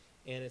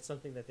 and it's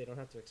something that they don't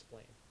have to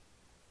explain.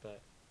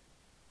 But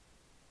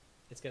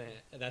it's gonna.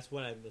 That's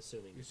what I'm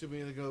assuming. You're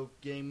assuming they go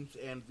games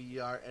and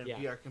VR and Yeah.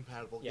 VR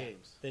compatible Yeah.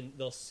 games. Then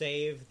they'll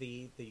save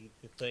the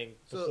thing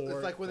So before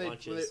it's like when it they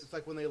launches. it's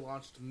like when they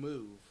launched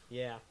Move.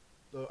 Yeah,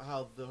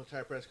 How the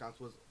entire press conference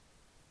was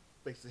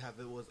basically how it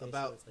was Basically,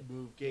 about it's like,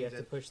 Move you games have to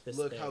and push this.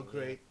 look thing, how yeah.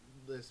 great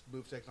this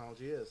Move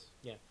technology is.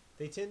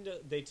 They tend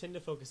to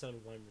focus on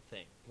one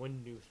thing,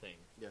 one new thing.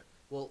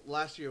 Well,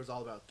 last year was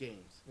all about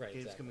games. Right,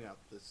 Games exactly. coming out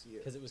this year.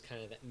 because it was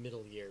kind of that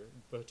middle year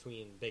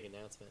between big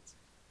announcements.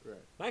 Right.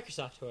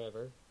 Microsoft,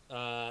 however,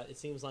 it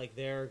seems like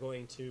they're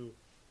going to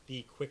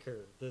be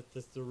quicker.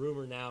 The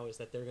rumor now is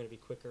that they're going to be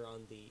quicker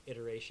on the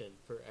iteration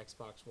for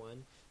Xbox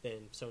One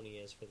than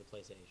Sony is for the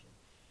PlayStation.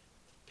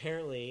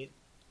 Apparently,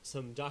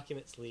 some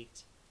documents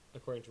leaked,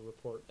 according to a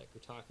report that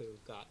Kotaku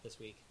got this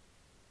week,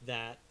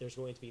 that there's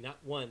going to be not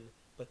one,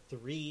 but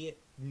 3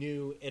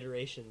 new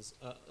iterations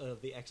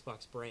of the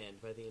Xbox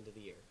brand by the end of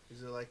the year.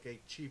 Is it like a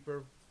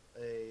cheaper,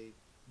 a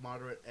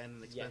moderate, and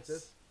an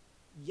expensive?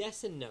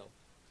 Yes and no.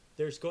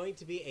 There's going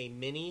to be a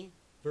mini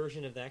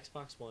version of the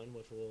Xbox One,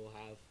 which will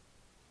have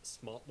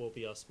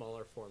be a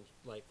smaller form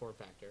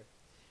factor,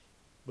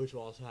 which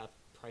will also have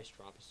price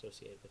drop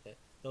associated with it.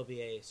 There'll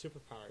be a super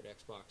powered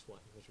Xbox One,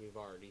 which we've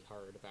already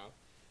heard about,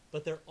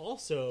 but there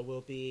also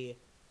will be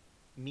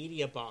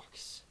media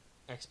box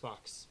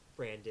Xbox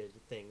branded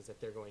things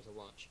that they're going to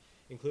launch,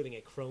 including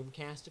a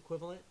Chromecast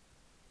equivalent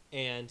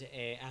and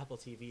a Apple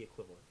TV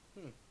equivalent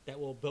that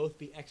will both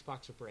be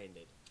Xbox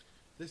branded.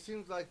 This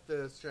seems like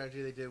the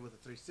strategy they did with the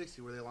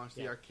 360, where they launched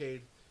the Yeah.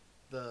 arcade,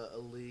 the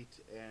Elite,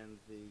 and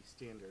the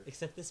Standard.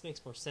 Except this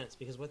makes more sense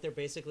because what they're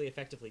basically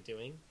effectively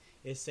doing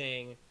is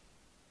saying,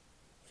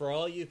 for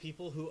all you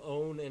people who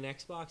own an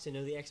Xbox and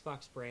know the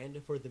Xbox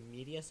brand for the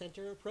media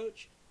center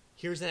approach,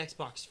 here's an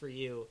Xbox for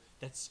you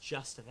that's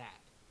just that.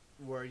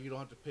 Where you don't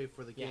have to pay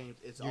for the Yeah. games.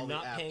 It's You're all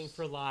not the apps. paying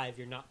for live.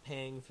 You're not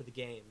paying for the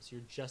games.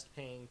 You're just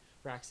paying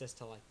for access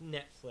to like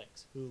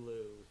Netflix,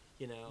 Hulu,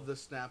 the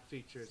Snap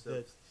features. the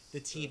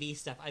of TV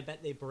stuff. I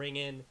bet they bring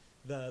in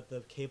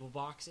the cable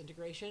box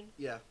integration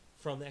Yeah.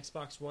 from the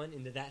Xbox One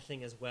into that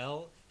thing as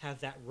well. Have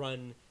that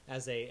run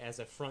as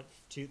a front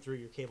through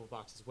your cable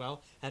box as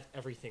well. Have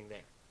everything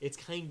there. It's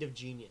kind of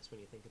genius when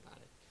you think about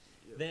it.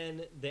 Yeah.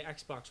 Then the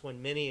Xbox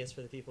One Mini is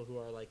for the people who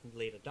are like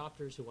late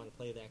adopters who want to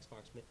play the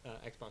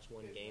Xbox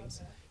One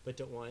games but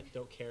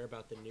don't care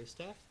about the new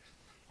stuff.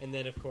 And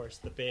then of course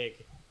the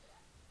big,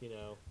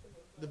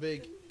 The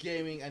big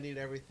gaming, I need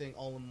everything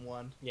all in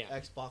one. Yeah.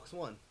 Xbox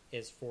One.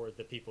 is for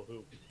the people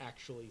who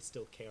actually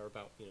still care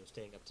about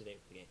staying up to date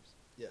with the games.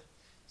 Yeah.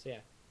 So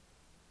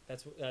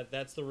yeah,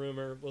 that's the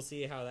rumor. We'll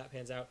see how that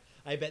pans out.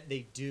 I bet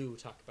they do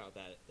talk about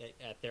that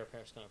at their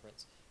press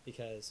conference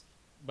because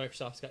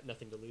Microsoft's got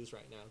nothing to lose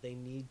right now. They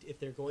need if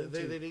they're going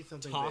They to need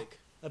something talk big.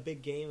 a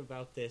big game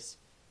about this,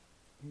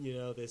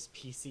 this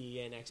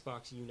PC and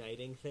Xbox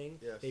uniting thing.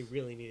 Yes. They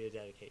really need to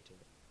dedicate to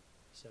it.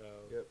 So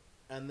Yep.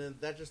 And then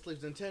that just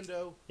leaves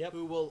Nintendo, Yep.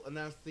 who will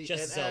announce the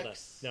just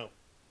NX Zelda.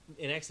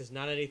 No, NX is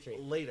not at E3.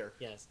 later,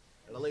 Yes,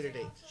 at a later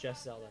date.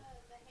 just Zelda.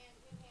 The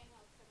new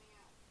handhelds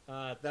coming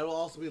out. That will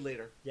also be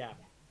later. Yeah.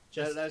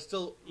 Just That's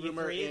still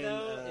rumor E3 in,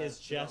 though is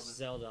just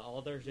development.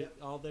 Zelda.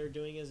 All they're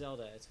doing is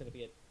Zelda. It's going to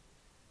be a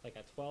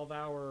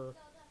 12-hour Zelda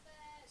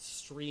Fest.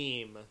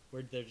 stream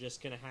where they're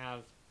just going to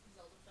have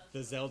Zelda Fest.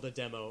 the Zelda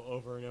demo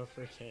over and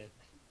over again.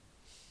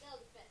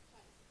 Zelda Fest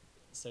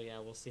 2016. So yeah,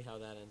 we'll see how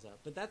that ends up.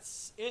 But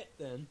that's it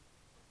then.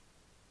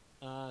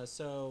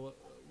 So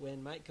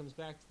when Mike comes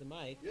back to the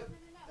mic, Yep.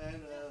 No.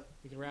 And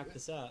we can wrap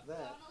this up. that.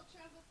 Donald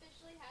Trump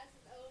officially has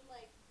his own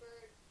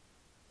bird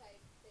type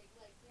thing.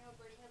 How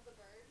Bernie has the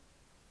bird.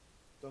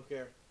 Don't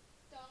care.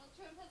 Donald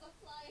Trump has a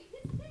fly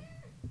in his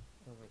hair.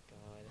 Oh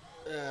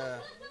my god.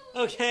 Uh,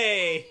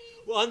 Okay.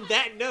 Well, on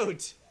that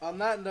note, on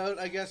that note,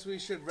 I guess we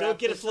should wrap don't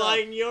get a this fly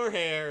up. in your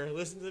hair.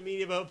 Listen to the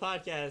Media Boat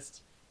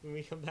podcast when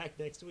we come back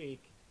next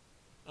week.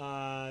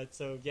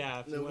 So yeah,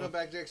 if And then you we'll want come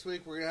back next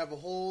week. We're gonna have a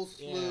whole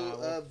slew Yeah,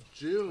 we'll of talk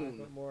June.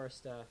 about more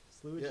stuff.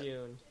 Slew Yeah.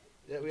 June.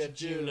 Yeah, we had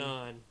June June.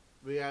 on.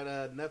 We had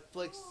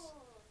Netflix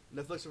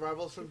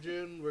arrivals from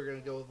June. We're gonna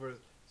go over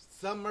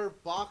summer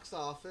box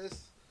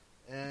office,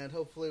 and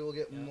hopefully we'll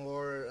get Yeah.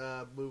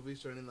 more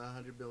movies joining the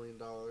 $100 billion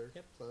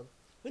Yep. club.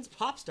 When's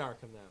Popstar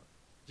coming out?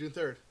 June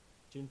 3rd.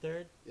 June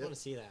 3rd? I Yep. want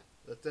to see that.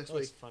 That's next That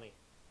looks week. funny.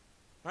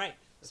 All right.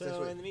 That's next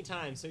So week. in the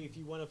meantime, if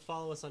you want to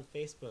follow us on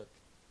Facebook,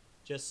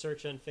 just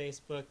search on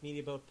Facebook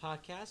Media Boat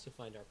Podcast. You'll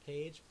find our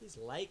page. Please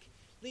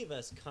leave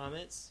us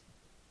comments,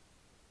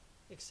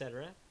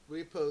 etc.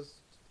 We post.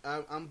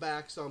 I'm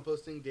back, so I'm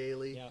posting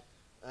daily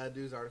Yeah.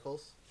 news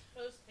articles.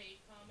 Post hate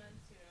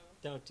comments,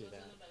 Don't do Those that.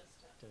 are the best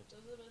type. Don't do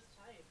Those are the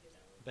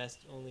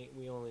best type,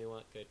 We only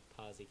want good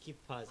posy.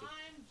 Keep posy.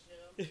 I'm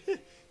joking.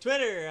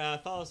 Twitter.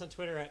 Follow us on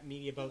Twitter at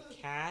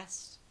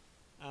MediaBoatCast.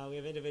 We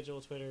have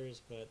individual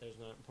Twitters, but there's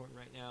not important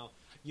right now.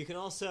 You can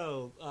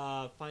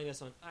also find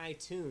us on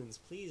iTunes.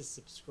 Please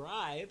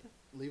subscribe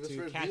Leave us to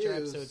reviews. catch our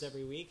episodes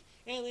every week,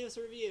 and leave us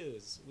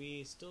reviews.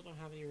 We still don't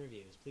have any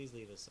reviews. Please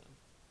leave us some.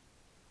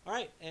 All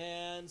right,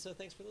 and so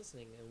thanks for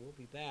listening, and we'll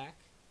be back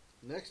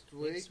next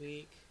week next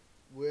week.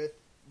 with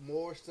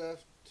more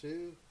stuff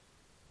to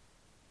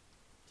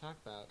Talk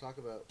about. talk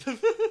about.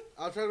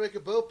 I'll try to make a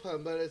boat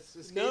pun, but it's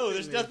escaping No,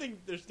 there's me. nothing.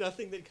 There's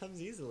nothing that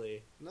comes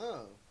easily.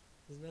 No.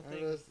 There's I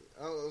nothing.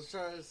 was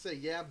trying to say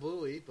yeah,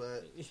 buoy,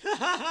 but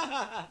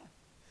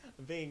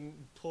I'm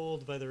being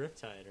pulled by the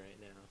riptide right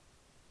now.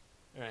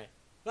 All right,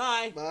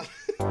 bye.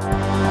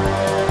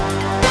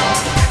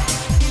 Bye.